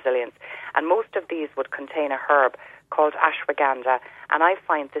improve your resilience. And most of these would contain a herb called ashwagandha, and I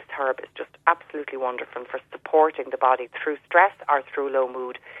find this herb is just absolutely wonderful for supporting the body through stress or through low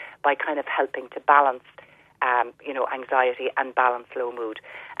mood by kind of helping to balance anxiety and balance low mood.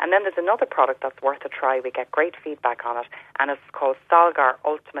 And then there's another product that's worth a try. We get great feedback on it, and it's called Solgar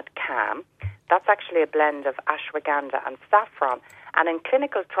Ultimate Calm. That's actually a blend of ashwagandha and saffron. And in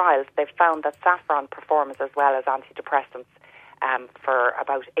clinical trials, they've found that saffron performs as well as antidepressants for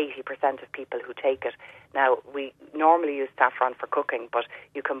about 80% of people who take it. Now, we normally use saffron for cooking, but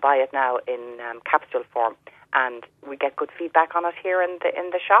you can buy it now in capsule form, and we get good feedback on it here in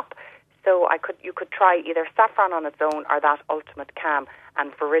the shop. So you could try either saffron on its own or that Ultimate Calm,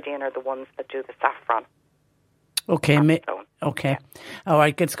 and Viridian are the ones that do the saffron. Okay. Okay. All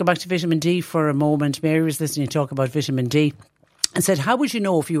right, let's go back to vitamin D for a moment. Mary was listening to talk about vitamin D and said, how would you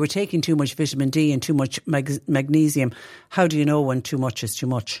know if you were taking too much vitamin D and too much magnesium? How do you know when too much is too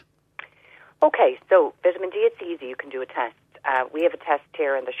much? Okay, so vitamin D, it's easy. You can do a test. We have a test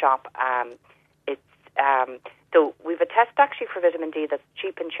here in the shop. So we have a test actually for vitamin D that's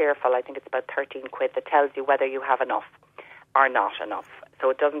cheap and cheerful. I think it's about 13 quid, that tells you whether you have enough or not enough. So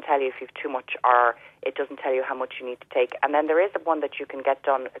it doesn't tell you if you've too much, or it doesn't tell you how much you need to take. And then there is one that you can get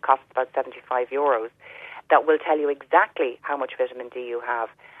done. It costs about €75, that will tell you exactly how much vitamin D you have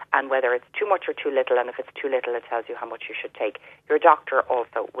and whether it's too much or too little. And if it's too little, it tells you how much you should take. Your doctor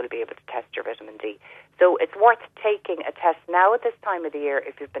also will be able to test your vitamin D. So it's worth taking a test now at this time of the year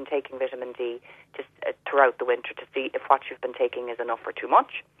if you've been taking vitamin D just throughout the winter, to see if what you've been taking is enough or too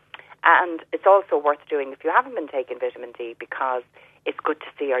much. And it's also worth doing if you haven't been taking vitamin D, because it's good to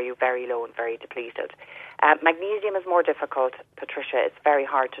see, are you very low and very depleted. Magnesium is more difficult, Patricia. It's very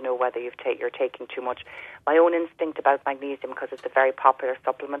hard to know whether you're taking too much. My own instinct about magnesium, because it's a very popular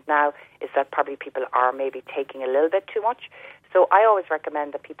supplement now, is that probably people are maybe taking a little bit too much. So I always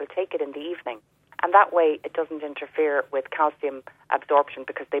recommend that people take it in the evening. And that way it doesn't interfere with calcium absorption,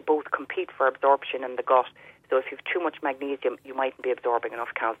 because they both compete for absorption in the gut. So if you have too much magnesium, you mightn't be absorbing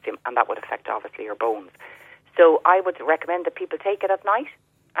enough calcium, and that would affect obviously your bones. So I would recommend that people take it at night,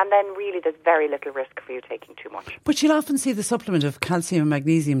 and then really there's very little risk for you taking too much. But you'll often see the supplement of calcium and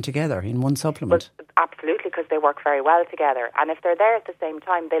magnesium together in one supplement. Well, absolutely, because they work very well together. And if they're there at the same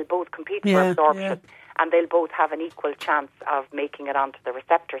time, they'll both compete for absorption, and they'll both have an equal chance of making it onto the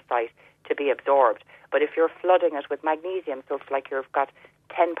receptor site to be absorbed. But if you're flooding it with magnesium, so it's like you've got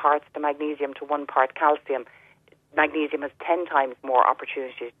 10 parts to magnesium to 1 part calcium, magnesium has 10 times more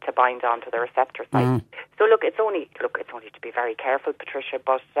opportunity to bind onto the receptor site. So it's only to be very careful, Patricia,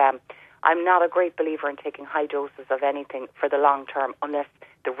 but I'm not a great believer in taking high doses of anything for the long term unless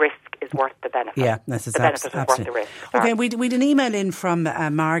the risk is worth the benefit. Yeah, this is the benefit is worth the risk. Okay, we'd an email in from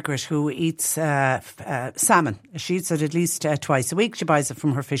Margaret, who eats salmon. She eats it at least twice a week. She buys it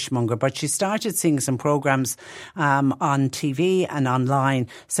from her fishmonger, but she started seeing some programmes on TV and online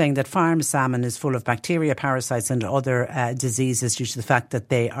saying that farm salmon is full of bacteria, parasites and other diseases due to the fact that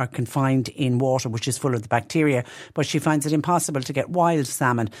they are confined in water which is full of the bacteria. But she finds it impossible to get wild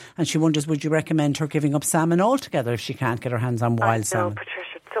salmon, and she wonders, would you recommend her giving up salmon altogether if she can't get her hands on wild salmon?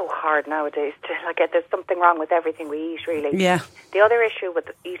 Patricia, it's so hard nowadays to there's something wrong with everything we eat, really. Yeah. The other issue with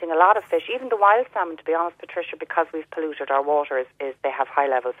eating a lot of fish, even the wild salmon, to be honest, Patricia, because we've polluted our water, is they have high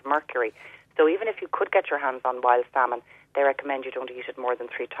levels of mercury. So even if you could get your hands on wild salmon, they recommend you don't eat it more than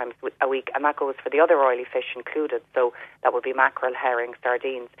 3 times a week, and that goes for the other oily fish included. So that would be mackerel, herring,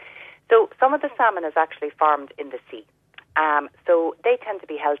 sardines. So some of the salmon is actually farmed in the sea. So they tend to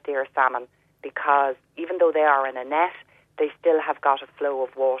be healthier salmon because even though they are in a net, they still have got a flow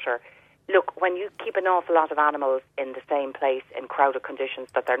of water. Look, when you keep an awful lot of animals in the same place in crowded conditions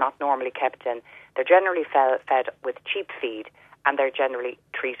that they're not normally kept in, they're generally fed with cheap feed, and they're generally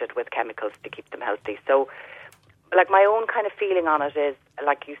treated with chemicals to keep them healthy. So, like, my own kind of feeling on it is,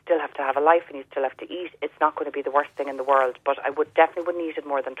 like, you still have to have a life and you still have to eat. It's not going to be the worst thing in the world, but I definitely wouldn't eat it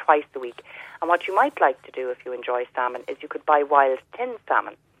more than twice a week. And what you might like to do if you enjoy salmon is you could buy wild tinned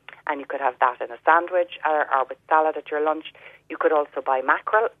salmon, and you could have that in a sandwich or with salad at your lunch. You could also buy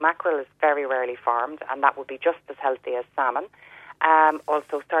mackerel. Mackerel is very rarely farmed, and that would be just as healthy as salmon.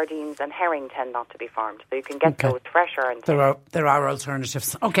 Also, sardines and herring tend not to be farmed, so you can get those fresher. And there are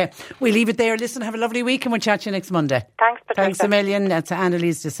alternatives. Okay, we leave it there. Listen, have a lovely week, and we'll chat to you next Monday. Thanks, Patricia. Thanks a million. That's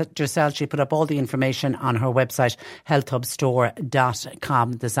Annalise Dressel. She put up all the information on her website,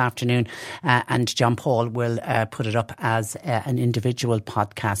 healthhubstore.com this afternoon, and John Paul will put it up as an individual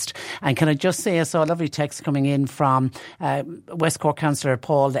podcast. And can I just say, I saw a lovely text coming in from West Cork Councillor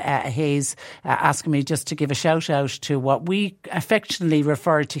Paul Hayes asking me just to give a shout out to what we affectionately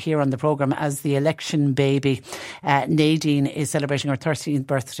referred to here on the programme as the election baby. Nadine is celebrating her 13th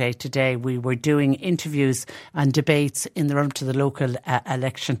birthday today. We were doing interviews and debates in the run to the local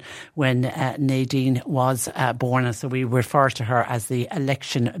election when Nadine was born, and so we refer to her as the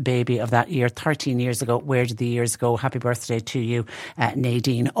election baby of that year, 13 years ago. Where did the years go? Happy birthday to you,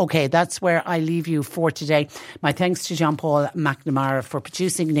 Nadine. Okay, that's where I leave you for today. My thanks to John Paul McNamara for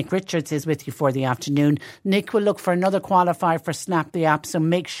producing. Nick Richards is with you for the afternoon. Nick will look for another qualifier for Snap the app, so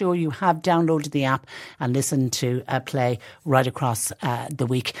make sure you have downloaded the app and listen to play right across the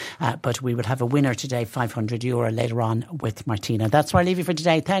week. But we will have a winner today, €500 later on with Martina. That's where I leave you for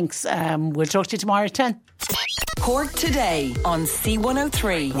today. Thanks. We'll talk to you tomorrow at 10. Cork Today on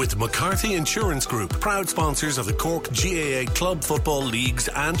C103. With McCarthy Insurance Group, proud sponsors of the Cork GAA Club Football Leagues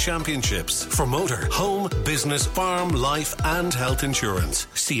and Championships. For motor, home, business, farm, life and health insurance.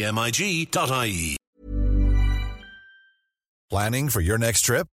 CMIG.ie. Planning for your next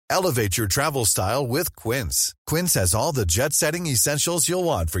trip? Elevate your travel style with Quince. Quince has all the jet-setting essentials you'll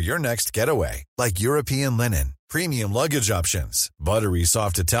want for your next getaway, like European linen, premium luggage options, buttery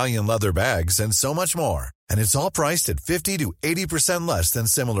soft Italian leather bags, and so much more. And it's all priced at 50 to 80% less than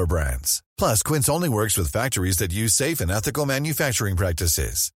similar brands. Plus, Quince only works with factories that use safe and ethical manufacturing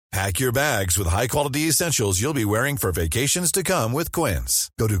practices. Pack your bags with high-quality essentials you'll be wearing for vacations to come with Quince.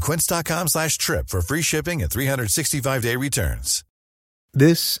 Go to quince.com/trip for free shipping and 365-day returns.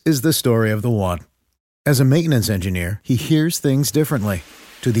 This is the story of the one. As a maintenance engineer, he hears things differently.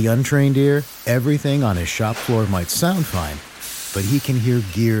 To the untrained ear, everything on his shop floor might sound fine, but he can hear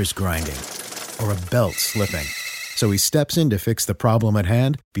gears grinding or a belt slipping. So he steps in to fix the problem at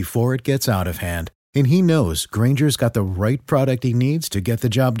hand before it gets out of hand. And he knows Grainger's got the right product he needs to get the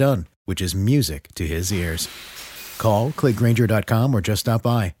job done, which is music to his ears. Call, click Grainger.com, or just stop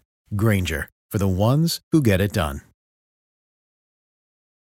by. Grainger, for the ones who get it done.